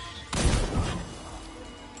fuck?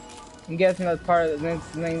 I'm guessing that's part of the next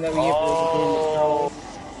thing that we get for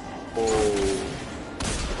the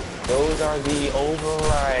Those are the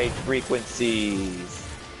override frequencies.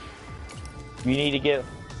 You need to get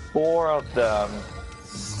 4 of them.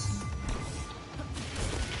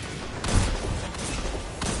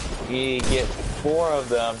 You get 4 of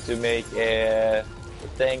them to make a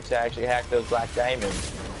thing to actually hack those black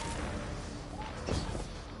diamonds.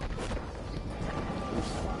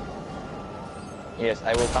 Yes,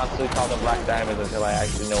 I will constantly call them black diamonds until I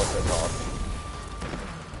actually know what they're called.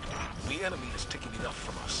 The enemy is taking enough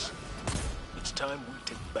from us. It's time we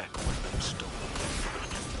take back what they've stolen.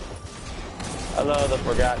 Hello, the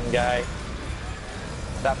forgotten guy.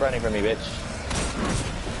 Stop running from me, bitch.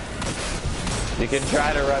 You can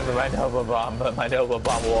try to run from my Nova Bomb, but my Nova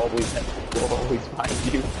Bomb will always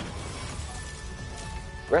find you.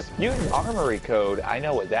 Rasputin Armory Code. I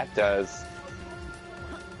know what that does.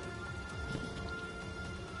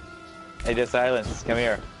 Hey, just silence. Come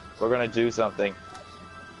here. We're gonna do something.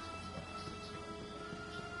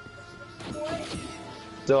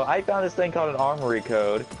 So I found this thing called an armory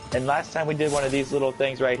code, and last time we did one of these little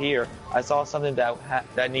things right here, I saw something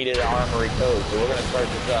that needed an armory code. So we're gonna start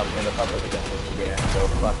this up in the public again. So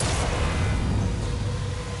fuck.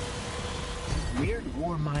 Weird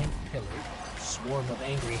war mine pillar, swarm of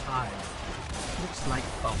angry hive. Looks like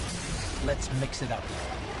both. Let's mix it up.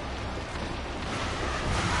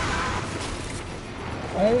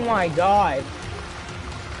 Oh my god.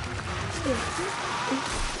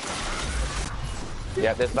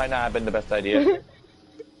 Yeah, this might not have been the best idea.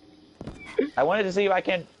 I wanted to see if I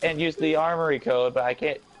can use the armory code, but I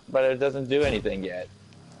can't. But it doesn't do anything yet.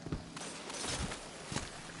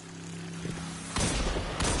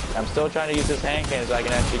 I'm still trying to use this hand cannon so I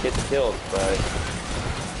can actually get the kills, but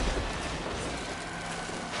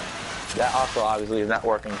that also obviously is not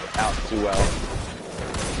working out too well.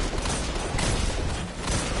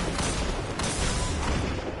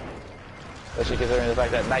 Especially considering the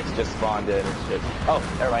fact that knights just spawned in and shit. Oh,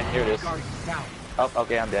 never mind, here it is. Oh,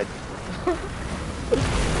 okay, I'm dead.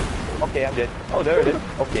 Okay, I'm dead. Oh, there it is.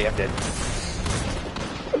 Okay, I'm dead.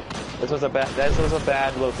 This was a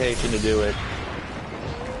bad location to do it.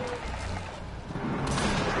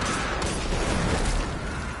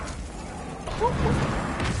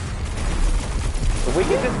 If we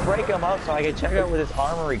could just break them up so I can check out what this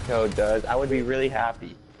armory code does, I would be really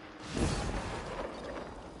happy.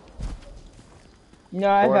 No,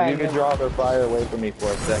 I or thought if you could draw their fire away from me for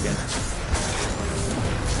a second.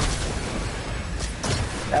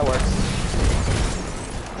 That works.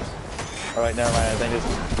 Alright, never mind. I think this.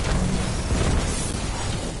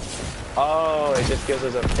 Oh, it just gives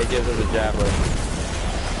us a javelin.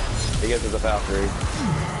 It gives us a Valkyrie.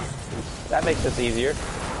 That makes this easier.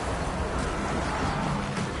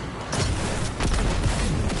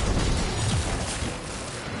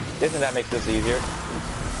 Isn't that makes this easier?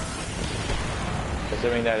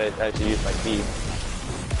 Assuming that I should use my key.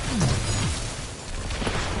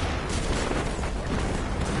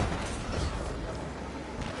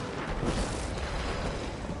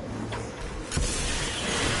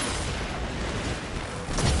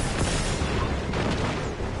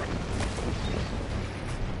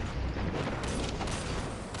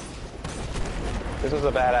 This was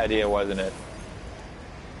a bad idea, wasn't it?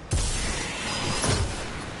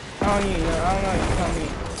 I don't know, you tell me.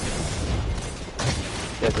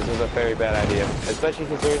 Yes, this was a very bad idea. Especially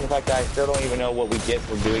considering the fact that I still don't even know what we get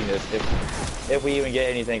for doing this. If we even get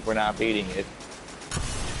anything for not beating it.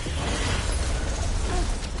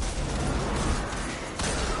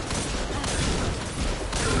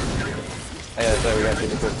 Yeah, that's right, we gotta shoot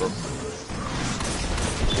the crystals.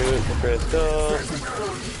 Shoot the crystals.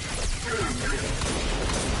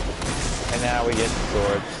 And now we get the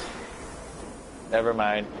swords. Never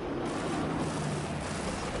mind.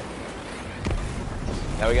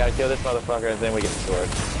 Now we gotta kill this motherfucker and then we get the sword.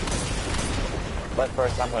 But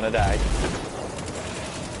first I'm gonna die.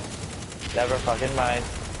 Never fucking mind.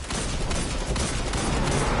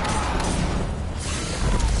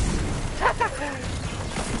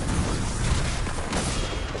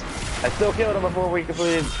 I still killed him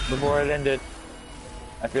before it ended.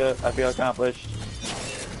 I feel accomplished.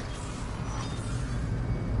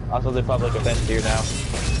 Also, the public event here now.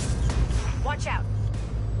 Watch out.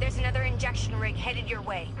 There's another injection rig headed your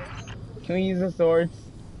way. Can we use the swords?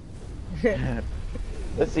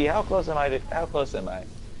 Let's see, how close am I?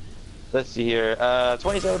 Let's see here.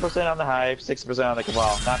 27% on the Hive, 6% on the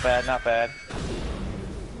Cabal. Not bad, not bad.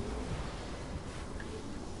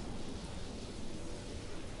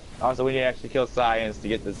 Also, we need to actually kill Science to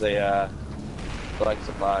get this select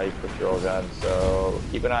supply patrol gun. So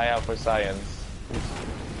keep an eye out for Science.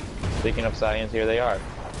 Speaking of Science, here they are.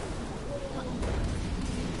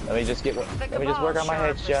 Let me just work on my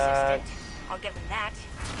headshot. I'll give them that.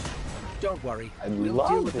 Don't worry. I we'll deal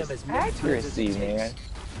love with them this as many times as it accuracy, takes.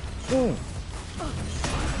 man.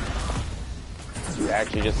 You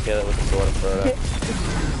actually just kill it with the sword of Frodo.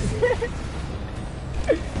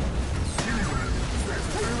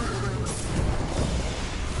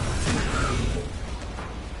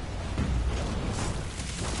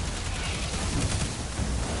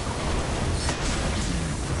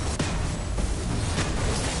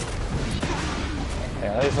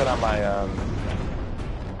 Yeah, let me put on my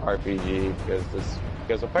RPG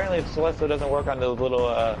because apparently Celesta doesn't work on those little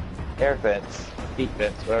air vents, heat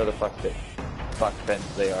vents, whatever the fuck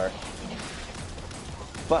vents they are.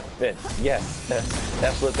 Fuck vents, yes,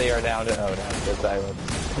 that's what they are now. No, that's silence.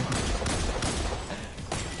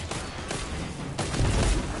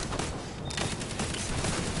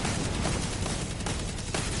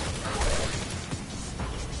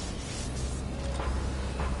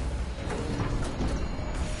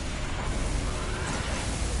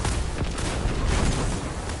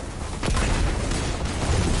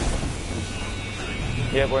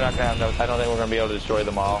 Yeah, we're not gonna have no. I don't think we're gonna be able to destroy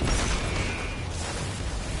them all.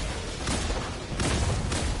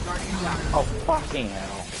 Oh fucking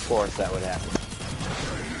hell! Of course that would happen.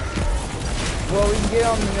 Well, we can get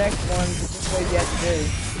on the next one. This is what you have to do.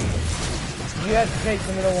 You have to take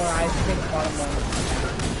the middle one. I have to take the bottom one.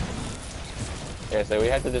 Yeah, so we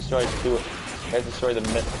have to destroy two. We have to destroy the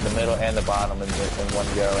middle and the bottom in one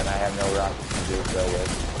go, and I have no rockets to do so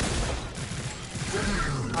with.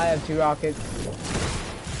 I have 2 rockets.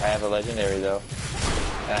 I have a legendary though,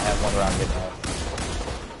 and I have 1 rocket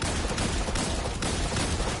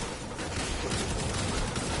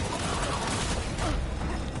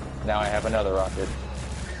now. Now I have another rocket.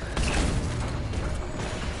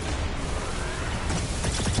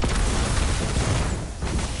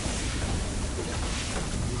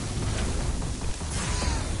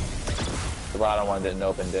 The bottom one didn't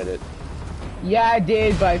open, did it? Yeah, I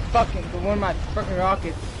did, but one of my fucking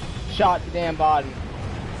rockets shot the damn body.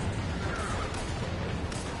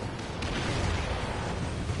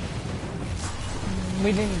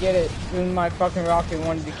 We didn't get it. When my fucking rocket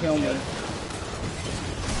wanted to kill me.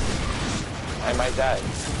 I might die.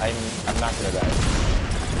 I'm not gonna die.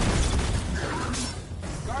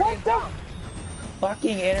 What the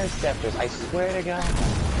fucking interceptors? I swear to God.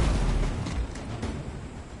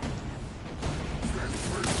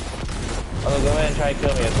 Oh, go ahead and try and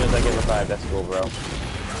kill me as soon as I get revived. That's cool, bro.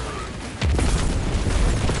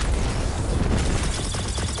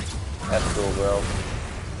 That's cool, bro.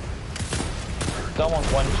 Someone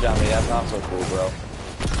one-shot me. That's not so cool, bro.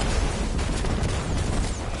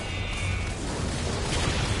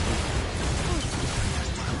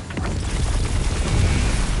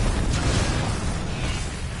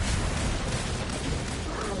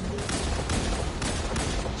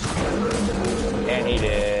 And he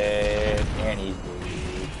did. And he did.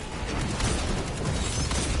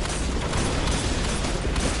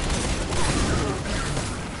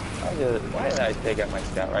 Why did I take out my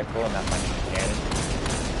scout rifle and not my cannon?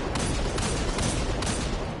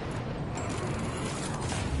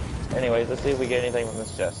 Anyways, let's see if we get anything from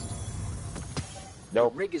this chest.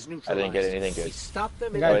 Nope. I didn't get anything good.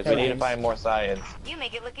 Anyways, we need to find more science. You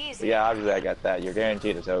make it look easy. Yeah, obviously I got that. You're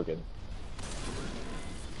guaranteed a token.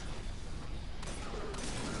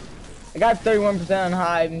 I got 31% on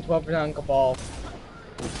Hive and 12% on Cabal.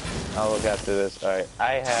 I'll look after this. Alright,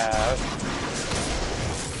 I have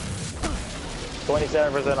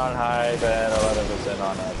 27% on Hive and 11%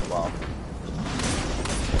 on Cabal.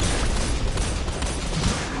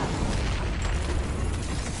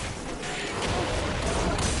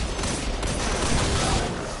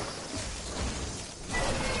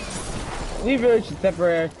 We really should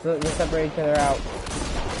separate each other out.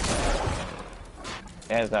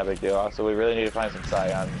 And it's not a big deal. Also, we really need to find some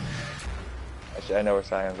scions. Actually, I know where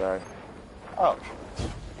scions are. Oh.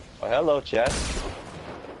 Oh, hello, chest.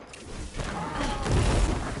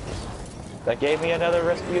 That gave me another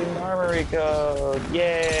Rasputin armory code.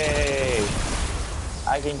 Yay!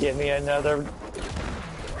 I can get me another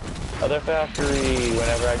factory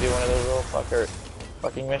whenever I do one of those little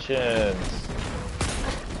fucking missions.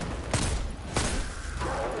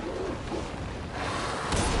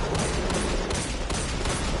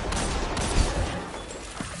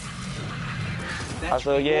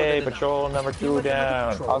 Also, yay, patrol number 2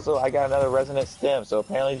 down. Also, I got another resonant stem, so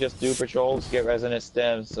apparently just do patrols, get resonant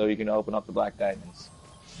stems, so you can open up the black diamonds.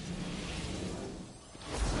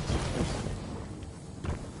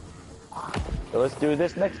 So let's do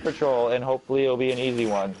this next patrol, and hopefully it'll be an easy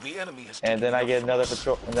one. And then I get another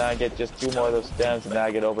patrol, and then I get just 2 more of those stems, and then I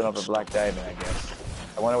get to open up a black diamond, I guess.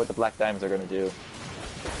 I wonder what the black diamonds are gonna do.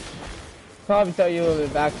 Probably tell you a little bit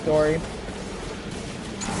of backstory.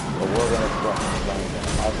 But we're gonna find them.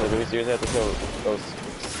 Also, do we seriously have to kill those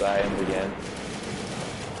scions again?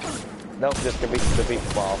 Nope, just defeat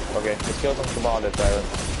Cabal. Okay, just kill some Cabal this time.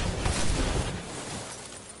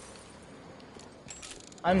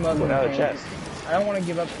 I'm loving another the chest. I don't want to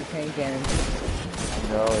give up the tank cannon.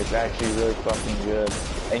 No, it's actually really fucking good.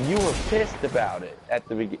 And you were pissed about it at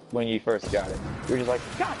the when you first got it. You were just like,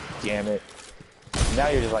 God damn it. Now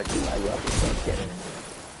you're just like, I love this tank cannon.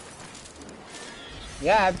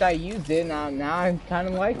 Yeah, after I used it, now I'm kind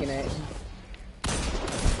of liking it.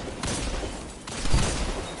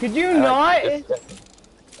 Could you not?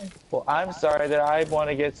 Well, I'm sorry that I want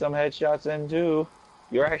to get some headshots in too.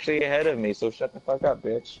 You're actually ahead of me, so shut the fuck up,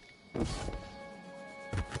 bitch.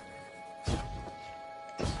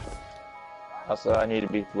 Also, I need to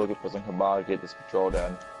be looking for some Cabal to get this patrol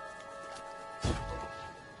done.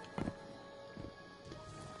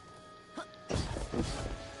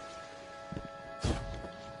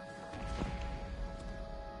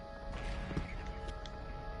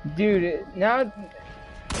 Dude, now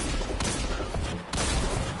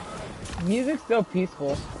music's still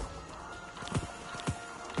peaceful.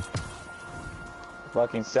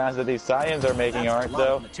 Fucking sounds that these scions are making aren't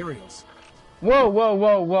though. Materials. Whoa, whoa,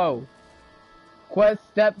 whoa, whoa! Quest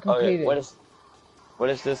step completed. Okay, what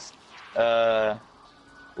is this?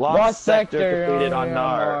 Lost sector completed on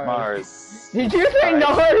Mars. Did you say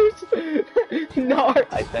Mars? Mars.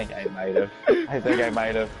 I think I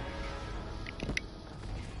might have.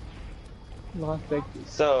 Lost sector.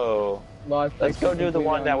 So, let's go do the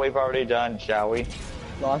one that we've already done, shall we?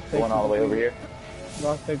 Lost sector. The one all the way over here.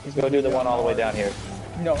 Lost sector. Let's go do the one all the way down here.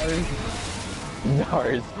 Nars.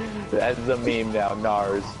 Nars. That's the meme now.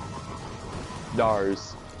 Nars.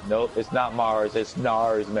 Nars. Nope, it's not Mars. It's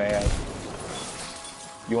Nars, man.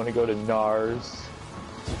 You want to go to Nars?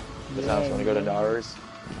 Does House want to go to Nars?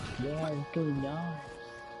 Yeah, let's go to Nars.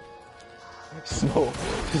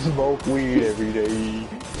 Smoke weed every day.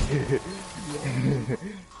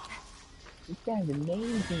 This guy's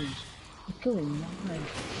amazing. What's going on?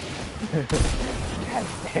 God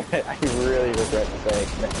damn it, I really regret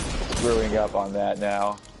screwing up on that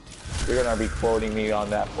now. You're gonna be quoting me on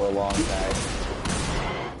that for a long time.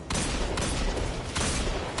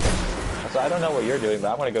 So I don't know what you're doing,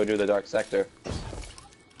 but I'm gonna go do the dark sector.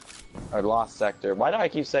 Or lost sector. Why do I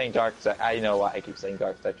keep saying dark sector? I know why I keep saying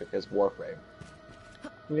dark sector, because Warframe.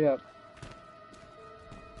 Wait up.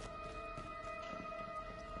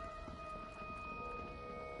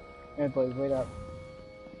 Hey, please, wait up.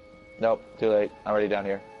 Nope, too late. I'm already down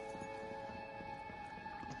here.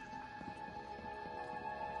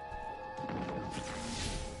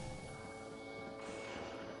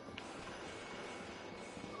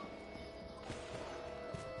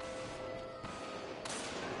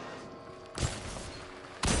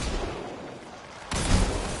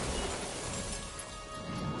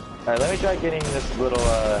 Alright, let me try getting this little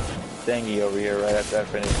thingy over here right after I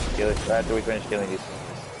finish killing, right after we finish killing these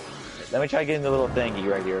things. Let me try getting the little thingy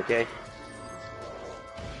right here, okay?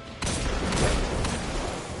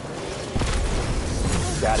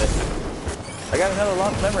 Got it. I got another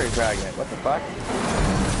lost memory fragment. What the fuck?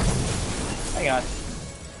 Hang on.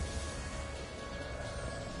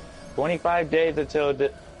 25 days until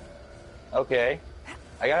okay.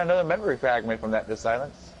 I got another memory fragment from that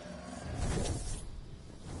silence.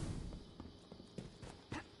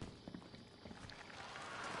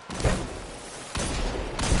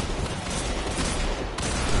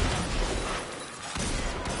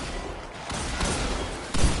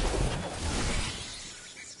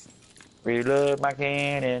 Reload my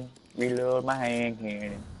cannon, reload my hand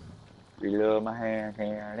cannon, reload my hand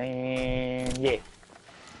cannon, yeah.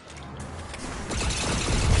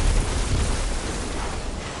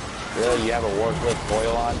 Really, you have a worthless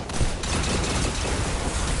foil on?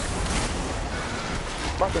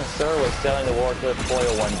 Fucking Sir was selling the worthless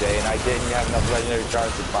foil one day, and I didn't have enough legendary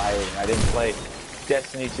shards to buy it, and I didn't play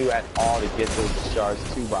Destiny 2 at all to get those shards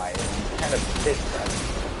to buy it. I'm kind of pissed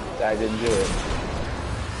that I didn't do it.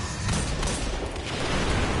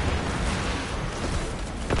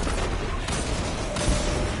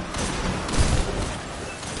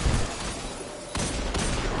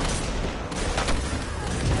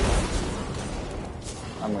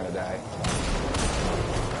 I'm gonna die.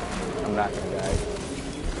 I'm not gonna die.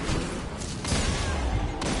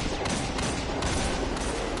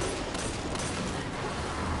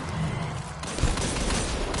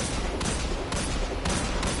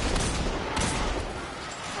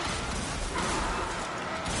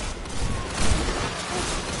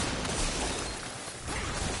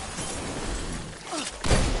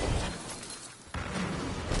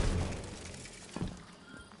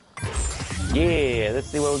 Yeah, let's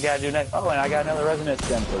see what we gotta do next. Oh, and I got another resonance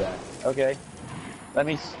stem for that. Okay. Let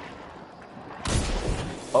me...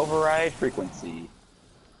 Override frequency.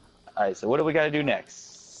 Alright, so what do we gotta do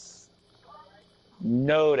next?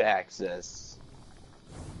 Node access.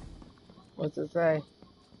 What's it say?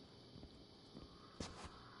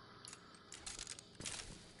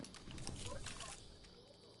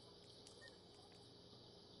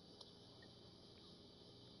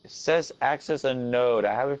 It says access a node.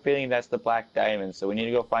 I have a feeling that's the black diamond, so we need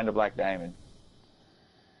to go find the black diamond.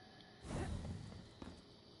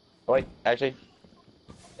 Oh, wait, actually,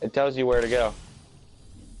 it tells you where to go.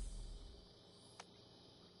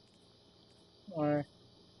 Or...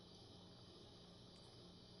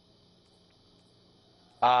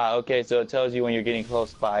 Ah, okay, so it tells you when you're getting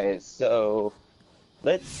close by it. So,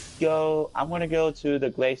 let's go. I'm gonna go to the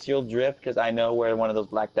Glacial Drift, because I know where one of those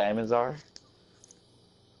black diamonds are.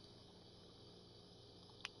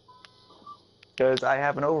 Because I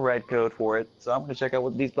have an override code for it, so I'm going to check out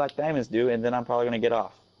what these black diamonds do, and then I'm probably going to get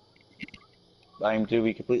off. I'm to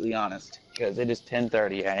be completely honest, because it is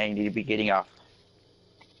 10:30 and I need to be getting off.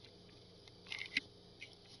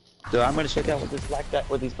 So I'm going to check out what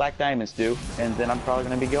these black diamonds do, and then I'm probably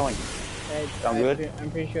going to be going. Sound good? I'm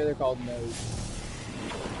pretty sure they're called nodes.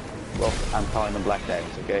 Well, I'm calling them black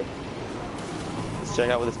diamonds, okay? Let's check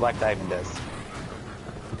out what this black diamond does.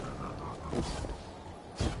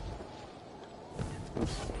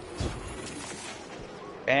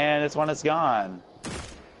 And this one is gone.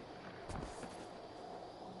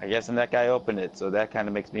 I guess that guy opened it, so that kind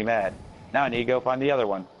of makes me mad. Now I need to go find the other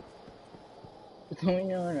one. Don't we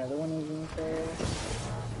know another one isn't there?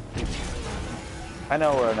 I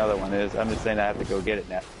know where another one is. I'm just saying I have to go get it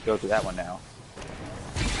now. Go to that one now.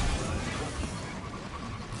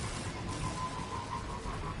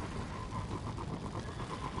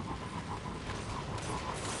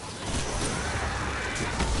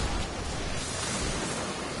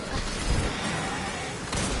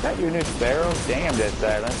 you a new sparrow? Damn, Dead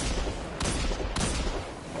Silent.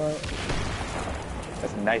 What?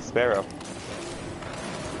 That's a nice sparrow.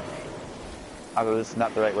 Although this is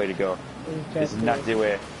not the right way to go. This is not the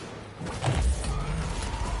way.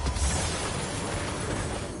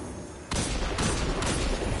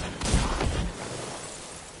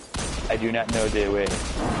 I do not know the way.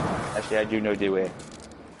 Actually, I do know the way.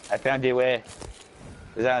 I found the way.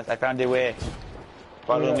 I found the way.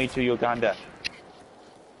 Follow me to Uganda.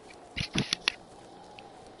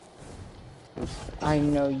 I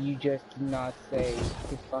know you just did not say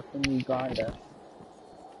to fucking Uganda.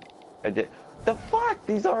 I did. The fuck?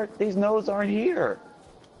 These nodes aren't here.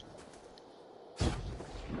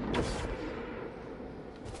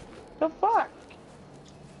 The fuck?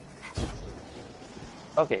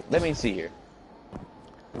 Okay, let me see here.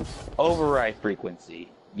 Override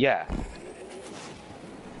frequency. Yeah.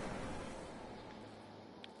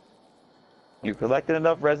 You collected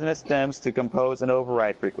enough resonant stems to compose an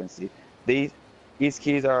override frequency. These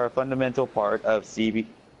keys are a fundamental part of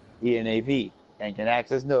CBENAV and can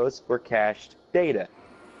access nodes for cached data.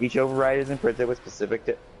 Each override is imprinted with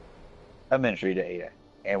specific administrator data,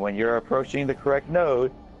 and when you're approaching the correct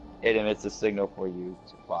node, it emits a signal for you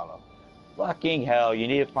to follow. Fucking hell, you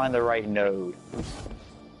need to find the right node.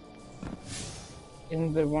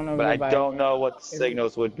 Isn't there one over But I by don't know what the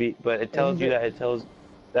signals would be, but it tells you that it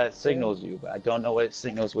signals you, but I don't know what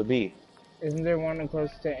signals would be. Isn't there one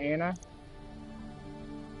close to Anna?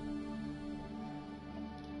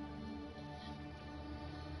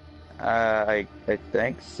 I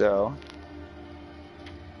think so.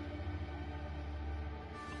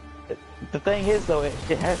 The thing is, though, it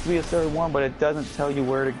has to be a certain one, but it doesn't tell you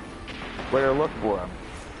where to look for them.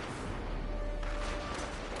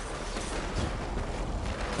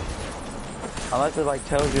 Unless it like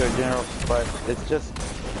tells you a general, but it's just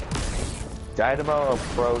Dynamo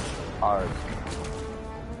Approach Arc.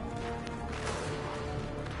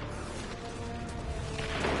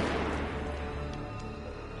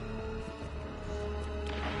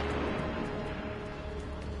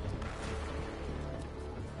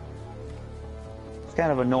 It's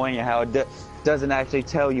kind of annoying how it doesn't actually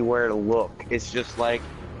tell you where to look. It's just like,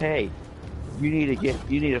 hey, you need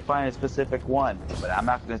to find a specific one, but I'm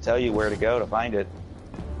not going to tell you where to go to find it.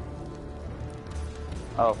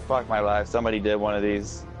 Oh fuck my life! Somebody did one of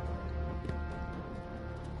these.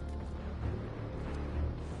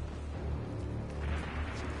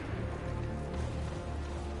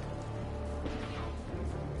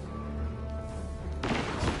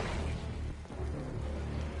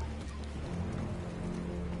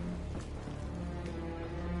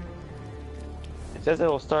 It says it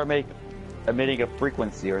will start emitting a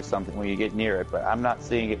frequency or something when you get near it, but I'm not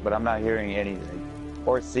seeing it, but I'm not hearing anything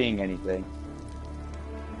or seeing anything.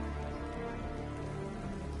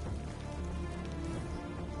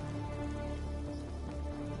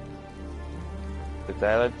 The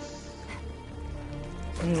silence.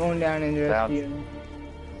 I'm going down into Rasputin.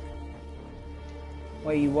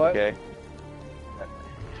 Wait, you what? Okay.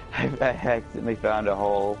 I accidentally found a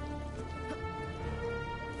hole.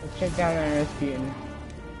 Let's check down there in Rasputin.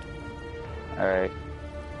 Alright.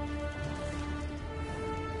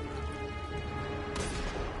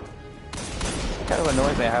 Kind of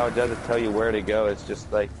annoys me how it doesn't tell you where to go. It's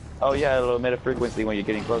just like, oh yeah, it'll emit a frequency when you're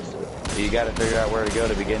getting close to it. So you gotta figure out where to go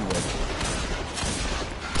to begin with.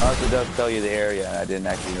 Also, it does tell you the area, and I didn't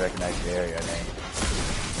actually recognize the area name.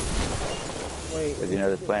 Wait. Because you know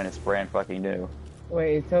this planet's brand fucking new.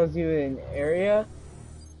 Wait, it tells you an area?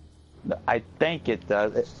 I think it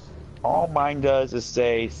does. All mine does is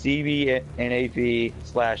say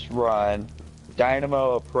CBNAV/run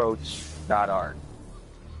Dynamo Approach.arc.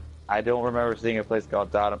 I don't remember seeing a place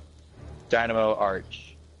called Dynamo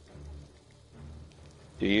Arch.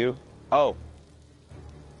 Do you? Oh.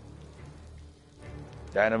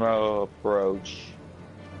 Dynamo Approach.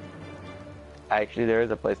 Actually, there is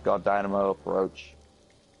a place called Dynamo Approach.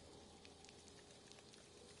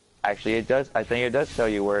 Actually, it does. I think it does tell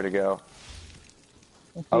you where to go.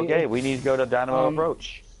 Okay, we need to go to Dynamo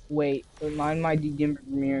Approach. Wait, remind my DM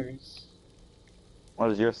mirrors. What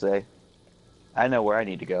does yours say? I know where I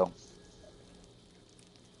need to go.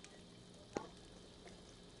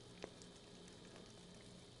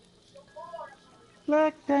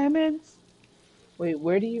 Black diamonds. Wait,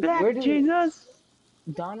 where do you? Black where does Jesus.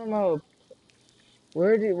 Dynamo?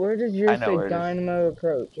 Where does yours say Dynamo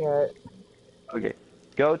Approach? Okay,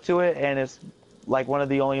 go to it, and it's like one of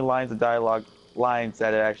the only lines of dialogue lines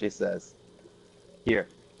that it actually says. Here,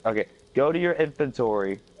 okay, go to your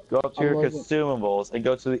inventory, go up to your consumables, and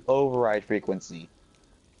go to the override frequency.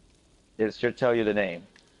 It should tell you the name.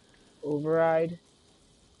 Override.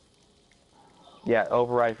 Yeah,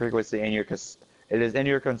 override frequency in your it is in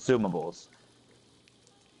your consumables.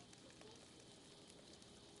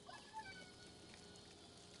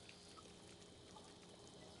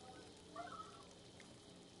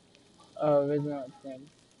 Oh, it's not Sim.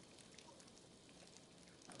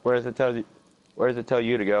 Where does it tell you? Where does it tell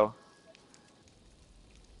you to go?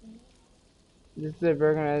 This is a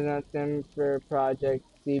version of not Sim for Project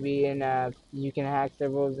CB, and you can hack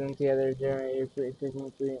several of them together to generate your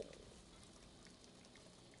frequency.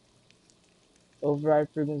 Override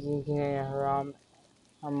frequency containing a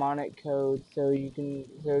harmonic code, so it can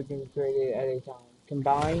be created at a time.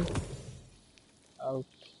 Combine.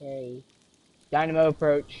 Okay. Dynamo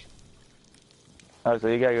approach. Oh, so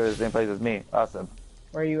you gotta go to the same place as me. Awesome.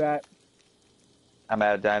 Where are you at? I'm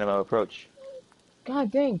at a Dynamo approach. God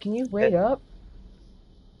dang, can you wait up?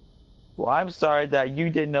 Well, I'm sorry that you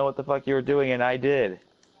didn't know what the fuck you were doing and I did.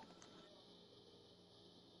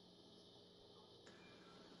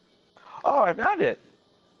 Oh, I found it.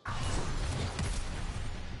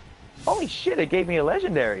 Holy shit, it gave me a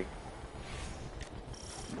legendary.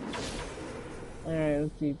 Alright,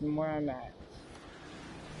 let's see from where I'm at.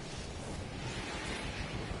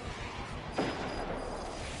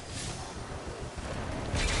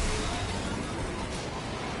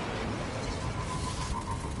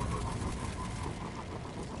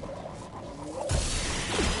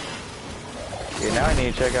 Okay, now I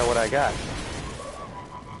need to check out what I got.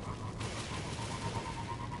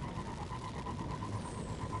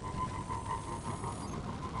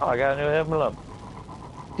 Oh, I got a new emblem.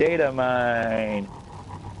 Data mine.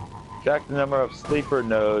 Track the number of sleeper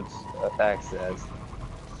nodes accessed.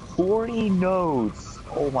 40 nodes.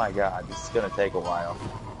 Oh my god, this is gonna take a while.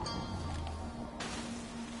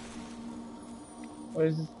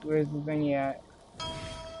 Where's the thing at?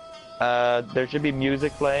 There should be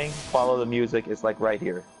music playing. Follow the music. It's like right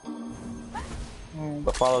here.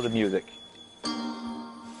 But follow the music.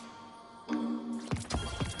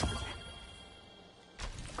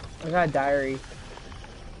 I got a diary.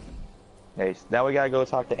 Okay, so now we gotta go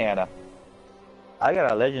talk to Anna. I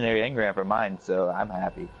got a legendary engram for mine, so I'm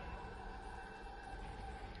happy.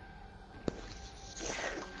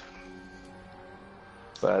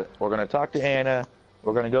 But we're gonna talk to Anna.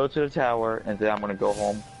 We're gonna go to the tower, and then I'm gonna go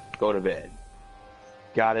home, go to bed.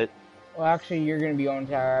 Got it? Well, actually, you're gonna be on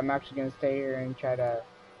tower. I'm actually gonna stay here and try to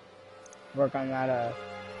work on that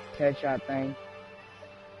headshot thing.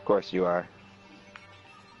 Of course you are.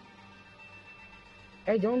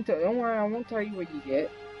 Hey, don't worry. I won't tell you what you get.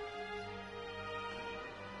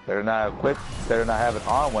 Better not equip. Better not have it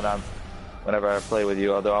on whenever I play with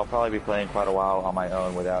you. Although I'll probably be playing quite a while on my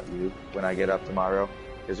own without you when I get up tomorrow,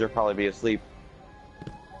 because you'll probably be asleep.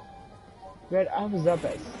 Red, I was up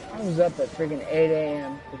at freaking 8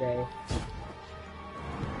 a.m. today.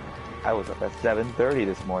 I was up at 7:30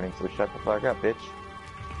 this morning, so shut the fuck up, bitch.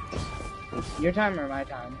 Your time or my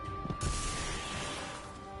time?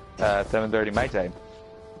 7:30 my time.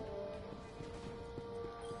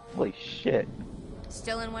 Holy shit.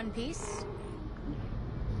 Still in one piece?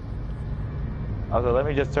 Also, let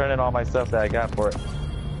me just turn in all my stuff that I got for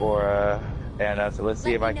Anna. So let's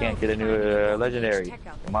see if I can't get a new legendary.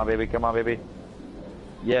 Come on, baby. Come on, baby.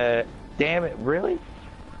 Yeah. Damn it. Really?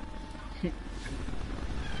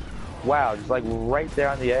 Wow. Just like right there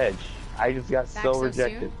on the edge. I just got so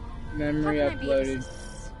rejected. Memory uploaded.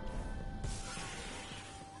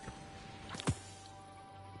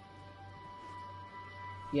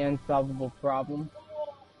 The unsolvable problem.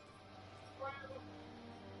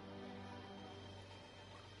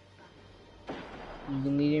 You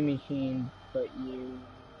can lead a machine, but you...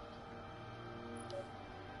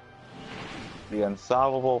 The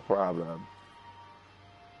unsolvable problem.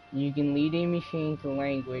 You can lead a machine to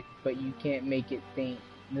language, but you can't make it think.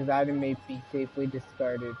 This item may be safely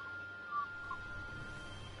discarded.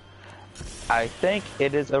 I think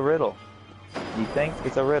it is a riddle. You think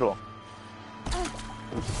it's a riddle?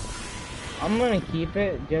 I'm gonna keep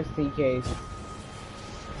it just in case.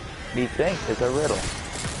 Me think it's a riddle.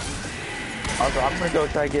 Also, I'm gonna go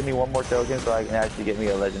try to get me one more token so I can actually get me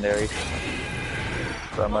a legendary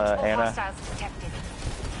from Anna.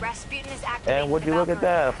 And would you look at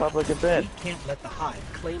that? A public event. We can't let the Hive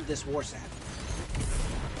claim this warsat.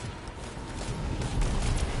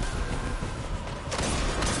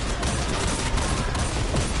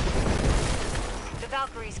 The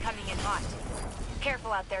Valkyrie's coming in hot.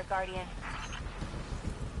 Careful out there, Guardian.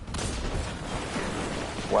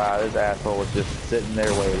 Wow, this asshole was just sitting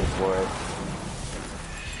there waiting for it.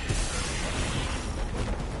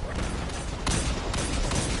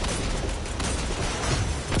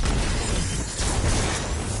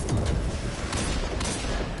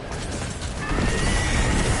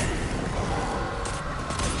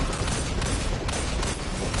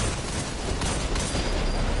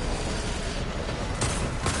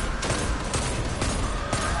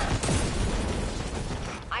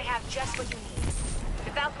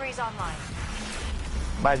 Valkyrie's online.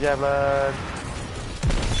 My javelin.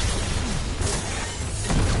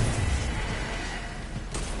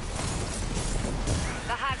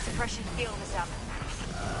 The hive suppression field is up.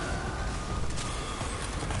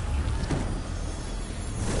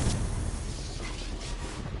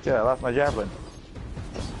 Yeah, I lost my javelin.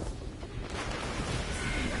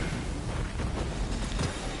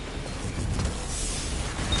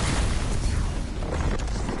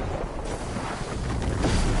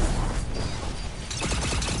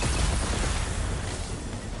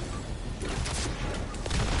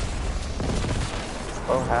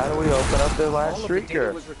 Oh, how do we open up the last All of the data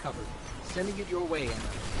streaker? was recovered. Sending it your way, Emma.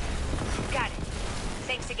 Got it.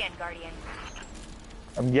 Thanks again, Guardian.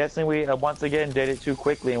 I'm guessing we once again did it too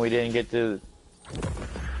quickly and we didn't get to...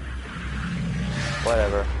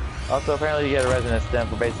 Whatever. Also, apparently you get a resonance stem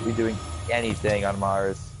for basically doing anything on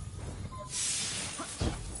Mars.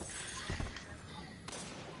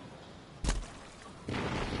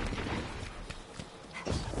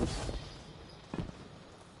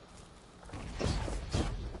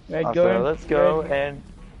 Right, Also, let's go and...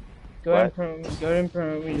 Go ahead and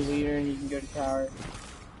promote me to leader and you can go to tower.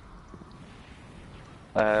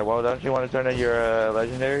 Well, don't you want to turn in your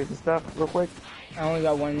legendaries and stuff real quick? I only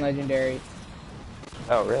got one legendary.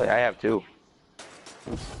 Oh, really? I have two.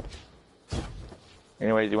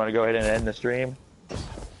 Anyways, you want to go ahead and end the stream?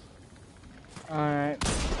 Alright.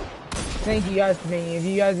 Thank you guys for being. If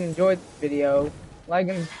you guys enjoyed this video, like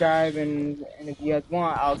and subscribe, and if you guys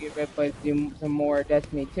want, I'll get Red Place to do some more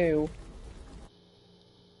Destiny 2.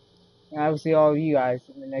 And I will see all of you guys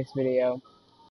in the next video.